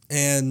Tech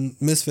and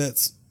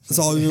Misfits. That's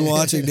all we've been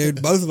watching,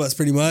 dude. Both of us,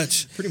 pretty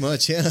much. Pretty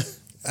much, yeah.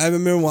 I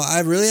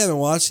really haven't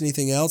watched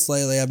anything else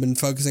lately. I've been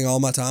focusing all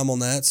my time on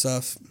that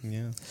stuff.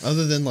 Yeah.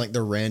 Other than like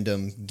the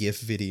random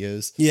GIF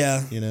videos.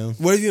 Yeah. You know?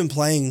 What have you been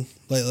playing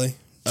lately?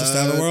 Just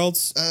Outer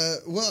Worlds?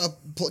 Well,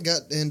 I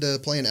got into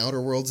playing Outer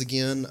Worlds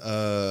again.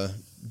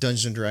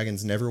 Dungeons and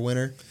Dragons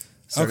Neverwinter.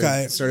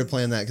 Started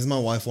playing that because my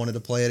wife wanted to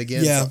play it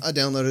again. Yeah. So I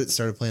downloaded it,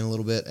 started playing a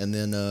little bit, and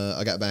then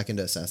I got back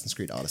into Assassin's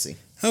Creed Odyssey.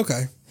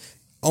 Okay.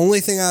 Only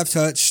thing I've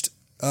touched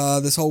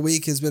this whole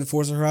week has been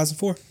Forza Horizon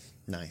 4.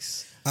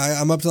 Nice.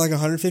 I'm up to like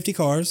 150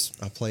 cars.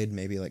 I played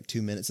maybe like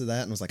 2 minutes of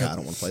that and was like, I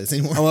don't want to play this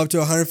anymore. I'm up to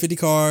 150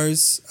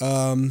 cars.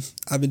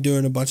 I've been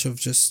doing a bunch of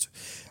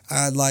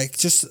I'm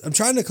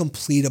trying to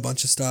complete a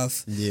bunch of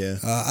stuff. Yeah.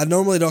 I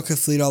normally don't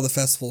complete all the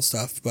festival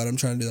stuff, but I'm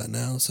trying to do that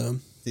now. So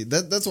See,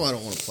 that's why I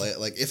don't want to play it.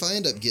 Like, if I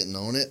end up getting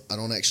on it, I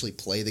don't actually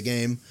play the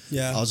game.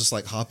 Yeah. I'll just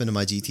like hop into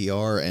my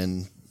GTR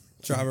and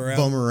drive around.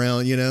 Bum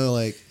around, you know,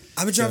 like.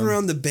 I've been driving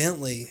around the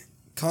Bentley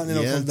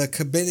Continental, the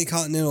Bentley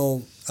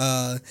Continental.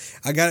 I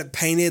got it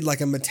painted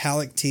like a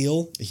metallic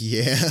teal.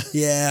 Yeah.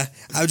 Yeah.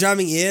 I was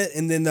driving it,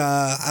 and then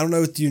I don't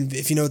know if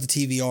you know what the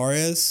TVR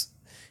is.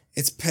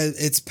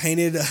 It's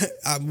painted.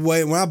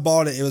 When I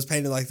bought it, it was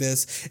painted like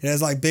this. It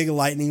has like big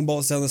lightning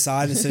bolts down the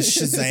side. And it says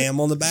Shazam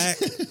on the back.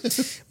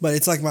 But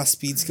it's like my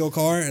speed skill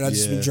car, and I've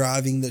just been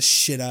driving the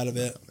shit out of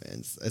it. Man,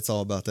 it's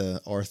all about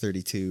the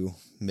R32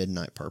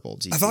 Midnight Purple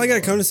GTR. I finally got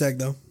a Koenigsegg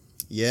though.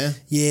 Yeah?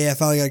 Yeah, I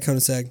finally got a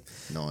Koenigsegg.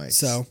 Nice.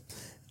 So,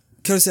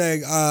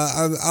 Koenigsegg,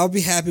 I'll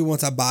be happy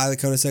once I buy the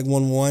Koenigsegg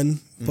 1.1,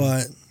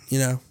 but, you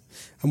know,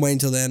 I'm waiting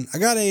until then. I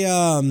got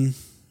a,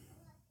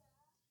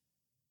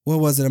 what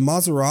was it, a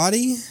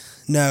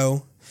Maserati?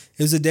 No,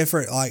 it was a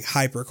different, like,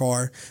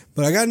 hypercar,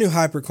 but I got a new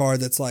hypercar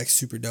that's, like,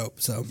 super dope,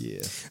 so.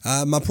 Yeah.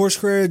 My Porsche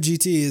Carrera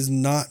GT is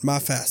not my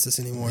fastest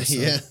anymore, so.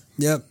 Yeah.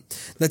 Yep.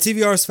 The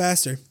TVR is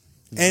faster,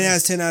 and it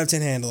has 10 out of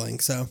 10 handling,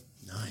 so.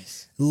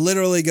 Nice.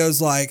 Literally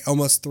goes, like,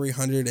 almost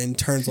 300 and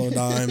turns on a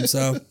dime,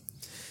 so.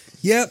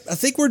 Yep, I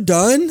think we're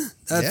done.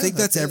 I think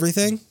that's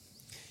everything.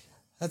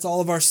 That's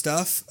all of our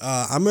stuff.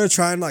 I'm going to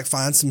try and like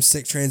find some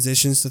sick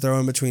transitions to throw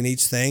in between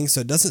each thing so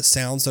it doesn't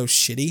sound so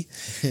shitty.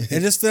 It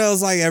just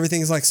feels like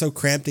everything's like so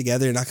cramped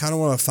together, and I kind of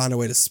want to find a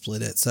way to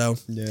split it. So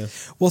yeah,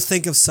 we'll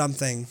think of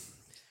something.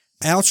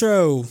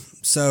 Outro.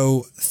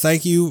 So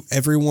thank you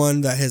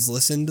everyone that has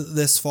listened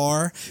this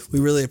far. We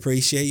really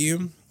appreciate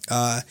you.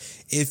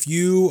 If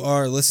you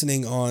are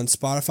listening on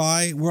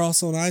Spotify, we're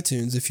also on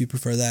iTunes if you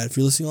prefer that. If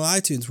you're listening on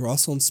iTunes, we're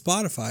also on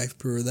Spotify if you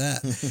prefer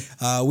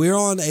that. We're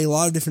on a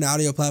lot of different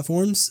audio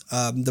platforms.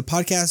 The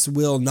podcast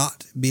will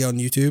not be on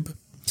YouTube.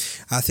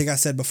 I think I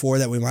said before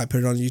that we might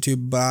put it on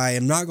YouTube, but I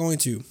am not going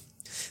to.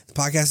 The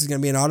podcast is going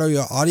to be an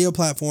audio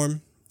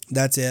platform.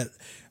 That's it.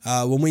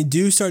 When we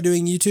do start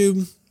doing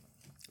YouTube,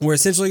 we're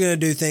essentially going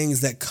to do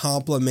things that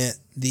complement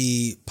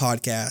the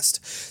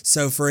podcast.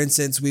 So, for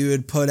instance, we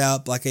would put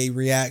up like a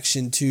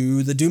reaction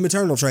to the Doom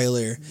Eternal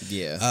trailer.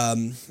 Yeah.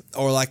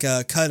 Or like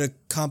a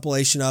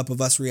compilation up of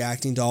us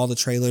reacting to all the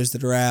trailers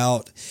that are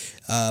out.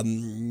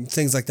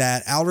 Things like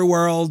that. Outer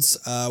Worlds,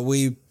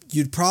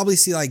 you'd probably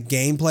see like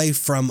gameplay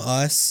from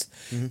us,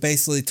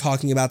 basically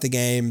talking about the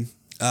game,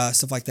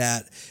 stuff like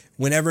that.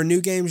 Whenever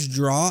new games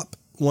drop,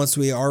 once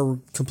we are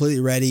completely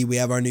ready, we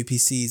have our new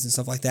PCs and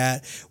stuff like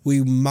that,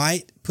 we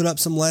might put up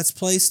some Let's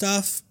Play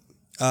stuff,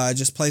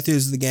 just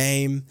playthroughs of the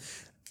game,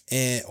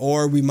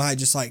 or we might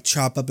just like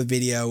chop up a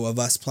video of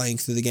us playing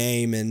through the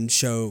game and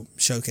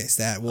showcase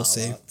that. We'll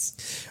see.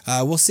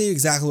 We'll see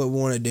exactly what we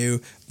want to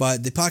do,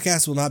 but the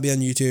podcast will not be on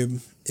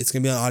YouTube. It's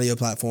going to be on audio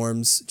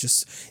platforms.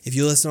 Just if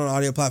you listen on an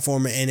audio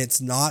platform and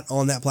it's not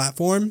on that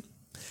platform,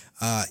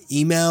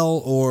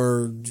 email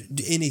or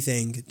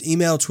anything,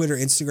 email, Twitter,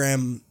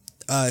 Instagram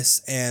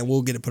us, and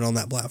we'll get it put on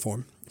that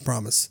platform.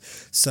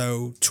 Promise.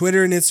 So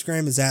Twitter and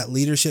Instagram is at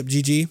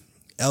LeadershipGG,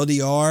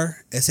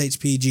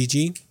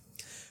 LDRSHPGG.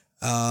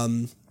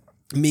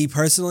 Me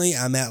personally,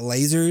 I'm at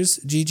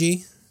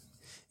LasersGG.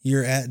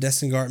 You're at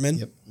Destin Gartman.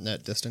 Yep,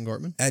 at Destin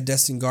Gartman. At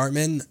Destin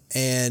Gartman.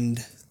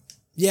 And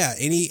yeah,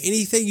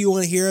 anything you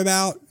want to hear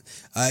about,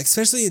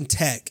 especially in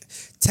tech.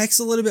 Tech's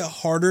a little bit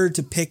harder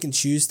to pick and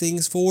choose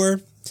things for.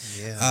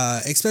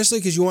 Yeah. Especially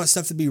because you want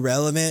stuff to be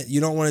relevant.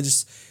 You don't want to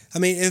just, I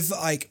mean, if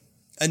like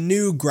a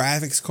new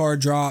graphics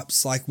card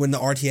drops, like when the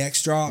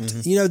RTX dropped,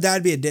 you know,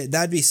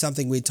 that'd be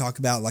something we'd talk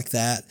about like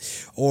that,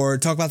 or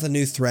talk about the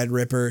new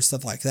Threadripper,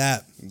 stuff like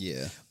that.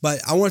 Yeah.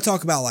 But I want to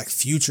talk about like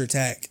future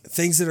tech,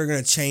 things that are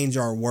going to change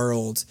our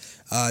world,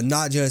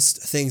 not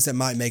just things that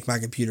might make my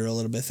computer a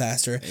little bit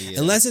faster,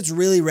 unless it's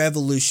really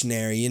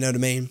revolutionary. You know what I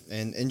mean?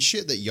 And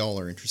shit that y'all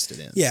are interested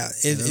in. Yeah.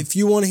 If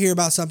you want to hear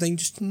about something,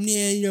 just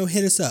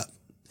hit us up.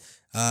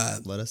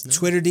 Let us know.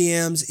 Twitter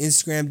DMs,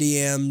 Instagram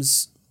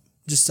DMs.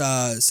 Just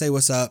say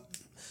what's up.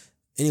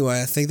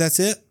 Anyway, I think that's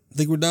it. I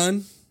think we're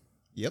done.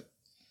 Yep.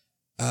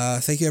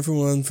 Thank you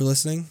everyone for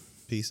listening.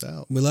 Peace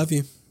out. We love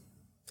you.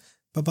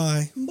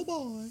 Bye-bye.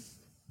 Bye-bye.